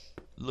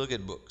look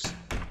at books.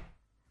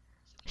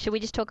 Should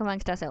we just talk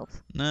amongst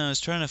ourselves? No, I was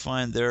trying to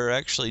find... There are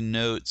actually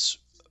notes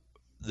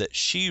that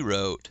she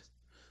wrote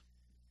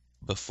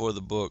before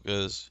the book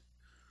is...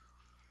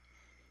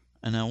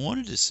 And I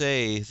wanted to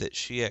say that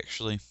she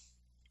actually...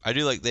 I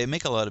do like... They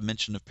make a lot of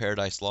mention of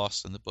Paradise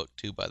Lost in the book,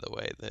 too, by the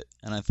way.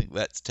 And I think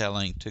that's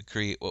telling to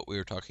create what we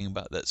were talking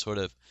about. That sort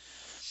of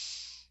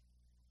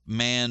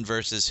man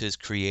versus his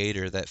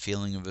creator, that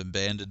feeling of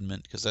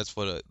abandonment. Because that's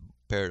what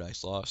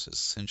Paradise Lost is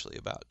essentially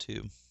about,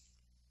 too.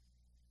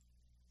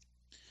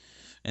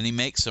 And he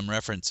makes some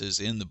references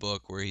in the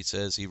book where he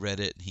says he read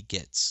it and he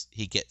gets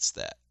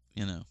that,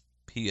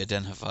 he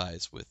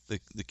identifies with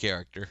the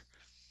character.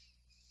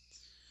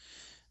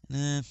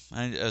 I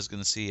was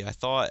going to see, I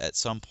thought at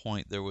some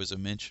point there was a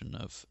mention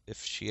of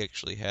if she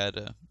actually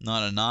had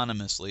not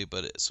anonymously,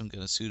 but some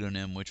kind of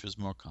pseudonym, which was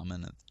more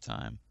common at the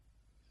time.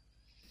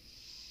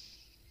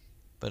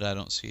 But I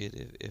don't see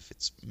it. If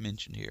it's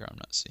mentioned here, I'm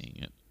not seeing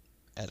it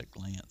at a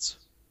glance.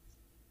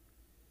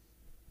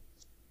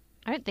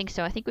 I don't think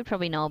so. I think we'd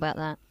probably know about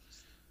that.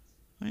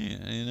 Well,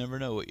 yeah, you never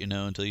know what you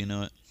know until you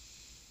know it.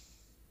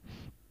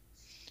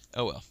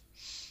 Oh well.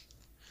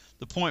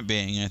 The point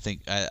being,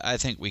 I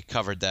think we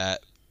covered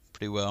that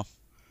pretty well.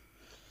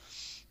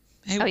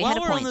 Hey,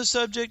 while we're on the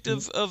subject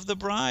of the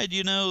bride,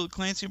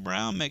 Clancy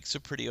Brown makes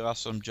a pretty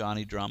awesome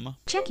Johnny drama.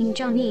 Checking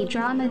Johnny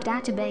drama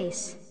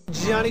database.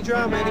 Johnny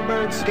drama, Eddie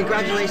Burns.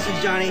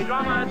 Congratulations, Johnny.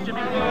 Drama,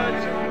 Jimmy Woods.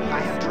 I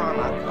have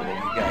drama. Okay,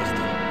 you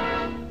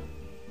guys do.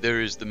 There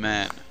is the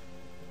man.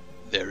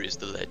 There is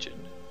the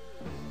legend.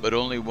 But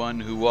only one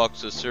who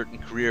walks a certain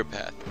career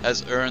path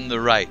has earned the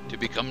right to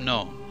become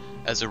known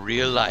as a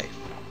real-life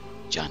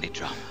Johnny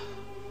Drama.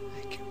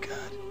 Thank you,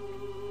 God.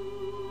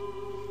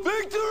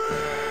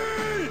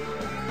 Victory!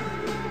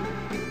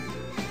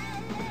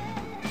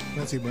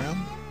 Clancy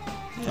Brown?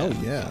 Yeah. Oh,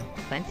 yeah.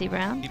 Clancy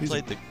Brown? He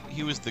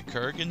was the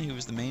Kurgan. He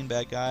was the main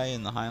bad guy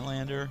in the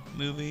Highlander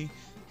movie.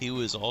 He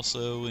was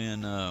also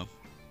in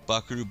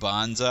Buckaroo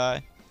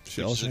Banzai, which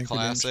is a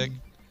classic.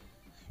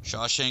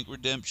 Shawshank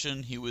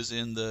Redemption. He was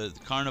in the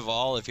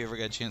Carnival, if you ever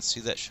got a chance to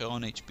see that show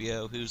on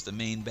HBO. Who's the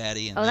main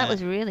baddie in that. Oh, that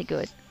was really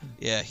good.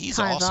 Yeah, he's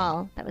Carnival.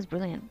 awesome. That was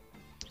brilliant.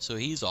 So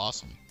he's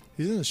awesome.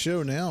 He's in a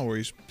show now where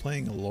he's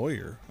playing a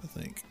lawyer, I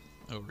think.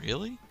 Oh,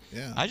 really?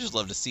 Yeah. I just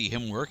love to see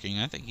him working.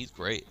 I think he's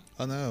great.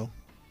 I know.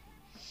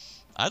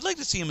 I'd like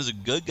to see him as a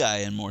good guy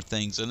in more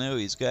things. I know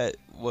he's got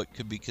what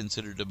could be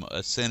considered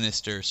a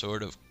sinister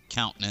sort of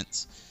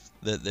countenance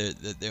that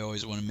they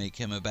always want to make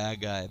him a bad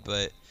guy,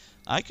 but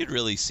I could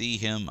really see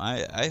him.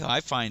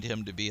 I find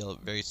him to be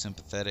very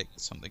sympathetic.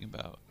 Something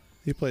about.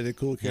 He played a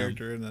cool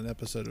character in an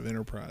episode of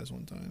Enterprise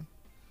one time.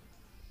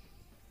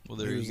 Well,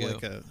 there you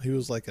go. He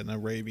was like an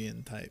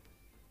Arabian type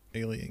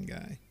alien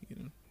guy,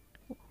 you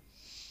know.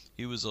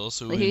 He was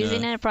also He's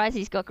in Enterprise.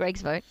 He's got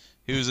Greg's vote.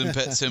 He was in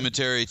Pet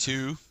Cemetery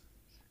 2.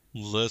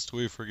 Lest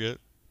we forget.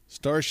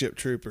 Starship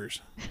Troopers.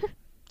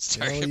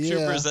 Starship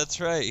Troopers. That's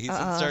right. He's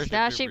in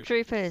Starship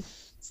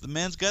Troopers. The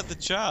man's got the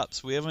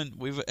chops. We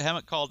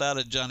haven't called out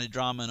a Johnny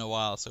Drama in a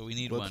while, so we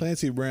need one.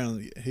 Clancy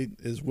Brown, he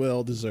is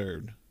well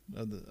deserved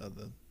of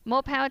the.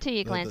 More power to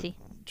you, Clancy.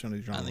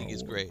 Johnny Drama. I think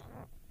he's award.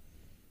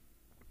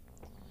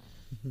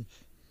 great.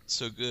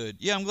 So good.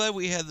 Yeah, I'm glad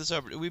we had this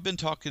opportunity. We've been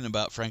talking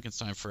about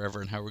Frankenstein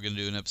forever and how we're going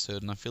to do an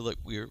episode, and I feel like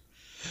we're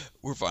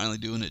finally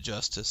doing it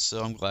justice.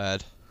 So I'm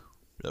glad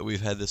that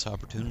we've had this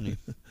opportunity.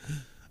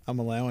 I'm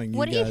allowing you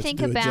what do guys you think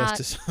to do about... it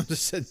justice. I'm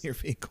just sitting here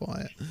being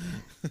quiet.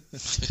 Poor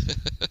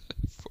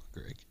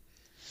Greg.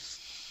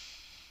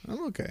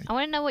 I'm okay. I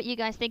want to know what you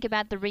guys think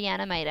about the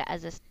Reanimator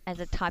as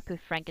a type of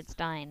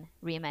Frankenstein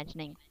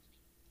reimagining.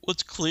 Well,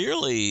 it's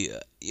clearly,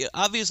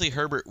 obviously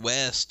Herbert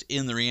West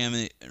in the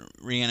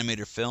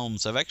Reanimator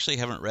films. I actually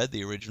haven't read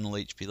the original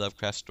H.P.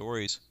 Lovecraft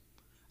stories.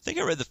 I think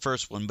I read the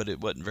first one, but it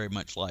wasn't very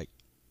much like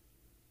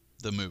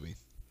the movie.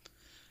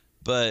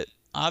 But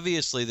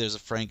obviously there's a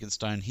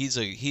Frankenstein. He's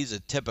a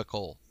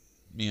typical,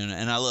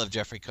 and I love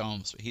Jeffrey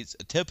Combs. He's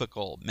a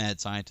typical mad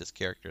scientist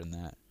character in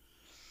that.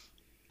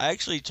 I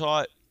actually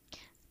taught,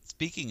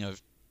 speaking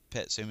of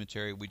Pet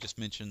Sematary, we just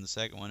mentioned the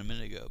second one a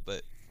minute ago,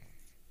 but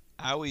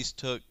I always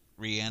took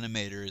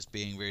Reanimator as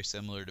being very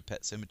similar to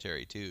Pet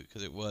Sematary too,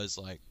 because it was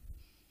like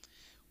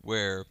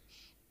where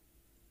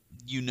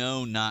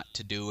not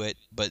to do it,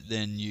 but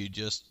then you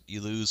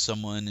lose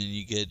someone and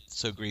you get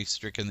so grief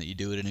stricken that you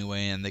do it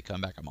anyway, and they come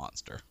back a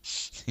monster.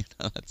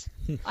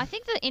 I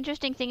think the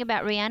interesting thing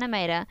about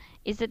Reanimator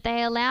is that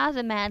they allow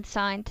the mad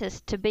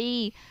scientist to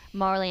be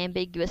morally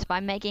ambiguous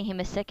by making him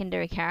a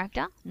secondary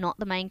character, not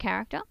the main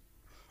character.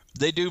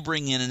 They do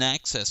bring in an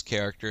access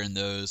character in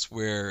those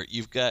where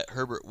you've got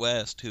Herbert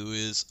West, who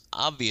is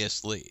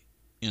obviously,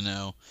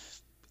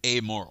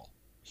 amoral.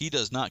 He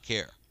does not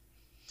care.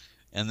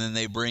 And then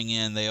they bring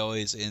in,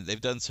 they've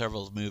done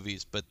several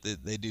movies, but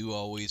they do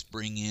always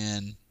bring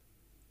in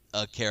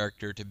a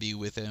character to be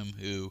with him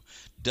who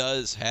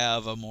does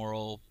have a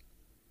moral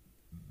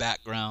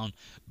background,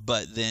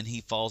 but then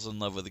he falls in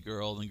love with a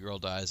girl and the girl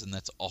dies, and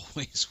that's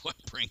always what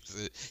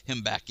brings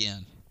him back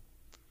in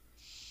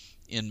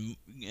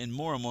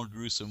more and more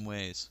gruesome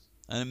ways.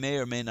 And it may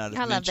or may not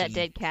have I love that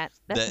dead cat.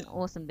 That's an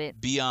awesome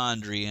bit.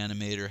 Beyond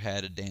Reanimator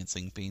had a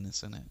dancing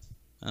penis in it.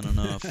 I don't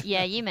know if...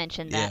 Yeah, you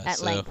mentioned that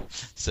at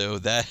length. So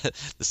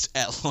this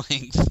at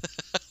length.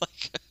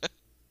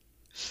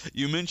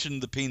 You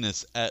mentioned the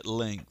penis at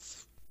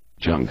length.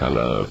 Junk I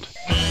loved.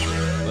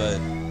 But,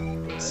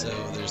 so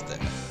there's that.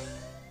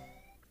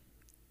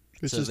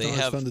 It's just not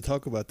as fun to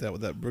talk about that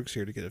without Brooks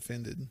here to get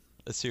offended.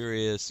 A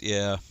serious,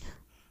 yeah.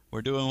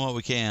 We're doing what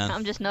we can.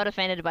 I'm just not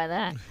offended by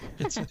that.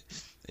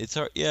 It's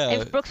hard, yeah.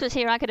 If Brooks was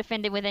here, I could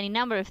offend him with any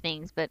number of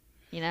things, but,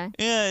 Yeah,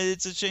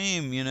 it's a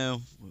shame,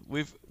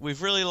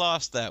 We've really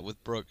lost that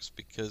with Brooks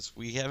because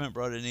we haven't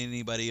brought in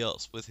anybody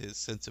else with his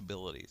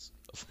sensibilities.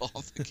 Of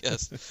all the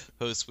guest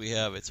hosts we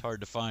have, it's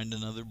hard to find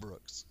another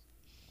Brooks.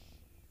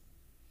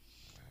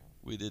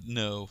 We didn't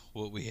know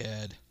what we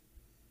had.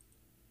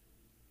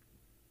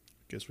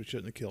 Guess we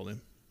shouldn't have killed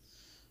him.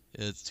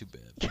 Yeah, it's too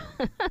bad.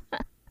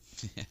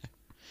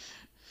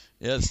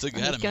 Yeah, it's still got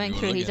him. He's going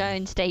through his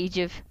own stage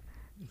of...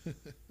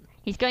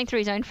 He's going through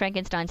his own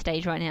Frankenstein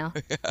stage right now.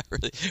 Yeah,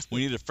 really.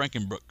 We need a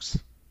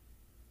Frankenbrooks.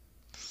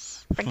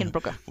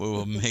 Frankenbrooker.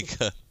 We'll make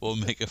a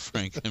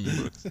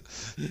Frankenbrooks.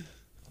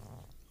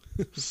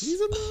 He's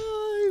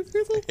alive!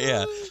 He's alive!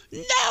 Yeah.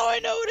 Now I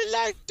know what it's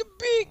like to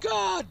be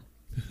God!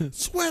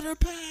 Sweater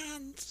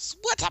pants!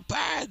 Sweater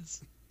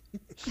pants!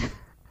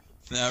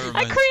 I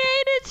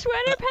created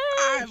sweater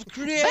pants! I've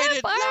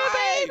created Vampire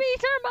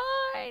babies are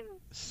mine!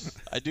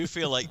 I do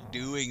feel like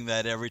doing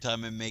that every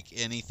time I make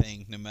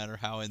anything, no matter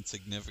how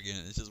insignificant.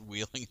 It's just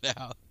wheeling it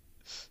out.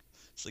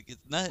 It's like it's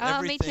not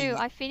everything. Me too.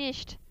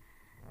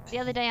 The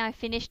other day I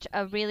finished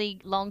a really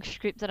long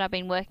script that I've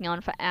been working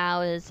on for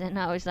hours, and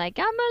I was like,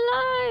 I'm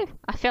alive!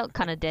 I felt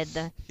kind of dead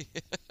though.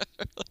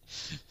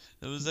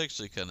 It was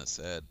actually kind of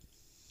sad.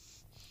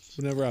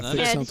 Whenever I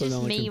fix something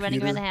on the me computer,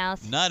 running around the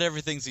house. Not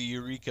everything's a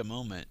eureka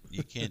moment.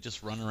 You can't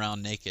just run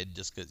around naked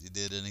just because you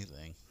did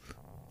anything.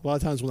 A lot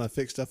of times when I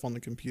fix stuff on the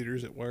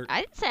computers at work,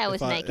 I didn't say I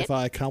was naked. If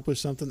I accomplish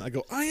something, I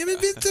go, I am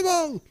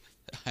invincible.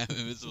 I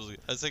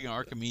was thinking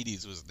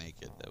Archimedes was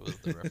naked. That was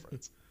the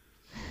reference.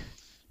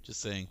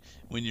 Just saying,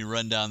 when you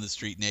run down the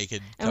street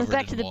naked, and we're covered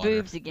back in to the water,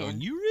 boobs again.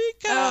 going,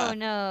 Eureka! Oh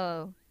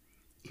no.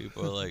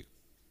 People are like,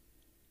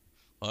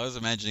 well, I was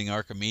imagining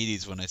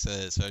Archimedes when I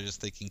said it, so I was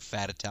just thinking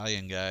fat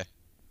Italian guy.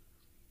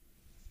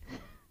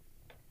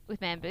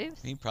 With man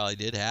boobs? He probably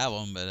did have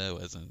them, but it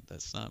wasn't.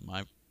 That's not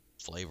my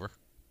flavor.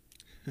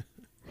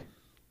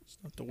 It's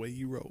not the way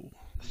you roll.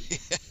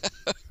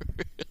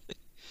 Really?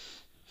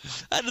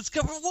 I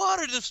discovered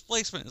water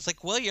displacement. It's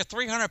like, well, you're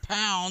 300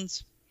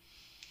 pounds.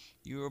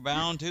 You were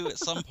bound to at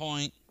some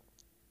point.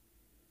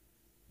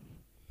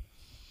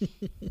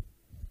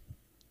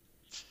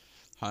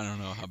 I don't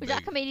know how big. Was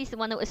Archimedes the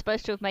one that was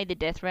supposed to have made the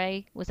death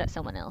ray? Was that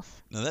someone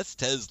else? No, that's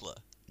Tesla.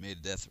 Made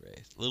a death ray.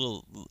 A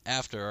little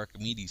after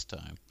Archimedes'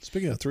 time.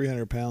 Speaking of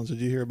 300 pounds, did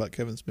you hear about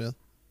Kevin Smith?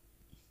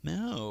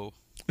 No.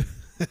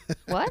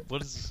 What?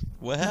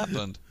 What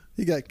happened?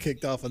 He got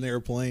kicked off an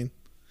airplane.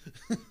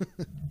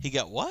 He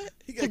got what?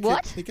 He got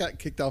what? He got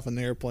kicked off an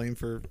airplane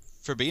for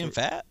being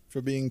fat?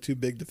 For being too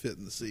big to fit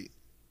in the seat.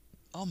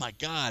 Oh my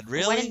God!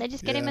 Really? Why didn't they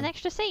just get him an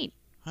extra seat?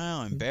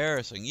 How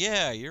embarrassing!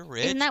 Yeah, you're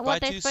rich. Isn't that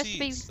what buy they're two supposed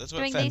seats. to be That's what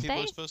doing fat these people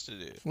days? are supposed to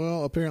do.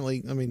 Well,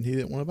 apparently, I mean, he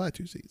didn't want to buy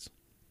 2 seats.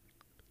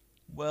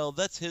 Well,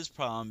 that's his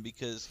problem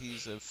because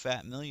he's a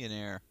fat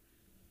millionaire.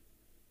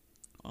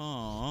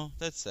 Oh,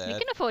 that's sad. You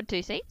can afford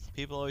 2 seats.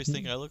 People always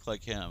think I look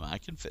like him. I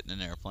can fit in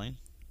an airplane.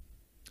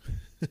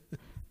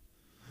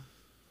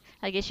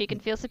 I guess you can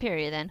feel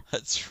superior then.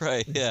 That's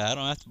right. Yeah, I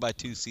don't have to buy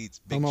 2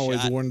 seats. Big I'm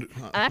always shot. worried.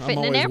 I fit in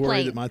an always airplane.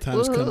 worried that my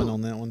time's Woohoo. coming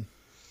on that one.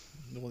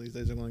 One of these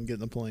days, I'm going to get in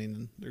the plane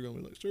and they're going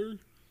to be like, "Sir,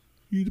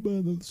 you need to buy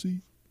another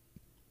seat."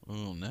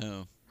 Oh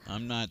no,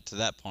 I'm not to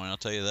that point. I'll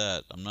tell you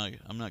that. I'm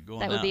not going.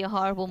 That would be a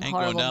horrible, I ain't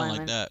horrible going down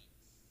moment. like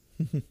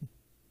that.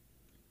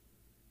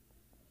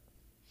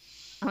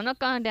 I'm not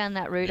going down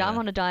that route. Yeah. I'm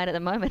on a diet at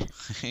the moment.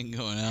 I ain't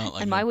going out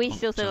like And no my wee punk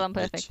still says chump I'm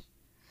perfect.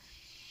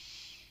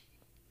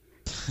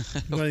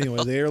 bitch. But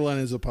anyway, the airline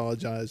has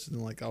apologized and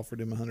like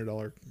offered him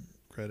 $100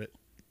 credit.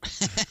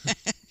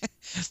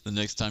 The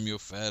next time your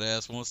fat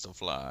ass wants to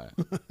fly.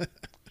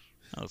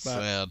 How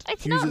sad.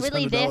 It's Use not his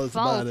really $100 their to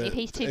fault buy if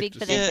he's too big extra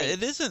for their Yeah, seat.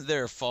 it isn't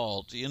their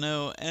fault, you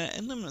know,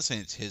 and I'm not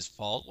saying it's his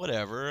fault,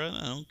 whatever,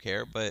 I don't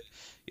care, but,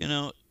 you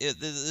know,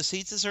 the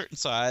seat's a certain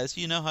size,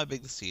 you know how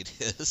big the seat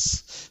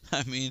is.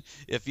 I mean,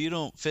 if you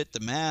don't fit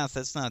the math,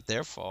 that's not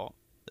their fault.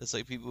 It's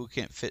like people who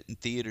can't fit in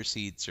theater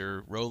seats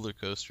or roller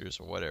coasters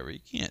or whatever. You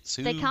can't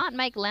sue. They can't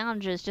make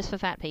lounges just for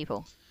fat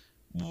people.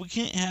 We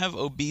can't have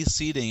obese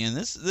seating, and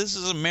this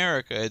is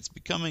America. It's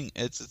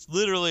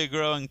literally a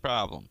growing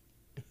problem.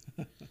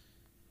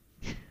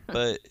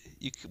 But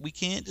we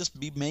can't just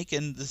be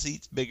making the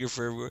seats bigger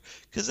for everywhere,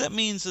 because that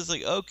means it's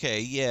like, okay,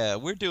 yeah,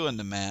 we're doing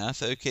the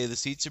math. Okay, the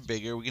seats are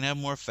bigger. We can have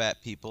more fat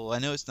people. I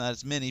know it's not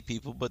as many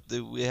people, but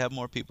we have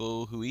more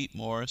people who eat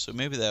more, so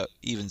maybe that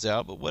evens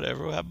out. But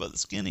whatever. How about the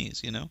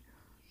skinnies? You know,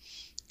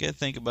 gotta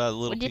think about the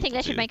little. Well, do you think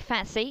people they should too. make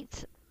fat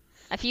seats?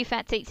 A few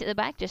fat seats at the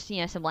back, just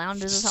some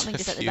lounges or something,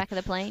 just at the back of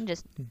the plane,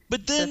 just.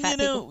 But then fat you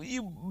know,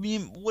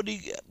 where do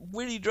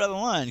you draw the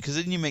line? Because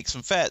then you make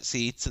some fat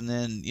seats, and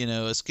then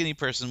a skinny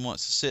person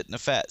wants to sit in a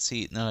fat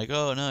seat, and they're like,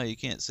 oh no, you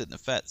can't sit in a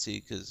fat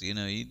seat because you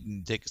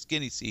can take a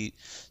skinny seat.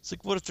 It's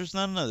like, what if there's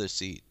not another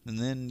seat? And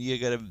then you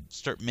got to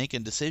start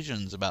making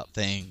decisions about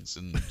things.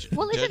 And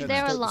Well, isn't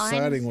there a line?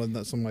 Deciding whether or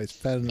not somebody's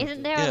fat enough.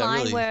 Isn't there a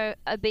line where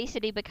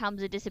obesity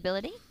becomes a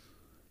disability?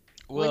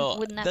 Well,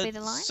 wouldn't that be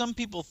the line? Some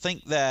people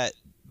think that,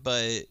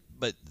 but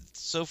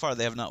so far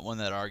they have not won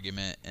that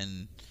argument,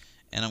 and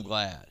I'm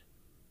glad.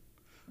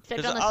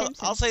 Except on The I'll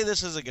Simpsons. say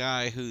this as a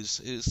guy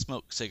who's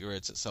smoked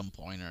cigarettes at some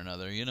point or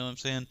another. You know what I'm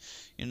saying?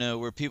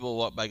 Where people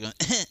walk by going,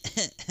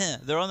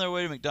 they're on their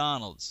way to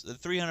McDonald's. They're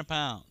 300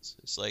 pounds.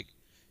 It's like,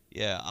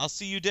 yeah, I'll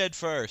see you dead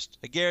first.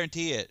 I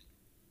guarantee it.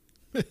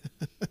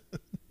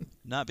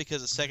 Not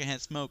because of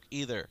secondhand smoke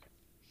either.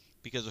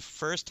 Because of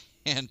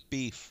first-hand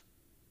beef.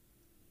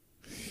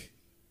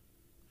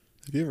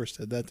 Have you ever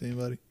said that to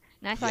anybody?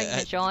 Nice Yeah,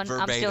 argument, Sean. I'm still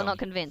verbatim. not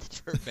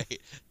convinced. Verbatim.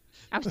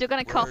 I'm still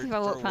going to cough if I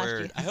walk for past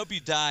word. you. I hope you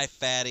die,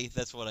 fatty.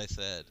 That's what I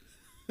said.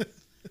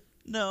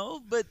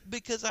 No, but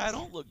because I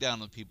don't look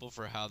down on people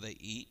for how they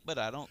eat, but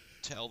I don't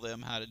tell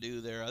them how to do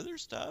their other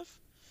stuff.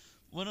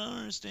 What I don't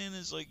understand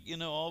is,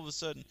 all of a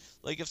sudden,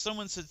 if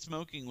someone said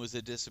smoking was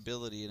a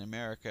disability in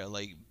America,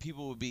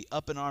 people would be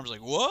up in arms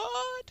like,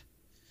 what?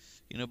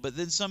 But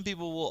then some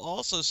people will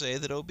also say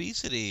that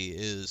obesity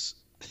is,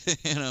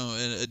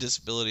 a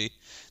disability.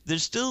 They're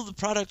still the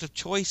product of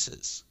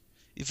choices.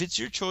 If it's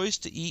your choice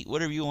to eat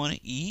whatever you want to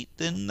eat,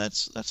 then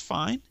that's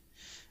fine.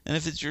 And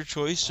if it's your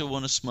choice to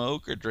want to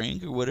smoke or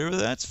drink or whatever,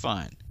 that's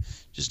fine.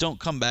 Just don't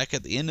come back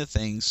at the end of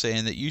things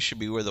saying that you should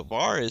be where the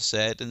bar is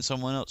set and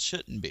someone else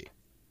shouldn't be.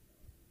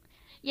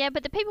 Yeah,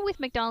 but the people with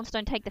McDonald's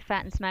don't take the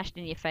fat and smash it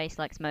in your face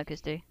like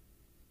smokers do.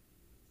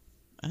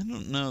 I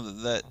don't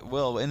know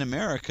well, in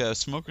America,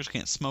 smokers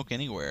can't smoke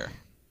anywhere.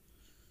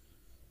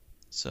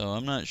 So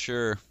I'm not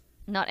sure.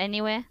 Not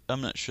anywhere.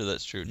 I'm not sure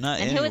that's true. Not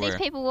And anywhere. who are these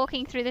people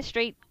walking through the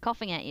street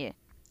coughing at you?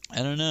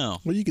 I don't know.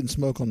 Well, you can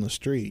smoke on the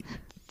street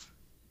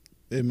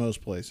in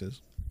most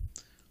places.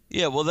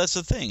 Yeah, well, that's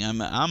the thing.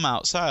 I'm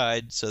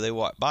outside, so they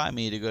walk by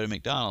me to go to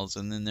McDonald's,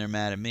 and then they're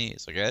mad at me.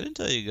 It's like, I didn't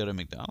tell you to go to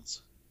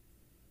McDonald's.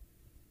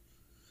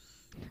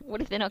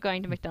 What if they're not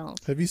going to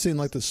McDonald's? Have you seen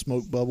like the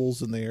smoke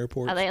bubbles in the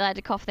airport? Are they allowed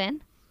to cough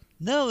then?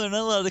 No, they're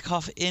not allowed to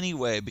cough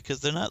anyway because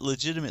they're not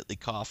legitimately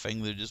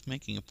coughing. They're just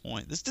making a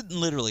point. This didn't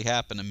literally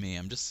happen to me.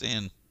 I'm just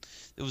saying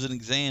it was an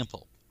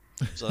example.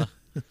 So,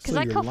 Because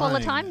I cough all the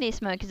time near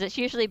smokers. It's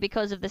usually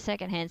because of the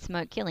secondhand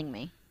smoke killing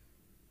me.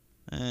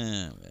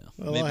 well,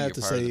 Well, maybe I have you're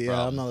to part of say, the yeah, I'm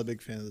problem. not a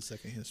big fan of the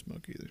secondhand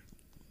smoke either.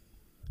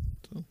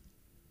 So,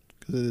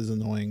 because it is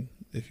annoying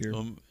if you're.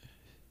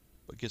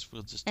 I guess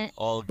we'll just And-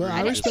 all agree. But I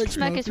I don't think respect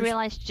smokers smokers.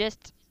 realize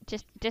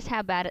just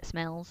how bad it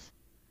smells.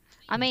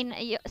 I mean,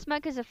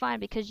 smokers are fine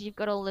because you've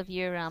got all of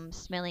your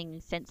smelling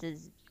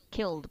senses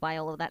killed by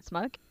all of that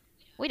smoke.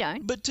 We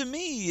don't. But to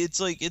me, it's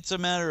like it's a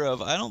matter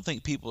of I don't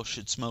think people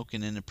should smoke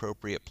in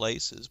inappropriate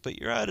places. But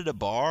you're out at a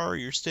bar, or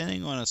you're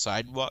standing on a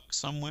sidewalk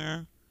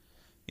somewhere.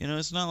 You know,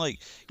 it's not like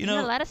You're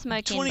not allowed to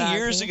smoke in 20 bars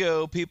years here.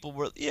 ago, people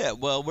were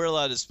we're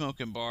allowed to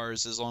smoke in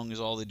bars as long as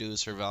all they do is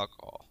serve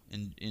alcohol.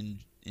 In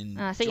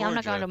See, Georgia, I'm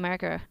not going to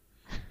America.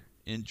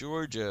 in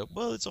Georgia,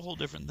 well, it's a whole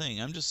different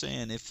thing. I'm just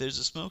saying, if there's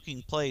a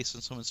smoking place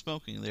and someone's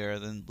smoking there,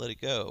 then let it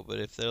go. But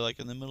if they're like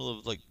in the middle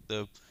of like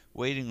the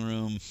waiting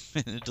room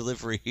in a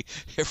delivery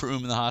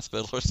room in the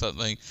hospital or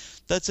something,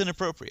 that's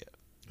inappropriate.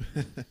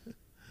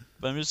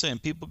 But I'm just saying,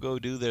 people go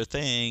do their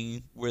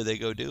thing where they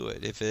go do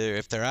it. If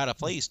they're out of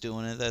place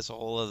doing it, that's a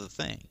whole other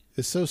thing.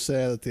 It's so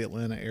sad at the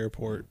Atlanta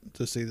airport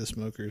to see the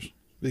smokers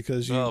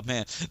because you. Oh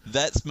man,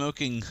 that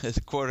smoking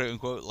quote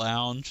unquote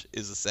lounge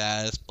is the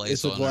saddest place.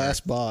 It's a on glass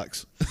earth.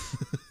 box.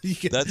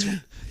 That's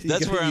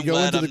where I'm you go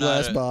glad into I'm the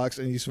glass not. box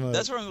and you smoke.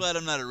 That's where I'm glad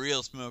I'm not a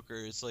real smoker.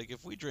 It's like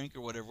if we drink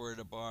or whatever we're at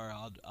a bar,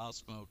 I'll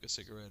smoke a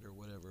cigarette or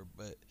whatever.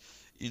 But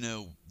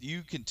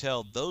you can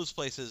tell those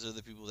places are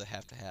the people that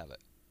have to have it,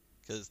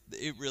 because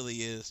it really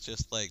is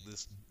just like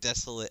this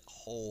desolate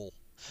hole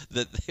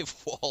that they've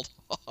walled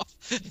off,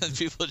 and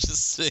people are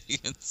just sitting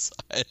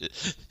inside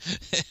it,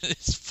 and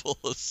it's full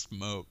of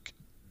smoke.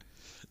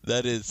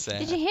 That is sad.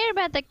 Did you hear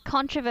about the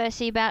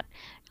controversy about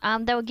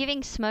they were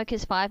giving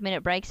smokers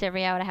 5-minute breaks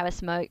every hour to have a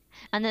smoke,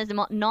 and then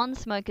the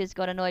non-smokers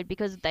got annoyed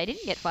because they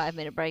didn't get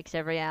 5-minute breaks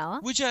every hour?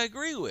 Which I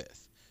agree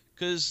with.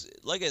 Because,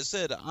 like I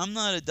said, I'm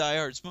not a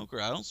diehard smoker.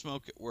 I don't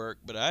smoke at work,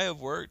 but I have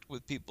worked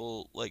with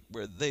people like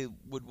where they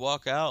would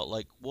walk out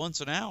like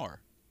once an hour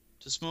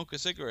to smoke a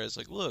cigarette. It's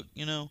like, look,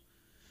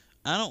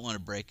 I don't want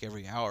to break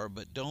every hour,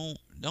 but don't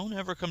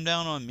ever come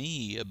down on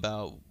me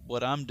about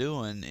what I'm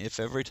doing if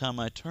every time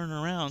I turn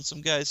around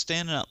some guy's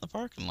standing out in the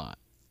parking lot.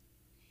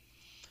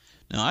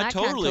 Now, I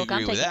totally can't talk.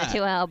 agree I'm with taking that. a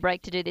 2-hour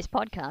break to do this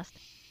podcast.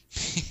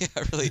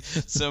 Yeah, really.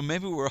 So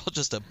maybe we're all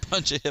just a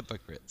bunch of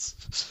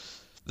hypocrites.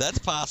 That's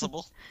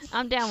possible.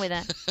 I'm down with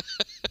that.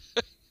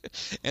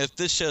 And if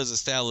this show's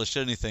established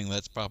anything,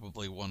 that's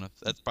probably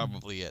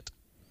it.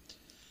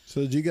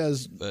 So did you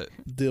guys But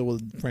deal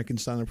with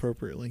Frankenstein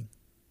appropriately?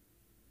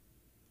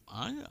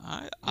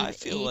 I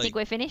feel you like think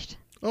we're finished?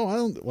 Oh, I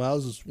don't. Well, I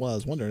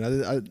was wondering.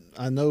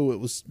 I know it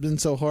was been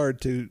so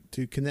hard to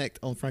connect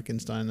on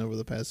Frankenstein over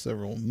the past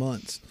several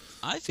months.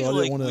 I So feel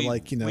I didn't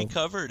like wanna, we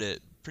covered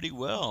it pretty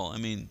well. I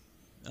mean,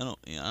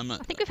 I'm not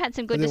I think we've had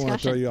some I good didn't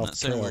want to throw discussion. you off not the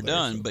saying trail we're there,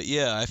 done, so. but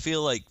yeah, I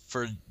feel like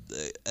for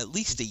at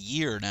least a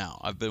year now,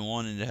 I've been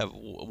wanting to have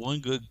one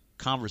good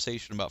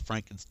conversation about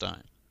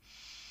Frankenstein.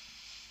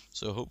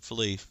 So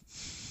hopefully.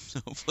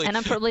 And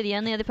I'm probably the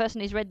only other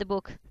person who's read the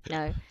book.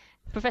 No,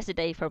 Professor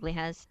Dave probably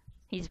has.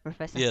 He's a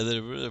professor. Yeah,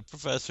 the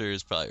professor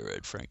has probably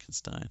read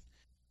Frankenstein.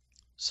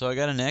 So I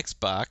got an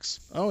Xbox.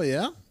 Oh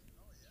yeah.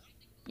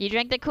 You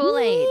drank the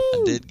Kool-Aid.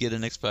 I did get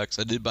an Xbox.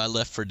 I did buy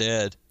Left 4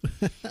 Dead.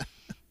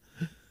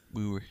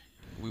 we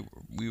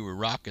were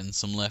rocking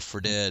some Left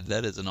 4 Dead.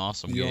 That is an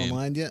awesome You game.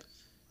 online yet?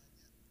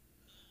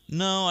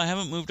 No, I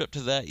haven't moved up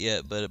to that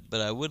yet, but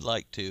I would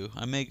like to.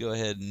 I may go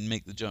ahead and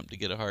make the jump to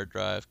get a hard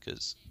drive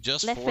because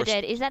Just Left 4 Force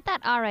Dead. Is that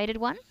R-rated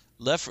one?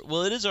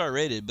 Well, it is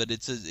R-rated, but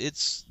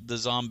it's the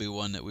zombie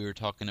one that we were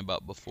talking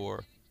about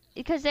before.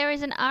 Because there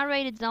is an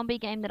R-rated zombie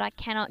game that I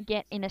cannot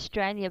get in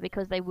Australia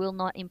because they will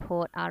not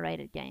import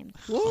R-rated games.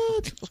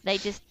 What? They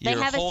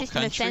Your have a whole system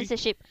of country?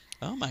 censorship.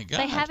 Oh my god!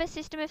 They have a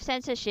system of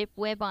censorship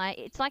whereby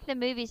it's like the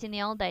movies in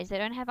the old days. They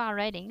don't have R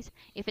ratings.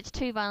 If it's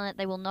too violent,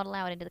 they will not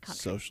allow it into the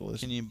country.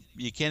 Socialist.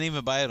 You can't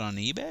even buy it on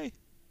eBay?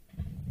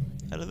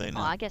 How do they know?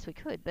 Oh, I guess we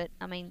could, but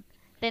I mean,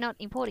 they're not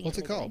importing What's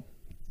it. it called?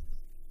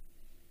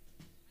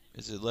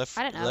 Is it Left?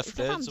 I don't know. Left It's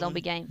 4 a Dead? fun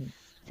zombie game.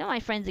 Some of my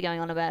friends are going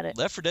on about it.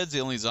 Left 4 Dead's the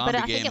only I zombie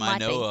think game it I might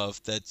know be.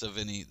 of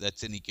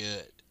that's any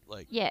good.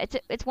 Like, Yeah,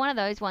 it's one of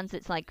those ones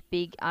that's like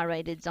big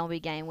R-rated zombie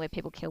game where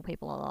people kill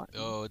people a lot.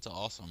 oh, it's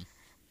awesome.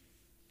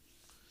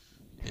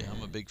 Yeah,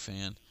 I'm a big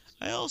fan.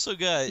 I also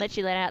got. Lets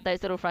you let out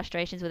those little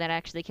frustrations without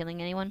actually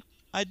killing anyone.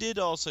 I did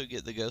also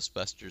get the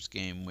Ghostbusters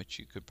game, which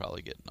you could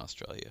probably get in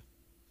Australia.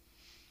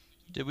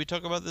 Did we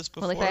talk about this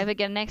before? Well, if I ever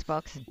get an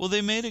Xbox. Well,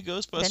 they made a Don't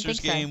Ghostbusters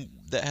think so. game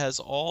that has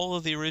all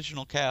of the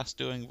original cast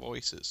doing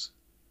voices.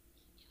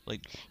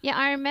 Like, Yeah,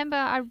 I remember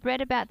I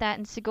read about that,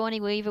 and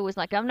Sigourney Weaver was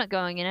like, I'm not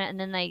going in it, and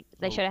then they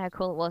showed her how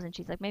cool it was, and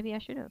she's like, maybe I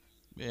should have.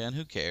 yeah, and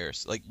who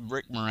cares? Like,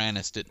 Rick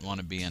Moranis didn't want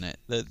to be in it.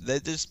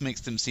 That just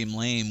makes them seem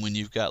lame when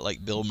you've got,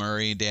 like, Bill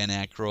Murray, Dan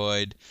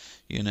Aykroyd,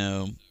 you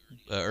know,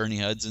 Ernie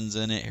Hudson's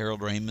in it,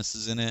 Harold Ramis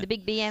is in it. The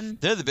big BM.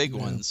 They're the big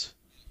ones.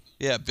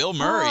 Yeah, Bill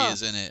Murray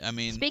is in it. I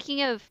mean,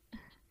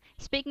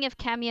 Speaking of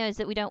cameos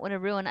that we don't want to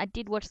ruin, I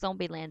did watch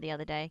Zombieland the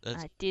other day.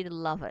 I did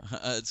love it.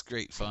 it's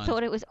great fun. I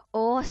thought it was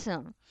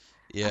awesome.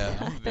 Yeah,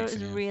 I I'm a big thought it was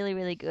fan. really,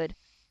 really good.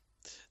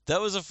 That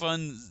was a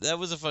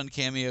fun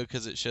cameo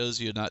because it shows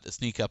you not to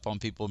sneak up on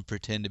people and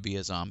pretend to be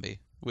a zombie,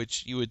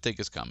 which you would think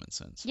is common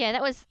sense. Yeah,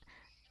 that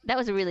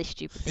was a really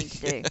stupid thing to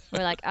do.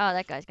 We're like, oh,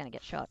 that guy's gonna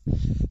get shot.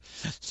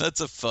 That's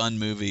a fun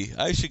movie.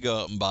 I should go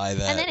out and buy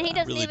that. And then he I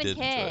doesn't really even did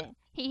enjoy care. it.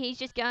 He's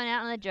just going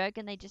out on a joke,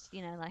 and they just,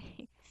 like,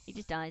 he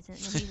just dies, and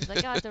then he's just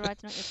like, oh, it's alright,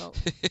 it's not your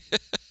fault.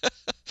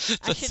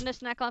 I shouldn't have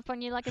snuck up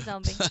on you like a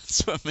zombie.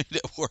 That's what made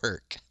it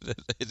work. They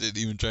didn't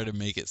even try to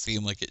make it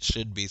seem like it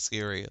should be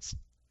serious.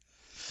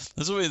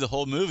 That's what made the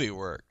whole movie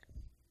work.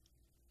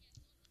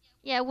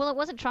 Yeah, well, it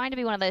wasn't trying to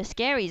be one of those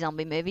scary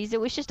zombie movies. It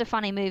was just a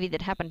funny movie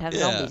that happened to have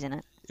zombies in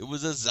it. It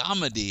was a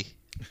zomedy.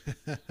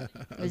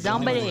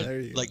 Zombie. There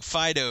you go. Like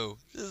Fido.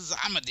 A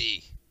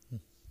zomedy. We're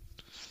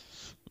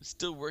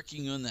still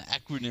working on the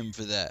acronym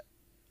for that.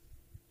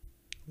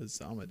 The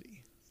Zomedy.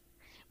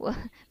 Well,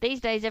 these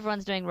days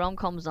everyone's doing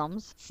rom-com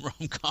zoms.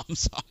 Rom-com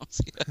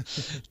songs. Yeah.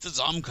 It's a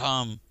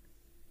zom-com.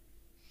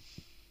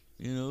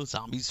 You know,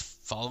 zombies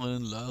falling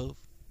in love.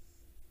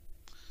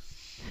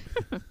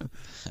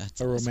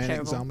 A romantic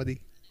terrible. Zomedy.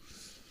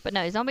 But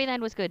no,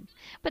 Zombieland was good.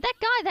 But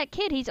that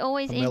kid, he's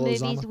always A in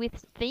movies melozama?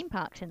 with theme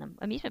parks in them,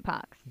 amusement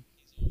parks.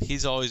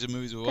 He's always in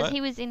movies with Because what?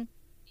 he was in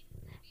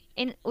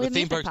With theme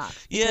amusement parks.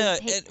 parks. Yeah,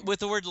 because and with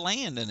the word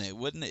land in it,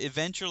 wouldn't it?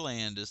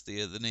 Adventureland is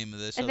the name of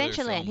this other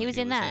Adventureland, film he was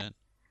in that.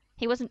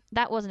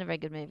 That wasn't a very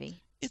good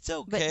movie. It's he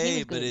okay,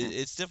 was but good in it.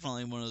 it's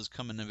definitely one of those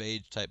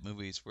coming-of-age type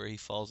movies where he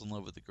falls in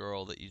love with a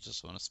girl that you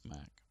just want to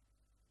smack.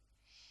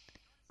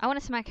 I want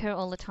to smack her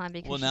all the time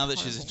because Well, now that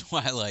she's in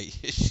Twilight,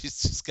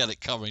 she's just got it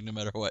coming no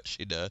matter what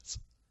she does.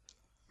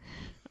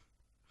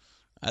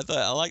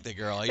 I like the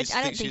girl. I used to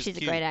don't think think she she's was a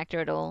cute. great actor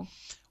at all.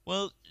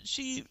 Well,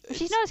 She's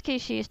not as cute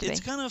as she used to be. It's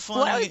kind of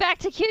Why are funny. we back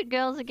to cute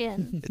girls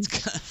again? It's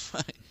kind of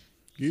funny.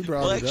 You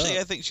brought Well, it actually,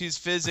 I up. think she's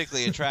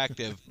physically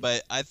attractive,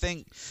 but I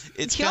think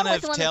it's She kind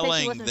always of the one that said she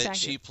telling wasn't that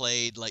she attractive.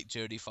 played like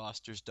Jodie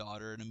Foster's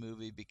daughter in a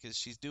movie because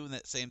she's doing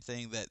that same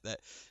thing that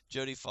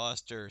Jodie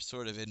Foster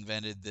sort of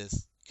invented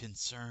this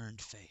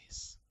concerned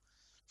face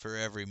for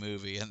every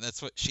movie, and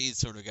that's what she's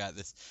sort of got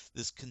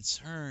this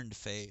concerned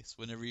face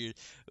whenever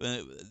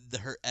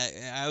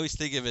I always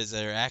think of it as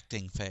her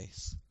acting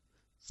face.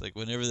 It's like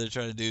whenever they're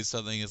trying to do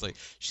something, it's like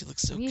she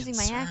looks so I'm using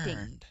my acting.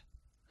 concerned.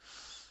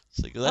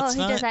 It's like that's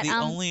who not does that, the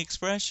only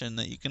expression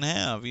that you can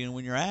have. You know,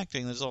 when you're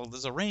acting, there's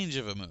a range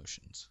of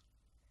emotions.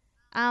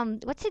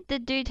 What's it? The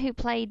dude who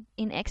played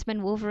in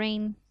X-Men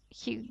Wolverine,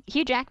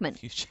 Hugh Jackman.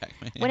 Hugh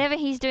Jackman. Whenever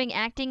he's doing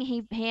acting,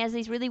 he has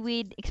these really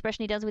weird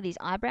expression he does with his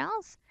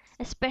eyebrows,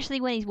 especially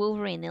when he's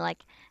Wolverine. They're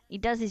like he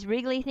does this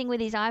wriggly thing with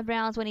his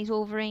eyebrows when he's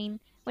Wolverine.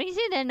 When he's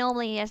in there,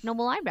 normally he has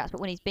normal eyebrows, but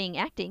when he's being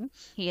acting,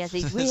 he has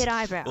these weird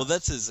eyebrows. Well,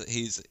 that's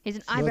he's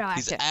an eyebrow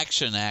he's actor.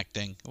 action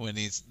acting when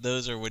he's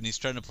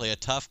trying to play a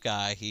tough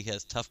guy. He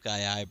has tough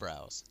guy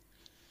eyebrows.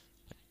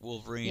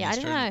 Wolverine Yeah, I is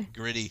don't trying know.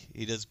 gritty.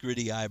 He does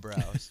gritty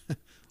eyebrows.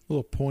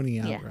 Little pointy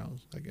Yeah. eyebrows,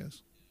 I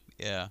guess.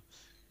 Yeah,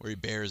 where he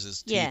bares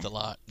his teeth Yeah. a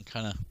lot and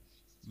kind of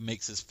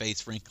makes his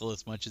face wrinkle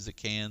as much as it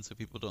can, so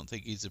people don't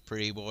think he's a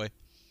pretty boy.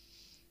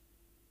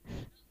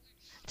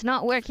 It's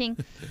not working.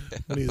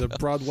 When he's a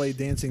Broadway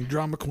dancing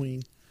drama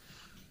queen.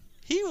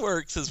 He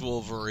works as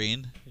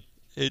Wolverine.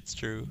 It's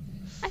true.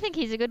 I think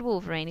he's a good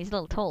Wolverine. He's a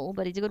little tall,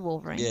 but he's a good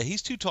Wolverine. Yeah,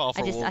 he's too tall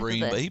for I Wolverine,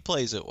 thought but that- he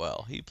plays it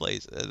well. He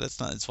plays. That's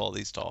not his fault.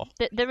 He's tall.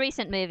 The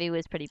recent movie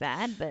was pretty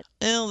bad, but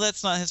No,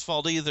 that's not his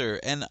fault either.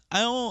 And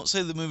I won't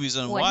say the movie's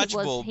Well,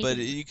 unwatchable, he but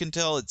did- you can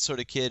tell it's sort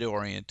of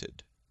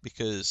kid-oriented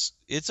because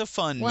it's a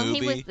fun well, movie.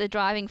 he was the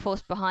driving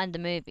force behind the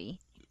movie.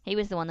 He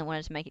was the one that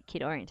wanted to make it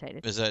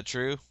kid-orientated. Is that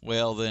true?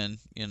 Well, then,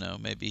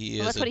 maybe he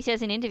Well, is that's what he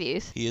says in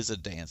interviews. he is a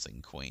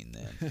dancing queen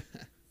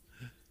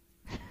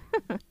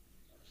then.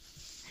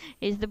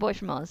 He's the boy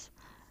from Oz.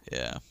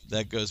 Yeah,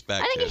 that goes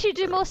back I think to you should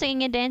do more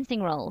singing and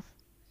dancing roles.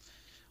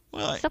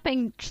 Well, Stop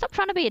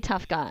trying to be a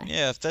tough guy.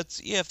 yeah, if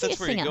that's Be a where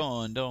you're singer.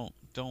 going,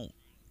 don't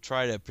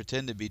try to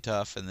pretend to be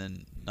tough and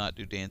then not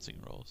do dancing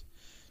roles.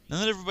 Now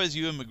that everybody's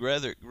Ewan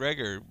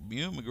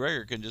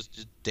McGregor can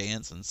just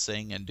dance and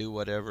sing and do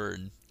whatever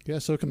and Yeah,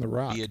 so can The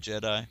Rock. be a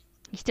Jedi.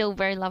 He's still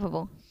very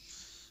lovable.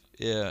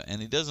 Yeah,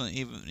 and he doesn't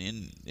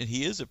and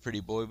he is a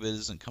pretty boy, but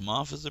doesn't come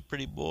off as a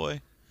pretty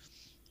boy.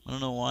 I don't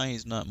know why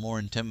he's not more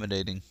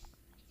intimidating.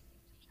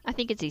 I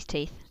think it's his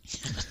teeth.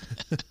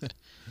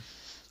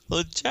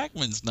 Well,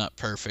 Jackman's not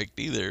perfect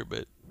either,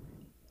 but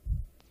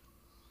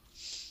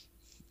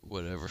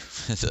whatever.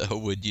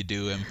 Would you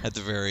do him? At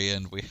the very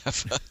end, we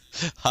have a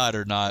hot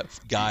or not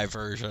guy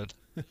version.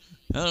 I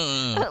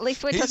don't know. At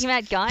least we're talking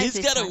about guys. He's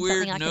this got time, a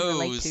weird something I can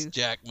relate nose, to.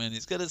 Jackman.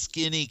 He's got a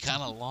skinny,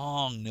 kind of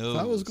long nose.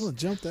 If I was going to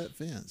jump that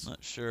fence.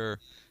 Not sure.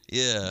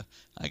 Yeah,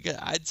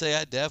 I'd say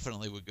I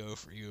definitely would go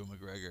for Ewan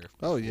McGregor.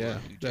 Oh, yeah,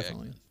 Hugh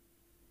definitely. Jackman.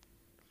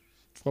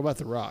 What about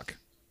The Rock?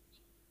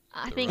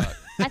 I The think Rock.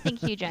 I think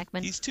Hugh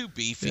Jackman. He's too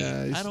beefy.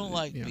 Yeah, I don't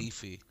like yeah.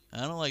 beefy.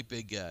 I don't like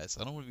big guys.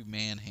 I don't want to be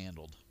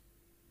manhandled.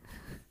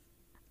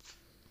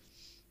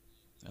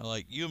 I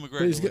like Ewan But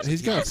McGregor.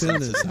 he's got a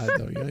feminine side,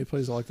 though. You know, he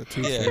plays like the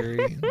Tooth Yeah. Fairy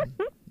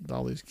and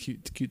all these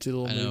cute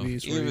little I know.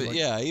 movies. Where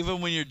Even,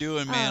 even when you're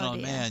doing man Oh, on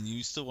dear. man,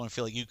 you still want to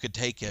feel like you could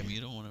take him.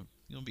 You don't want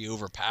to be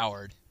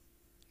overpowered.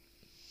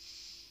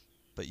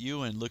 But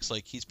Ewan looks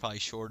like he's probably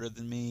shorter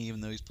than me,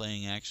 even though he's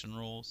playing action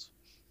roles.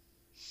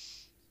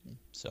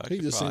 So I He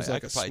could just probably, seems like I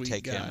could a probably sweet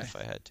take him guy, if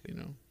I had to. you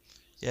know.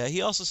 Yeah,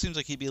 he also seems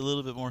like he'd be a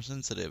little bit more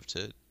sensitive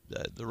to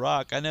The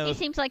Rock. I know. He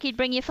seems like he'd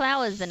bring you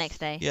flowers the next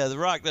day. Yeah, The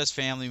Rock does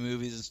family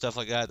movies and stuff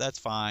like that. That's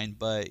fine,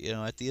 but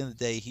at the end of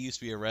the day, he used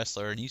to be a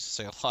wrestler and he used to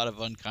say a lot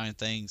of unkind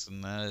things,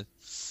 and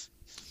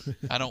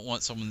I don't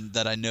want someone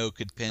that I know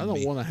could pin me. I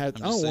don't want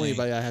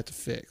anybody I have to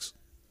fix.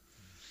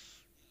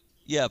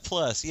 Yeah.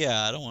 Plus,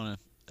 I don't want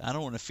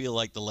to feel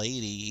like the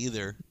lady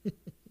either.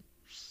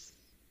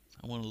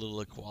 I want a little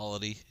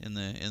equality in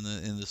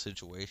the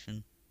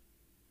situation.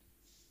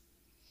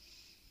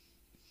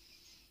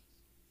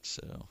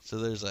 So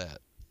there's that.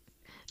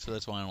 So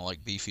that's why I don't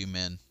like beefy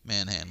men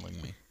manhandling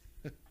me.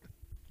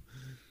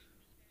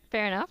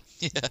 Fair enough.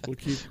 Yeah.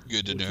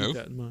 Good to know. Keep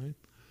that in mind.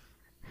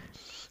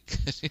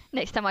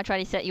 Next time I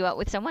try to set you up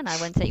with someone, I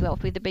won't set you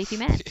up with the beefy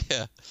man.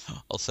 Yeah,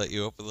 I'll set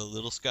you up with a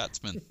little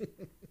Scotsman.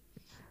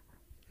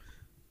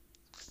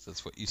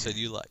 That's what you said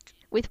you like.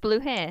 With blue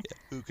hair. Yeah,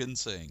 who can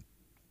sing?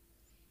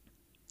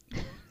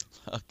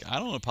 I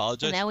don't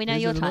apologize. And now we know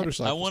He's your into type.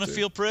 motorcycles, I want to too.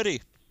 feel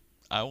pretty.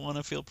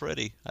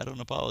 I don't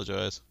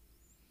apologize.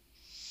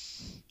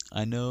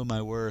 I know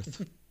my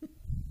worth.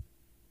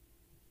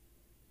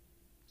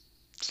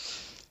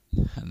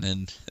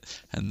 And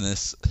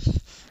this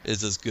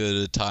is as good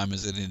a time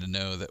as any to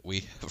know that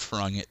we have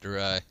wrung it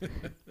dry.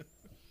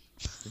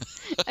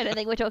 I don't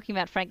think we're talking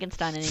about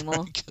Frankenstein anymore.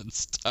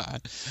 Frankenstein.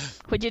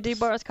 Would you do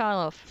Boris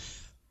Karloff?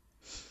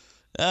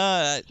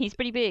 He's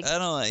pretty big. I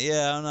don't.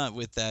 Yeah, I'm not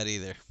with that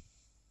either.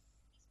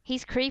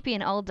 He's creepy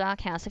in Old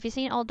Dark House. Have you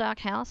seen Old Dark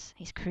House?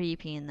 He's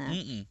creepy in that.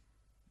 Mm-mm.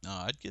 No,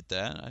 I'd get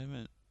that.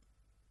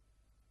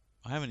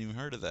 I haven't even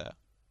heard of that.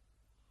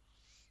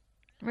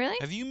 Really?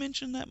 Have you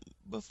mentioned that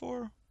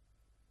before?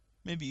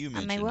 Maybe you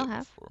mentioned may well it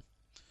have. before.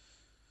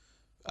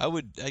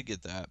 I'd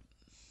get that.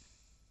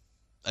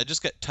 I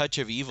just got Touch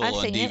of Evil I've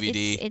on seen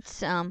DVD. it. It's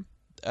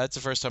That's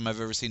the first time I've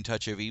ever seen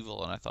Touch of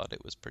Evil, and I thought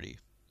it was pretty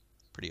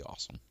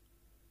awesome.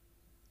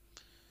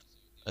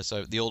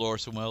 So the old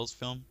Orson Welles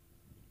film.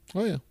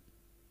 Oh yeah.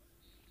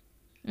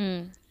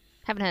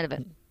 Haven't heard of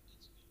it.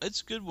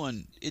 It's a good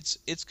one.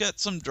 It's got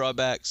some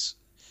drawbacks.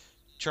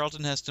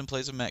 Charlton Heston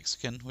plays a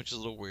Mexican, which is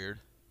a little weird.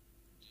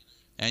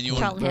 And you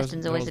Charlton want,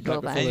 Heston's always a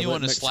drawback. and you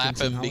want to Mexicans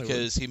slap in him Hollywood.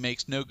 because he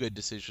makes no good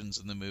decisions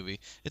in the movie.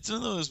 It's one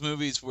of those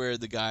movies where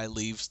the guy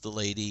leaves the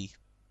lady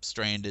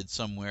stranded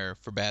somewhere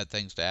for bad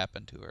things to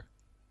happen to her.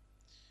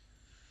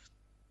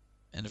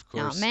 And of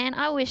course, Oh man,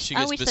 I wish she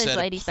gets those beset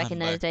ladies back upon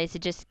in by- those days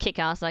would just kick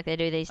ass like they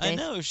do these days. I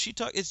know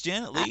it's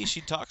Janet Leigh.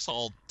 She talks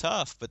all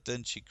tough, but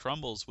then she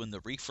crumbles when the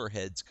reefer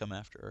heads come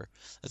after her.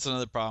 That's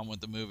another problem with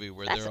the movie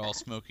where they're all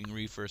smoking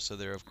reefer, so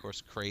they're of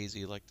course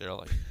crazy, like they're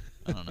like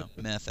I don't know,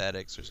 meth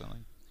addicts or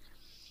something.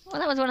 Well,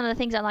 that was one of the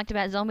things I liked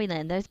about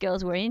Zombieland. Those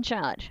girls were in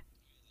charge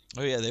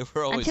Oh yeah, they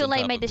were always until on they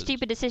top made of the business.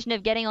 stupid decision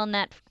of getting on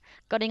that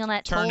tall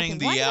Turning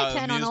thing. Why the did they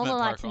turn on all amusement the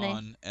park lights in there?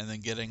 on and then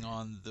getting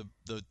on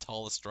the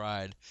tallest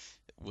ride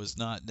was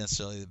not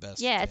necessarily the best.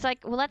 Yeah, thing. it's like,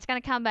 well, that's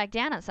going to come back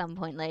down at some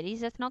point,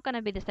 ladies. That's not going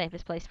to be the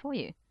safest place for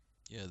you.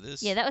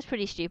 Yeah, that was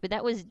pretty stupid.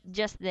 That was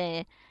just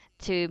there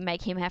to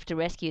make him have to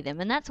rescue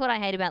them. And that's what I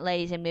hate about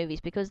ladies in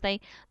movies, because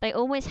they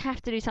always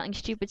have to do something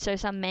stupid so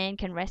some man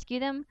can rescue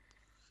them.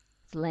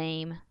 It's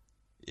lame.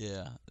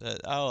 Yeah,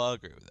 I'll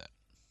agree with that.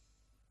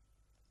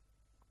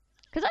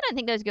 Because I don't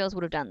think those girls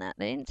would have done that.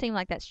 They didn't seem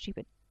like that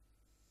stupid.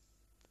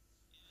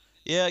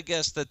 Yeah, I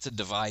guess that's a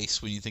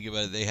device when you think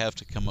about it. They have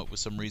to come up with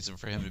some reason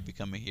for him to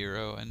become a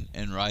hero,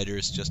 and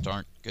writers just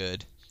aren't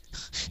good.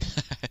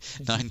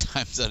 9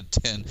 times out of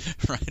 10,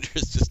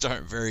 writers just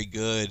aren't very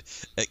good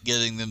at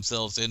getting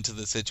themselves into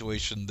the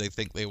situation they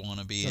think they want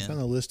to be I in.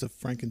 found a list of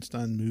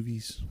Frankenstein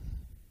movies.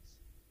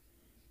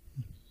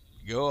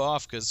 Go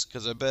off,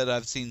 because I bet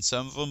I've seen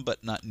some of them,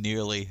 but not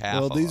nearly half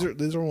Well, of them.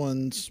 these are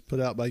ones put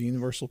out by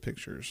Universal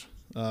Pictures.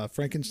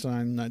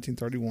 Frankenstein,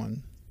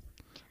 1931.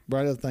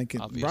 Bride of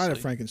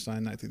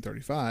Frankenstein,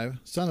 1935.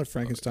 Son of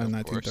Frankenstein,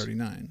 Of course.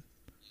 1939.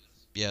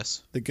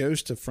 Yes. The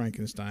Ghost of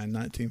Frankenstein,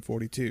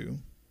 1942.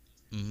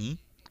 Mm-hmm.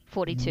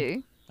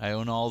 42. I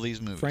own all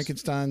these movies.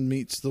 Frankenstein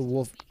meets the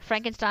Wolf,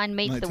 Frankenstein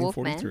meets the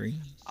Wolfman. 1943.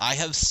 I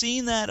have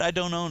seen that. I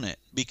don't own it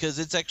because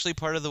it's actually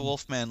part of the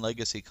Wolfman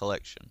Legacy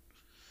collection.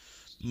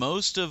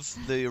 Most of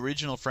the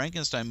original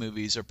Frankenstein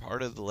movies are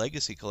part of the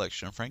Legacy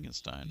collection of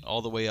Frankenstein,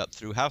 all the way up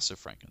through House of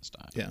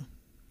Frankenstein. Yeah.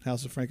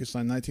 House of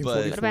Frankenstein,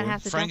 1944. What about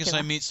House of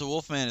Frankenstein Dracula? Meets the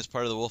Wolfman is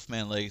part of the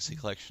Wolfman Legacy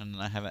collection,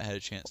 and I haven't had a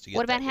chance to get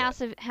What about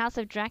that House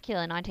of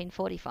Dracula,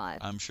 1945?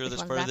 I'm sure Which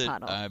that's one's part of that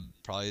the part of?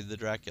 probably the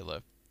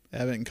Dracula.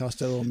 Abbott and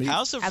Costello meet.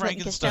 House of Abbott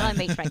and Costello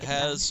meet Frankenstein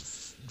Frankenstein.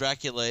 has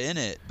Dracula in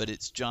it, but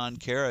it's John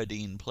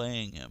Carradine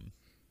playing him.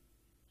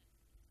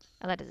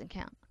 Oh, that doesn't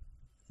count.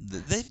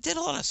 They did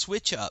a lot of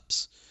switch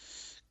ups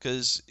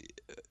because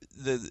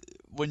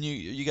when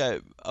you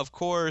got, of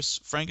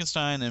course,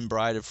 Frankenstein and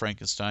Bride of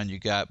Frankenstein, you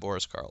got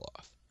Boris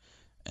Karloff,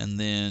 and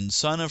then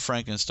Son of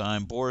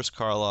Frankenstein, Boris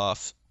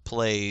Karloff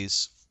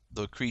plays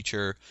the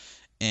creature,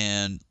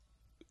 and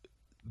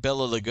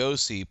Bela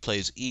Lugosi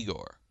plays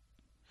Igor,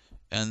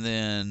 and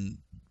then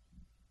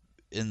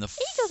in the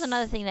Igor's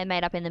another thing they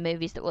made up in the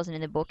movies that wasn't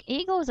in the book.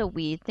 Igor's a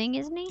weird thing,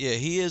 isn't he? Yeah,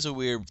 he is a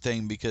weird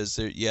thing because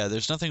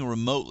there's nothing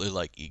remotely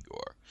like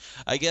Igor.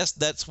 I guess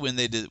that's when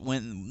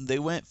they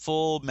went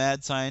full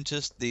mad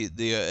scientist.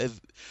 The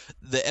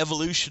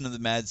evolution of the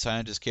mad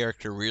scientist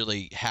character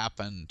really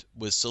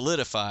was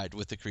solidified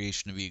with the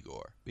creation of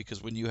Igor,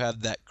 because when you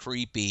have that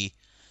creepy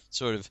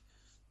sort of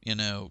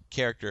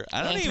character,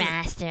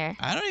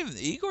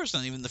 Igor's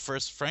not even the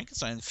first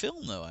Frankenstein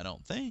film though. I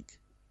don't think.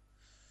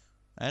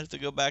 I have to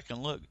go back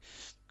and look,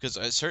 because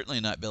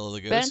certainly not Bela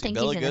Lugosi.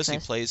 Bela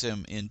Lugosi plays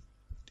him in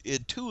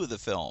two of the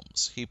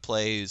films. He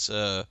plays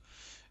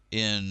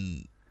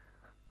in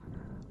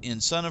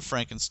Son of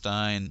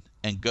Frankenstein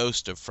and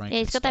Ghost of Frankenstein.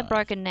 Yeah, he's got that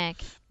broken neck.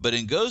 But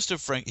in Ghost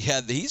of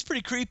he's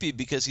pretty creepy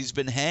because he's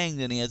been hanged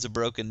and he has a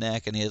broken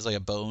neck and he has like a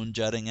bone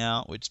jutting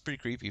out, which is pretty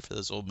creepy for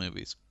those old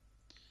movies.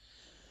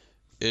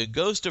 In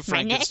Ghost of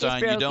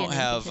Frankenstein, you don't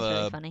have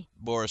really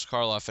Boris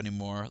Karloff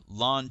anymore.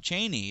 Lon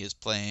Chaney is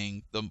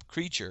playing the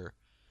creature.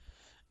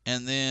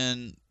 And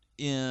then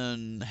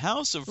in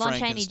House of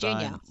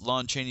Frankenstein,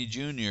 Lon Chaney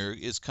Jr.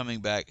 is coming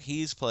back.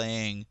 He's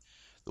playing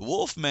the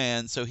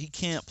Wolfman, so he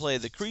can't play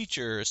the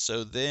creature.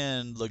 So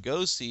then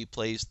Lugosi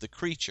plays the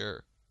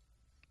creature.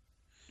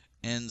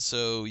 And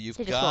so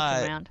you've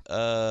got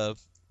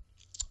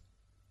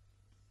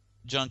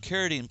John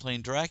Carradine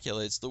playing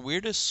Dracula. It's the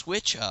weirdest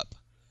switch up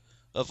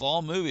of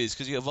all movies,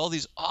 because you have all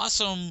these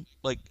awesome,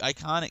 like,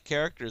 iconic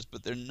characters,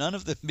 but none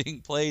of them being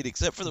played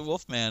except for the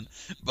Wolfman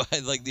by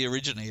like the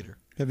originator.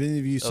 Have any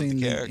of you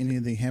seen any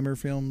of the Hammer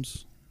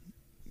films?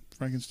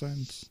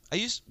 Frankenstein's?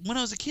 When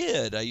I was a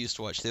kid, I used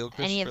to watch the old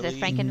Christopher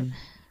Lee.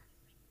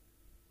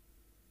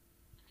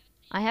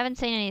 I haven't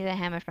seen any of the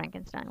Hammer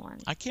Frankenstein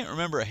ones. I can't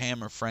remember a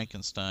Hammer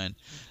Frankenstein.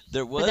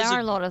 But there are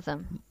a lot of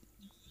them.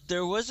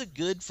 There was a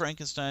good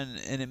Frankenstein,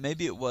 and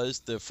maybe it was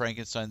the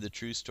Frankenstein: The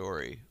True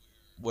Story,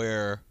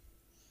 where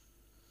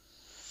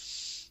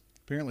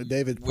apparently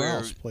David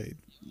Prowse played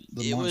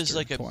the monster. It was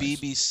like twice. a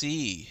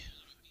BBC.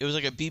 It was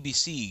like a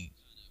BBC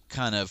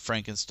kind of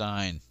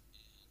Frankenstein,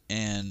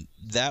 and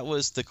that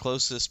was the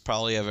closest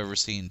probably I've ever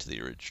seen to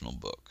the original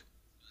book,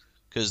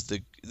 because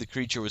the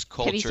creature was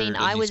cultured. Have you seen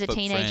I Was a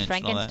Teenage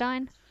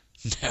Frankenstein?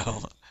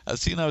 No, I've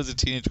seen I Was a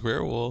Teenage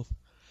Werewolf.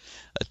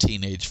 A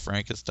Teenage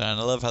Frankenstein.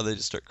 I love how they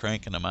just start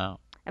cranking them out.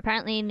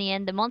 Apparently, in the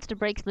end, the monster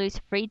breaks loose,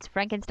 feeds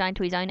Frankenstein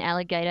to his own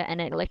alligator, and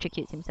it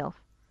electrocutes himself.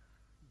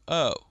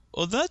 Oh,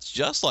 well, that's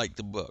just like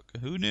the book.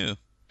 Who knew?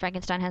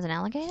 Frankenstein has an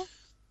alligator?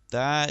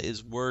 That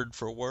is word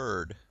for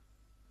word.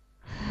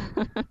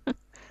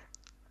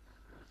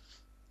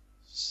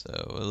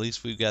 So at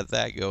least we've got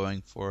that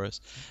going for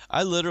us.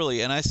 I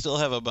literally, and I still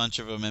have a bunch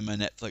of them in my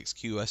Netflix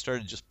queue. I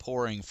started just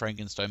pouring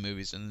Frankenstein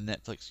movies in the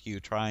Netflix queue,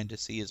 trying to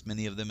see as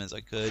many of them as I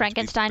could.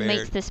 Frankenstein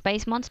meets the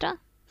space monster?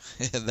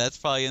 That's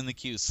probably in the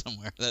queue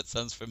somewhere. That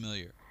sounds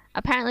familiar.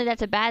 Apparently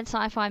that's a bad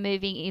sci-fi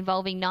movie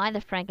involving neither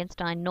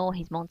Frankenstein nor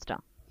his monster.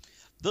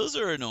 Those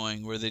are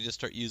annoying, where they just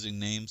start using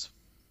names.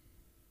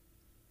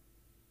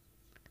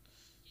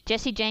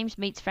 Jesse James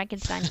meets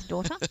Frankenstein's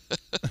daughter?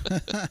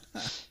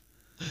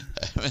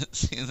 I haven't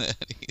seen that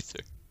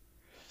either.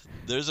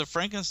 There's a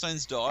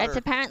Frankenstein's daughter. It's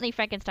apparently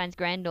Frankenstein's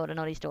granddaughter,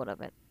 not his daughter,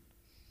 but...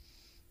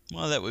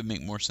 Well, that would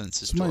make more sense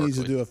historically. Somebody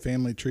needs to do a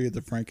family tree of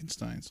the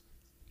Frankensteins.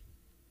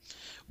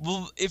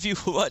 Well, if you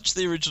watch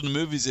the original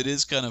movies, it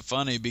is kind of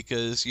funny,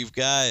 because you've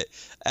got,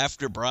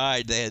 after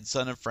Bride, they had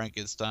Son of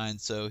Frankenstein,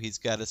 so he's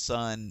got a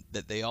son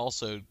that they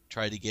also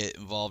try to get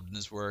involved in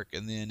his work.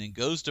 And then in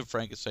Ghost of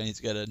Frankenstein, he's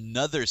got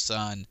another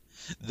son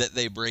that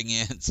they bring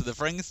in. So the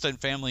Frankenstein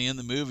family in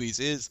the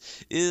movies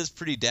is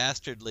pretty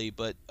dastardly,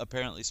 but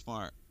apparently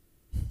smart.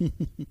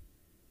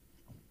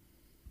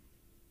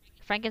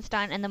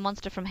 Frankenstein and the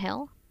Monster from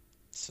Hell?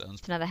 It's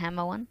another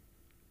Hammer one.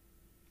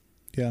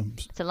 Yeah.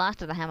 It's the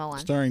last of the Hammer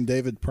ones. Starring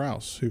David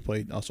Prowse, who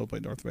also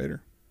played Darth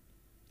Vader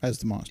as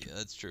the monster. Yeah,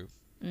 that's true.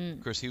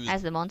 Of course, he was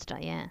as the monster.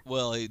 Yeah.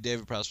 Well,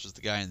 David Prowse was the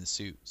guy in the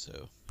suit,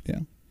 so yeah.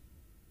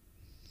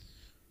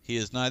 He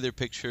is neither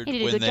pictured he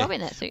did a good job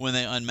in that suit. When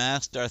they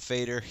unmasked Darth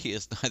Vader. He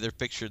is neither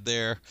pictured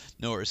there,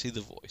 nor is he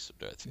the voice of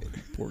Darth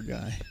Vader. Poor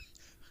guy.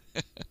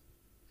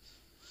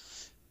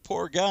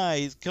 poor guy.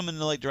 He's coming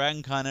to like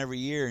Dragon Con every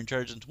year and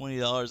charging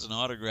 $20 an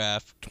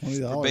autograph.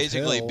 $20 for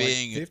basically hell,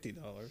 being like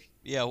 $50.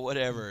 Yeah,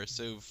 whatever.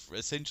 So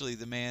essentially,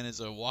 the man is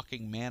a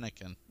walking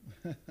mannequin,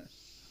 and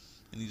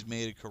he's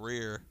made a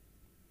career.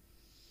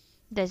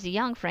 There's a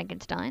young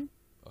Frankenstein.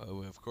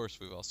 Oh, of course,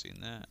 we've all seen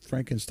that.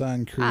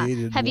 Frankenstein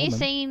created. Have woman. you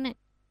seen?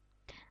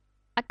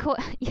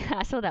 Yeah,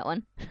 I saw that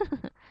one.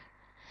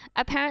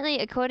 Apparently,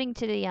 according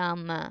to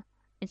the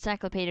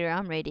encyclopedia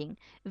I'm reading,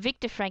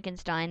 Victor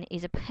Frankenstein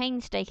is a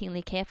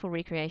painstakingly careful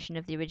recreation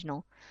of the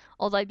original.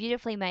 Although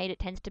beautifully made, it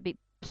tends to be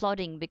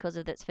plodding because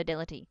of its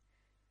fidelity.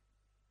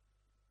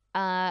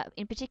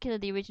 In particular,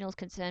 the original is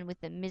concerned with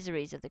the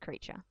miseries of the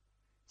creature.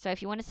 So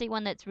if you want to see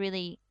one that's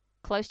really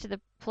close to the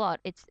plot,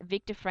 it's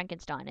Victor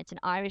Frankenstein. It's an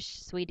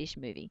Irish-Swedish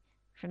movie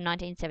from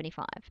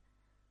 1975.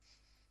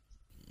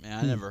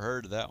 Man, I never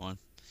heard of that one.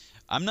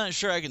 I'm not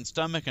sure I can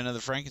stomach another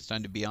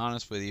Frankenstein, to be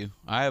honest with you.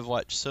 I have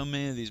watched so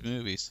many of these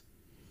movies.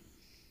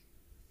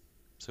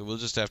 So we'll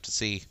just have to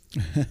see.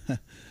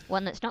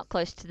 One that's not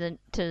close to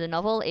the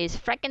novel is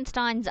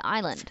Frankenstein's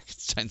Island.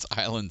 Frankenstein's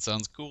Island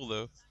sounds cool,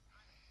 though.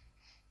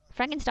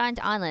 Frankenstein's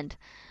Island.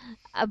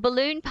 A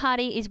balloon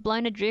party is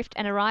blown adrift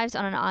and arrives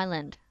on an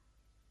island.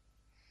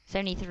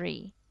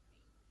 73.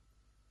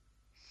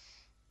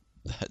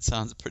 That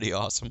sounds pretty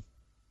awesome.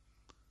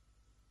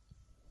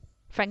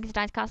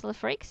 Frankenstein's Castle of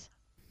Freaks.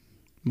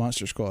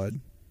 Monster Squad.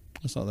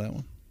 I saw that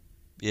one.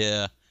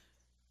 Yeah.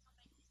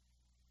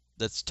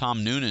 That's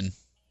Tom Noonan.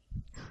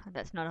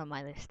 That's not on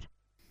my list.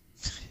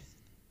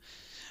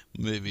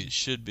 Maybe it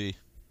should be.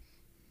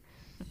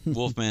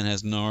 Wolfman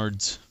has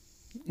nards.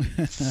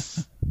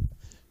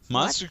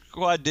 Monster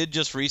Squad did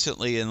just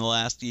recently, in the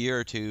last year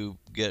or two,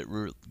 get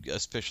a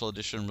special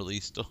edition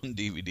released on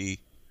DVD.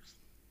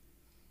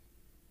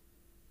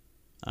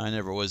 I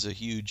never was a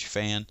huge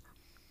fan.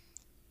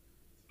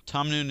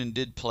 Tom Noonan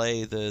did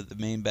play the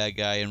main bad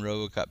guy in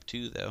RoboCop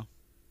 2, though,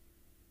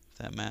 if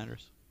that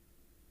matters.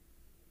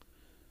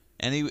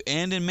 And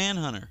in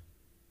Manhunter.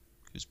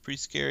 He was pretty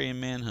scary in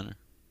Manhunter.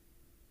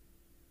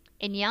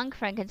 In Young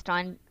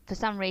Frankenstein, for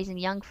some reason,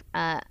 young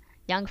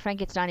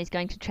Frankenstein is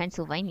going to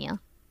Transylvania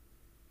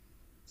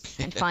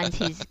and finds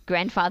his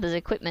grandfather's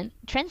equipment.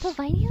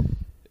 Transylvania?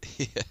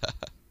 Yeah.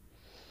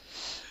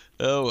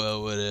 Oh,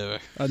 well,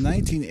 whatever. A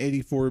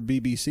 1984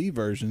 BBC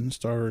version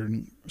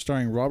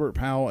starring Robert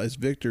Powell as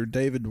Victor,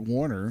 David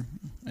Warner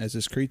as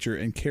his creature,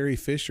 and Carrie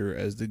Fisher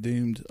as the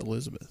doomed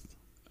Elizabeth.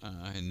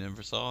 I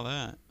never saw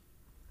that.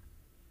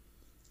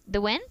 The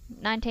when?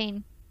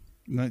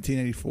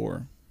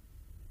 1984.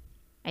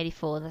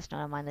 84, that's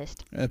not on my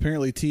list.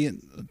 Apparently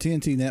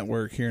TNT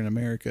Network here in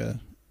America.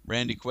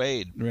 Randy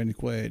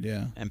Quaid,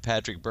 yeah. And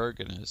Patrick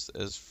Bergen as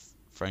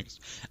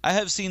Frankenstein. I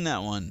have seen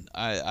that one.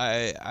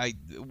 I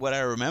what I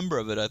remember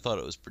of it, I thought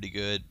it was pretty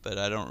good, but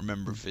I don't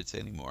remember if it's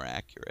any more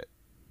accurate.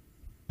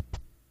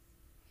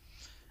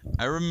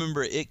 I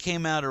remember it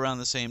came out around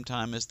the same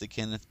time as the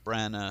Kenneth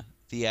Branagh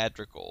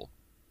theatrical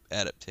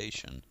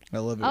adaptation. I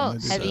love it. Oh,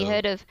 have you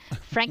heard of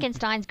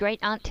Frankenstein's Great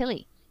Aunt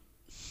Tilly?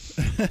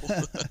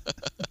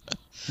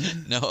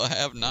 No, I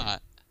have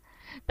not.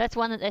 That's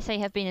one that they say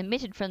have been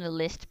omitted from the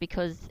list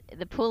because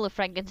the pool of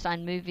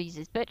Frankenstein movies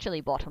is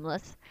virtually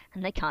bottomless,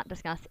 and they can't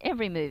discuss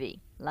every movie,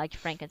 like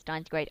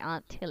Frankenstein's Great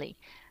Aunt Tilly,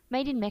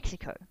 made in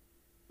Mexico.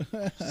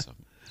 Frankenstein.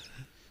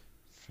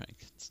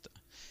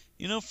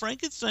 You know,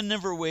 Frankenstein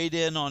never weighed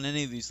in on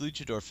any of these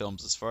luchador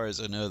films, as far as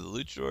I know. The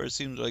luchadors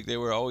seemed like they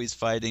were always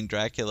fighting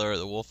Dracula or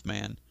the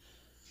Wolfman.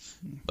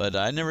 But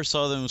I never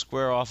saw them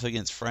square off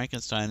against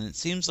Frankenstein. And it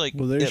seems like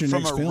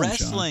from a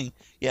wrestling,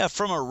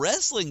 from a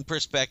wrestling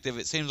perspective,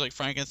 it seems like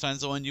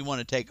Frankenstein's the one you want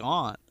to take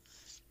on.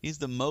 He's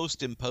the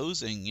most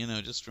imposing,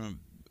 just from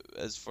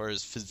as far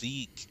as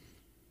physique.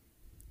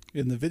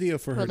 In the video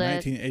for her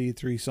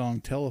 1983 song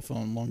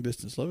 "Telephone," Long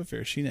Distance Love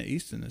Affair, Sheena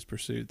Easton is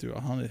pursued through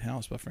a haunted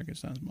house by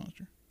Frankenstein's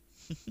monster.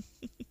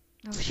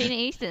 Oh, Sheena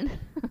Easton.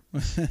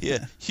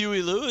 Yeah,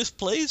 Huey Lewis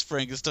plays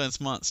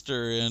Frankenstein's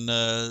monster in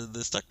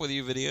the Stuck With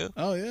You video.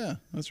 Oh, yeah,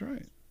 that's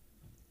right.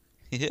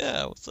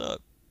 Yeah, what's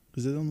up?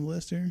 Is it on the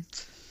list here?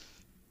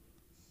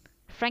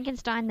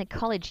 Frankenstein, the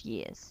College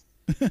Years.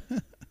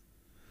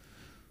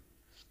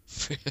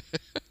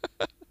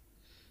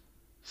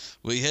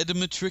 We had to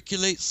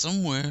matriculate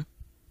somewhere.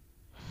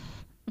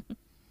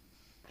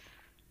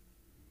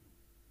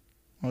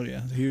 Oh,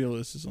 yeah, Huey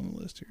Lewis is on the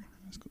list here.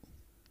 That's cool.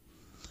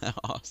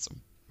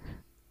 Awesome.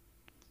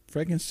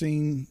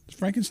 Frankenstein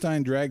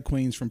drag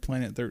queens from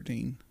Planet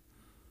 13.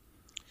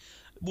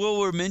 Well,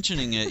 we're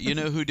mentioning it. You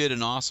know who did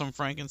an awesome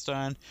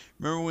Frankenstein?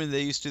 Remember when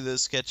they used to do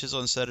those sketches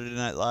on Saturday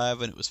Night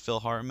Live and it was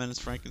Phil Hartman as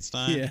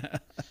Frankenstein? Yeah.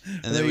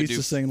 And they would used do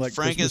to sing like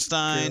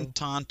Frankenstein,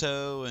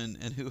 Tonto, and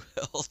who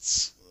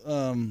else?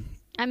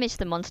 I missed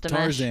the Monster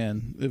Mash.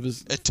 Tarzan. It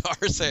was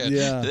Tarzan.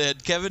 Yeah. They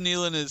had Kevin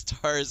Nealon as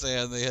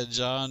Tarzan. They had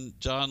John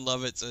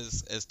Lovitz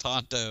as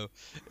Tonto,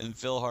 and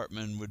Phil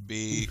Hartman would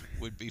be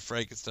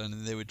Frankenstein,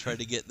 and they would try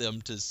to get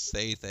them to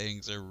say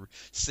things or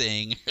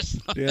sing or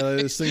something. Yeah,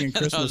 they were singing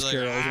Christmas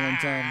carols one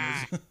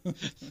time.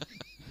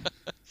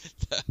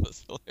 That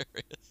was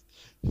hilarious.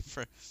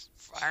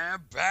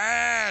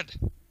 Bad.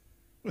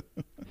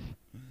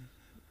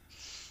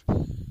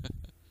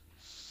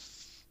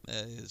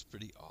 That is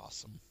pretty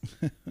awesome.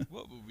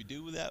 What would we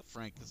do without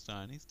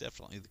Frankenstein? He's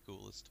definitely the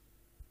coolest.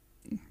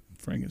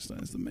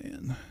 Frankenstein's the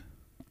man.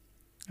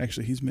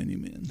 Actually, he's many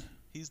men.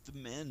 He's the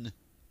men.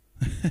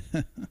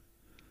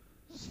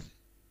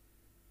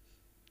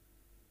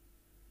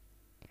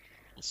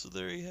 So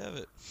there you have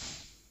it.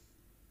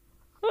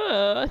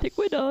 I think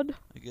we're done.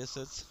 I guess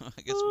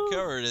we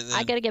covered it then.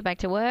 I gotta get back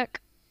to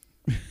work.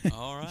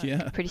 All right.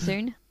 Yeah. Pretty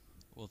soon.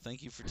 Well,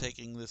 thank you for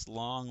taking this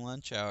long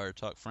lunch hour to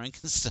talk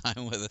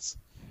Frankenstein with us.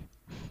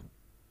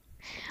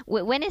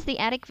 When is the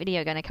attic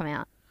video going to come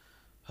out?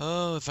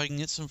 Oh, if I can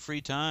get some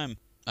free time.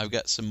 I've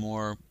got some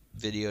more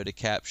video to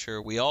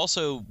capture. We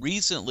also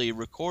recently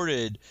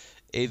recorded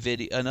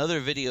another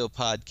video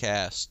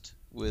podcast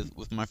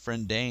with my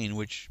friend Dane,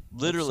 which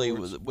literally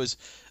was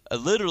a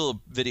literal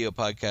video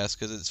podcast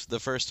because it's the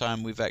first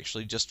time we've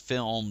actually just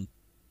filmed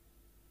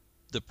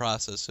the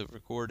process of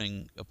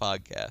recording a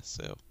podcast.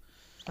 So,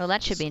 Well,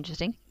 that should be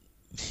interesting.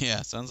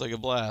 yeah, sounds like a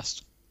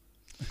blast.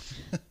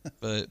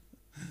 but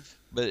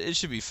it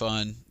should be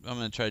fun. I'm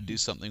going to try to do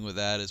something with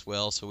that as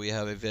well, so we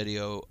have a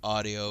video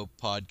audio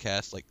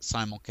podcast, like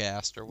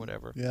simulcast or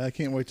whatever. Yeah, I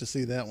can't wait to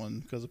see that one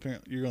because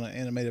apparently you're going to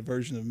animate a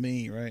version of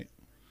me, right?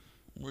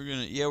 We're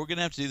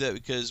gonna have to do that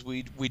because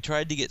we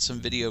tried to get some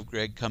video of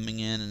Greg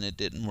coming in and it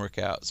didn't work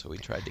out, so we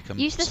tried to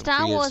Use the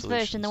Star Wars version,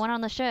 solutions. the one on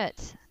the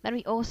shirts. That'd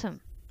be awesome.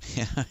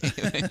 Yeah,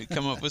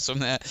 come up with some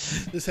of that.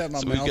 Just have my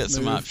so mouth we've got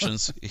some move.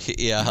 options.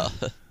 Yeah,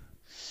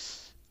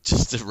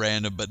 just a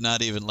random, but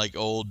not even like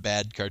old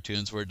bad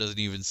cartoons where it doesn't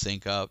even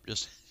sync up.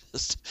 Just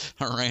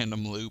a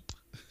random loop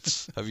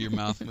of your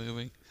mouth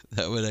moving.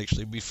 That would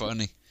actually be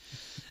funny.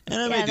 And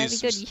I Yeah, that'd be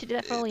good. You should do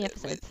that for all the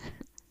episodes.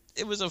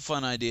 It was a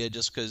fun idea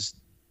just because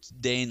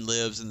Dane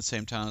lives in the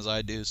same town as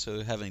I do,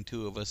 so having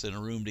two of us in a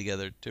room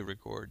together to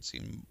record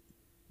seemed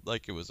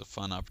like it was a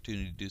fun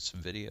opportunity to do some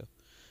video.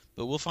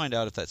 But we'll find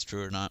out if that's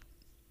true or not.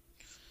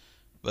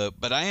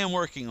 But I am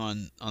working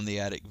on the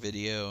attic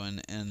video,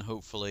 and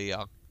hopefully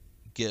I'll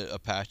get a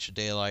patch of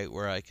daylight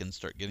where I can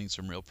start getting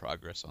some real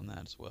progress on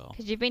that as well.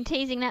 Because you've been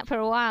teasing that for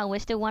a while. We're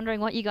still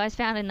wondering what you guys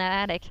found in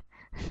that attic.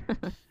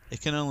 It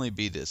can only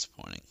be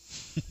disappointing.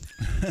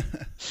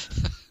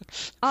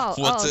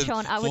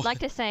 Sean, I would like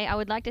to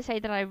say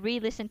that I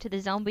re-listened to the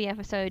zombie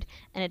episode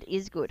and it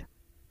is good.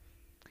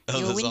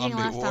 You were the whinging zombie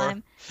last war?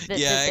 time.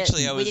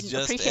 Actually, I we was didn't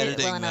just appreciate it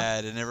well editing enough.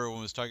 that, and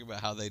everyone was talking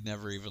about how they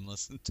never even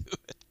listened to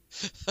it.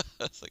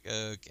 I was like,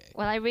 okay.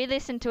 Well, I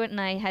re-listened to it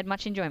and I had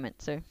much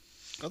enjoyment. So.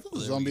 I thought the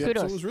zombie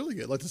episode was really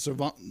good, like the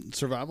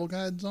survival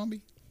guide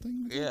zombie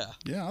thing. Yeah.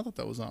 Yeah, I thought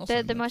that was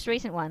awesome. The most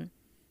recent one.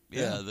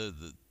 Yeah,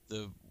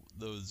 the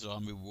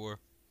zombie war.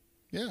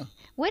 Yeah.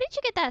 Where did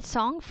you get that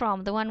song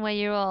from? The one where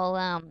you're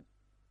all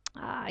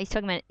he's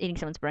talking about eating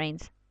someone's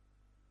brains.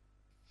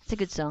 It's a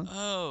good song.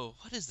 Oh,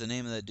 what is the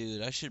name of that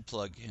dude? I should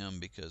plug him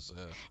because.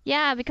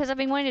 Yeah, because I've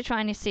been wanting to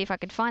try and see if I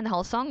could find the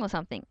whole song or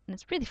something, and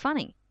it's really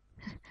funny.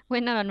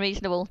 We're not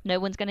unreasonable. No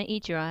one's gonna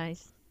eat your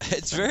eyes.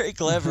 It's very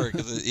clever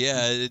because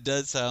it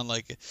does sound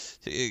like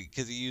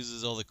because he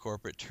uses all the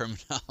corporate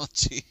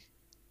terminology.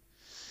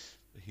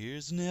 But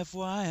here's an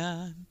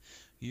FYI,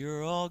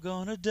 you're all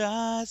gonna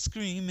die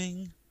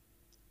screaming.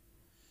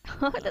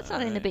 That's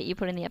not in the bit you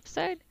put in the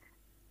episode.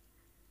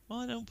 Well,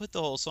 I don't put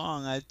the whole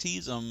song. I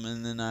tease them,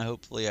 and then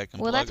hopefully I can.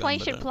 Well, plug that's why them, you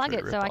but should I don't plug put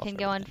it a so I rip-off can or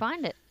go and anything.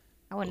 find it.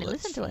 I want to Well,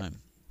 listen to that's it. fine.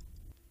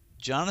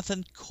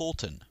 Jonathan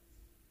Colton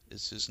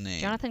is his name.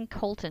 Jonathan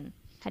Colton.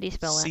 How do you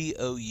spell that?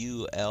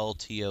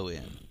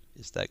 Coulton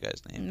is that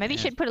guy's name. Maybe you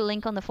should put a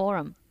link on the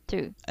forum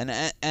too. And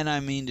I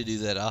mean to do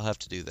that. I'll have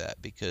to do that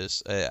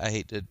because I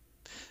hate to.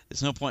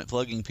 There's no point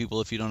plugging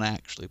people if you don't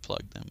actually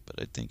plug them.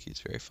 But I think he's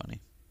very funny.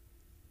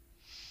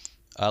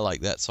 I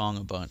like that song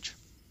a bunch.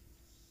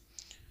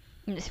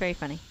 It's very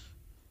funny.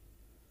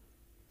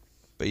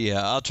 But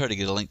yeah, I'll try to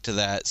get a link to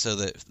that so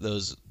that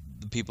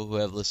the people who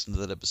have listened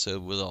to that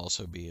episode will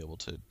also be able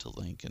to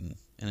link and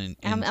enjoy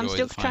I'm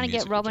still the fine trying to get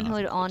music of Robin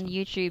Jonathan Hood on Colton.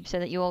 YouTube so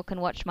that you all can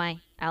watch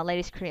our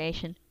latest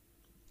creation.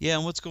 Yeah,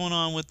 and what's going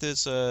on with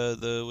this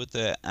with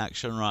the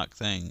action rock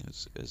thing?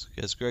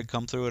 Has Greg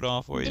come through it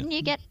all for you? Didn't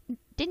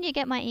you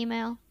get my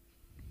email?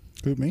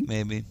 Who, me?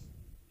 Maybe.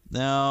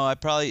 No, I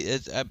probably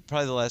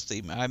the last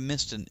email. I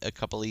missed a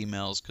couple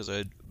emails because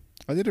I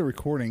did a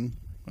recording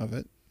of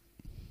it.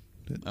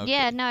 Okay.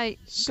 Yeah, no,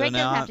 So Greg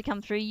now doesn't have to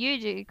come through.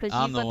 You do because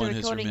I'm you've the got one the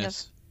who's recording of.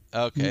 remiss.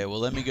 Okay, well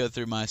let me go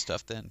through my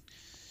stuff then.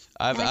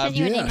 I sent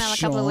you an Yeah, email a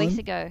couple of weeks Sean.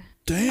 ago.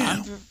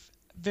 Damn. I'm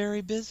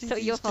very busy. So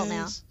these your fault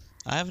now. days.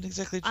 I haven't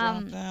exactly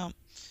dropped out.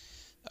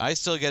 I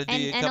still got to do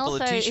a and couple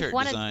also, of if T-shirt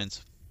one of-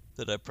 designs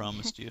that I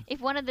promised you.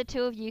 If one of the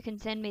two of you can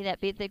send me that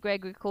bit that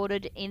Greg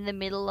recorded in the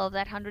middle of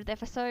that 100th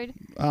episode.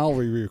 I'll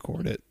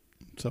re-record it,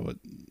 so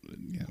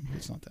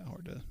it's not that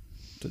hard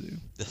to do.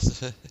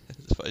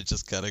 It's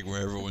just cutting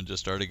where everyone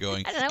just started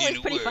going. I don't know, it was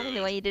pretty funny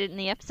the way you did it in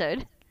the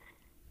episode.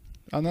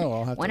 I know.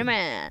 I'll have When to. a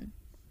man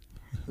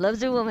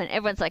loves a woman,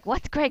 everyone's like,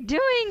 "What's Greg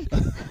doing?"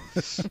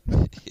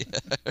 Yeah,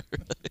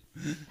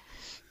 really.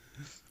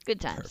 Good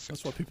times. Perfect.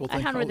 That's what people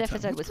think. 100th all the time.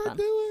 episode What's was Greg fun.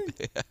 doing?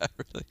 Yeah,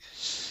 really.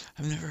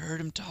 I've never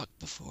heard him talk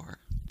before.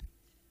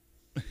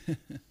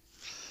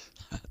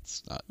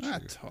 That's not true. I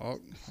talk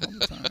all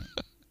the time.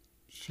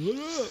 Shut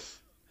up.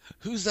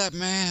 Who's that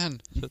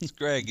man? That's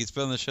Greg. He's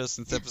been on the show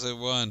since episode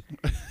 1.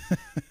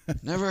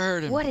 Never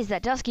heard him. What is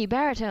that dusky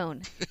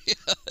baritone? Yeah,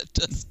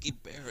 dusky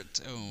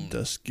baritone.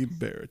 Dusky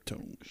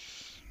baritone.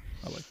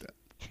 I like that.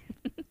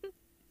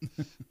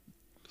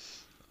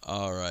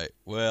 All right.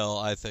 Well,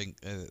 I think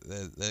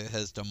that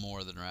has done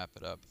more than wrap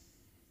it up.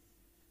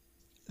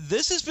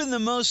 This has been the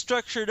most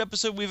structured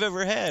episode we've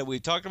ever had. We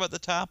talked about the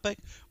topic.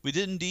 We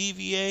didn't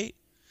deviate.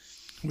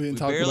 We didn't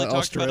talk barely about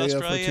talked Australia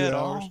about Australia for 2 at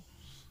hours. all.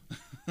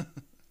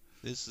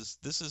 This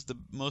is the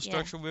most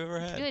structure we've ever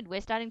had. Good. We're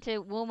starting to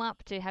warm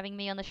up to having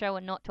me on the show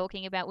and not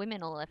talking about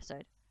women all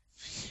episode.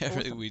 Yeah,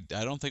 Awesome.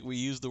 I don't think we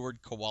used the word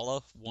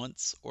koala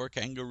once or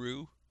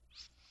kangaroo.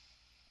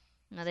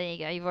 Oh, there you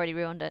go. You've already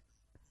ruined it.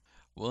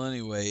 Well,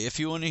 anyway, if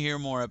you want to hear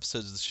more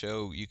episodes of the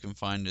show, you can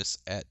find us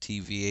at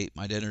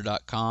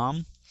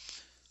tv8mydinner.com.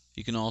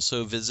 You can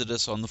also visit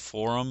us on the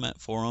forum at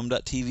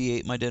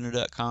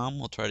forum.tv8mydinner.com.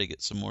 We'll try to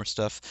get some more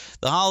stuff.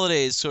 The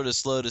holidays sort of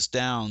slowed us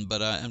down,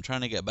 but I'm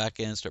trying to get back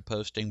in and start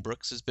posting.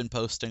 Brooks has been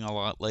posting a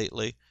lot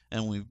lately,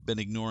 and we've been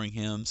ignoring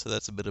him, so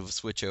that's a bit of a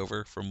switch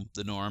over from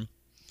the norm.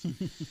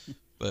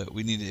 But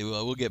we need to.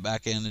 We'll get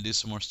back in and do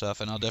some more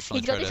stuff, and I'll definitely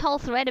He's got try this to whole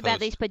thread about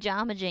post. these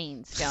pajama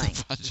jeans going.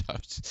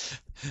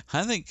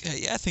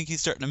 I think he's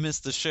starting to miss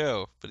the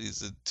show, but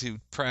he's too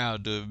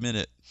proud to admit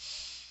it.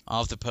 I'll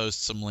have to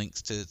post some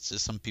links to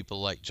some people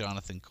like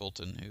Jonathan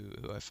Colton,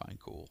 who I find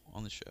cool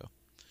on the show.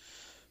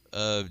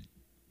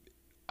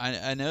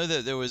 I know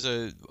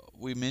that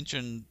we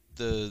mentioned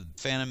the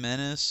Phantom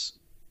Menace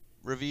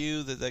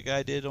review that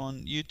guy did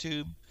on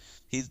YouTube.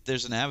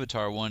 There's an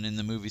Avatar one in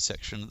the movie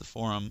section of the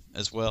forum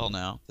as well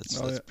now. That's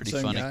pretty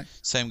same funny. guy?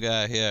 Same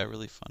guy, yeah,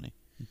 really funny.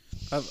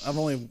 I've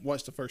only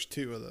watched the first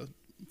 2 of the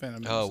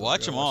Phantom Menace. Oh,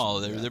 watch them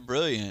all. Yeah. They're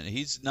brilliant.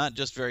 He's not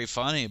just very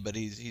funny, but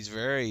he's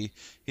very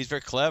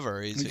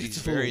clever. He's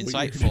very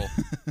insightful.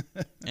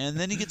 And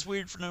then he gets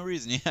weird for no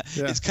reason. Yeah.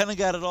 He's kind of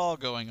got it all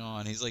going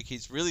on.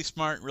 He's really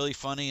smart, really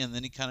funny, and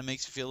then he kind of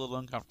makes you feel a little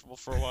uncomfortable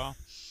for a while.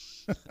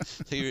 So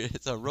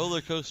it's a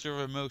roller coaster of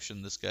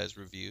emotion, this guy's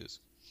reviews.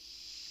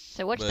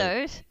 So watch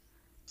those.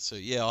 So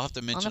yeah, I'll have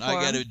to mention. I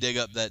got to dig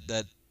up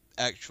that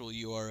actual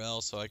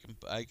URL so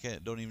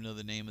don't even know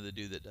the name of the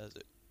dude that does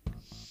it.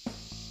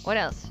 What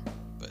else?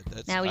 But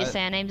that's, now we just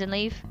say our names and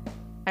leave?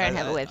 I don't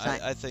have a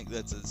website. I think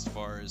that's as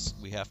far as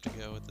we have to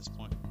go at this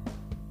point.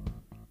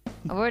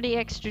 I've already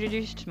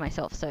introduced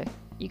myself, so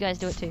you guys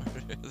do it too.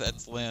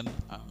 That's Lynn.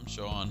 I'm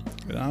Sean.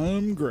 And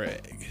I'm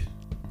Greg.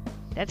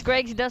 That's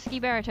Greg's dusky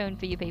baritone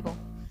for you people.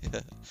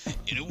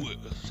 In a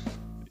world.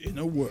 In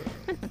a world.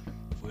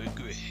 Where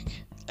Greg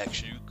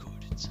actually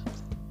recorded something.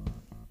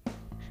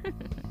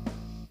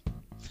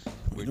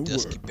 We're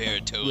dusky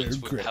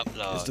baritones. We're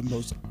outlaws. Is the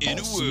most in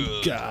awesome a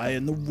world. guy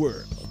in the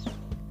world.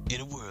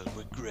 In a world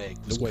where Greg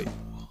was Wait,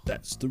 cool.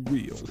 that's the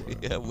real world.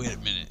 Yeah, wait a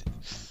minute.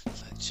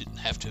 That shouldn't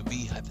have to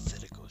be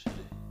hypothetical, should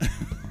it?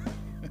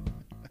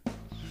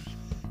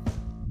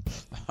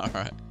 All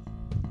right.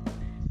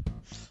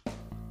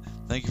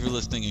 Thank you for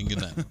listening and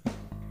good night.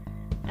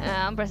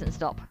 I'm pressing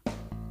stop.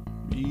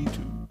 Me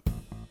too.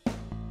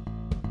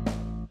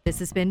 This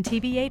has been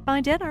TV8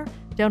 My Dinner.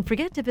 Don't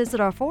forget to visit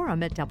our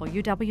forum at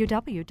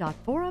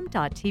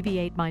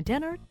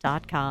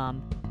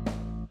www.forum.tv8mydinner.com.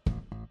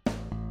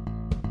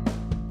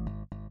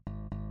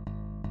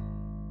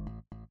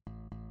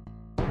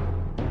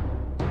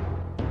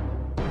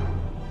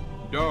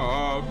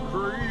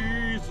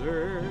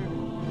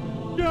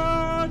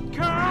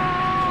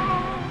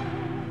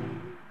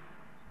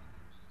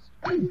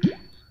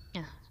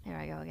 Yeah, there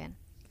I go again.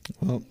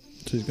 Well,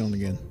 she's gone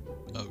again.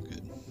 Oh,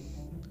 good.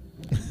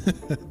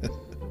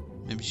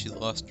 Maybe she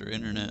lost her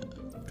internet.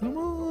 Come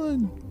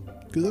on.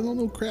 Because I don't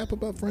know crap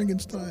about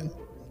Frankenstein.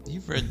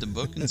 You've read the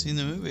book and seen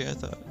the movie, I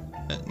thought.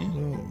 Hadn't you?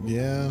 Well,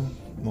 yeah.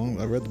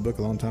 I read the book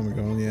a long time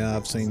ago. And yeah,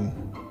 I've seen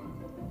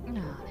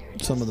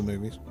some of the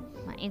movies.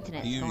 My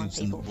internet's You've gone,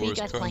 seen the people. For you Boris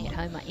guys playing at Karloff.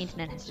 home, my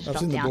internet has just I've dropped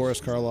seen the down Boris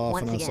Karloff,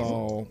 once and I again.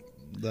 saw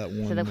that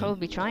one. So they'll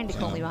probably be trying to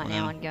call me right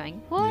now and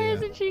going, why Yeah.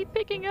 isn't she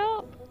picking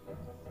up?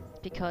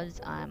 Because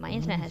my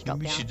internet has dropped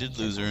Maybe down. she did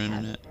lose her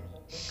internet.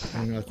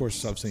 And of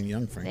course, I've seen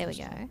Young There we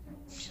Frankenstein. go.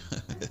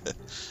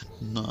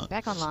 Not.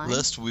 Back online.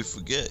 Lest we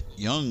forget,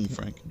 young And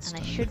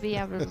Frankenstein. they should be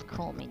able to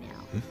call me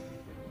now.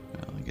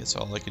 Well, I guess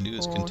all I can do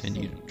is Awesome.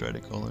 continue to try to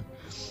call her.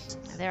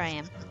 There I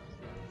am.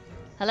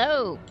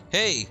 Hello.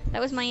 Hey. That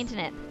was my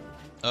internet.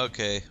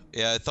 Okay.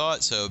 Yeah, I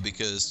thought so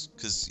because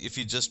if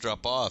you just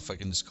drop off, I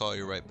can just call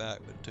you right back.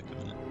 But it took a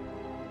minute.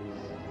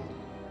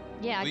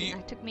 Yeah, Well,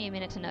 it took me a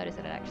minute to notice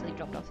that it actually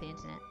dropped off the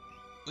internet.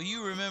 Well,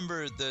 you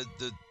remember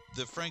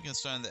the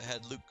Frankenstein that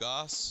had Luke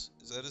Goss?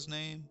 Is that his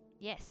name?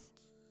 Yes.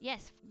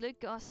 Yes, Luke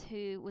Goss,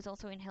 who was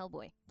also in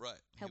Hellboy. Right.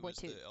 Hellboy he was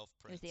 2. the elf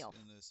He was prince the elf.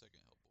 in the second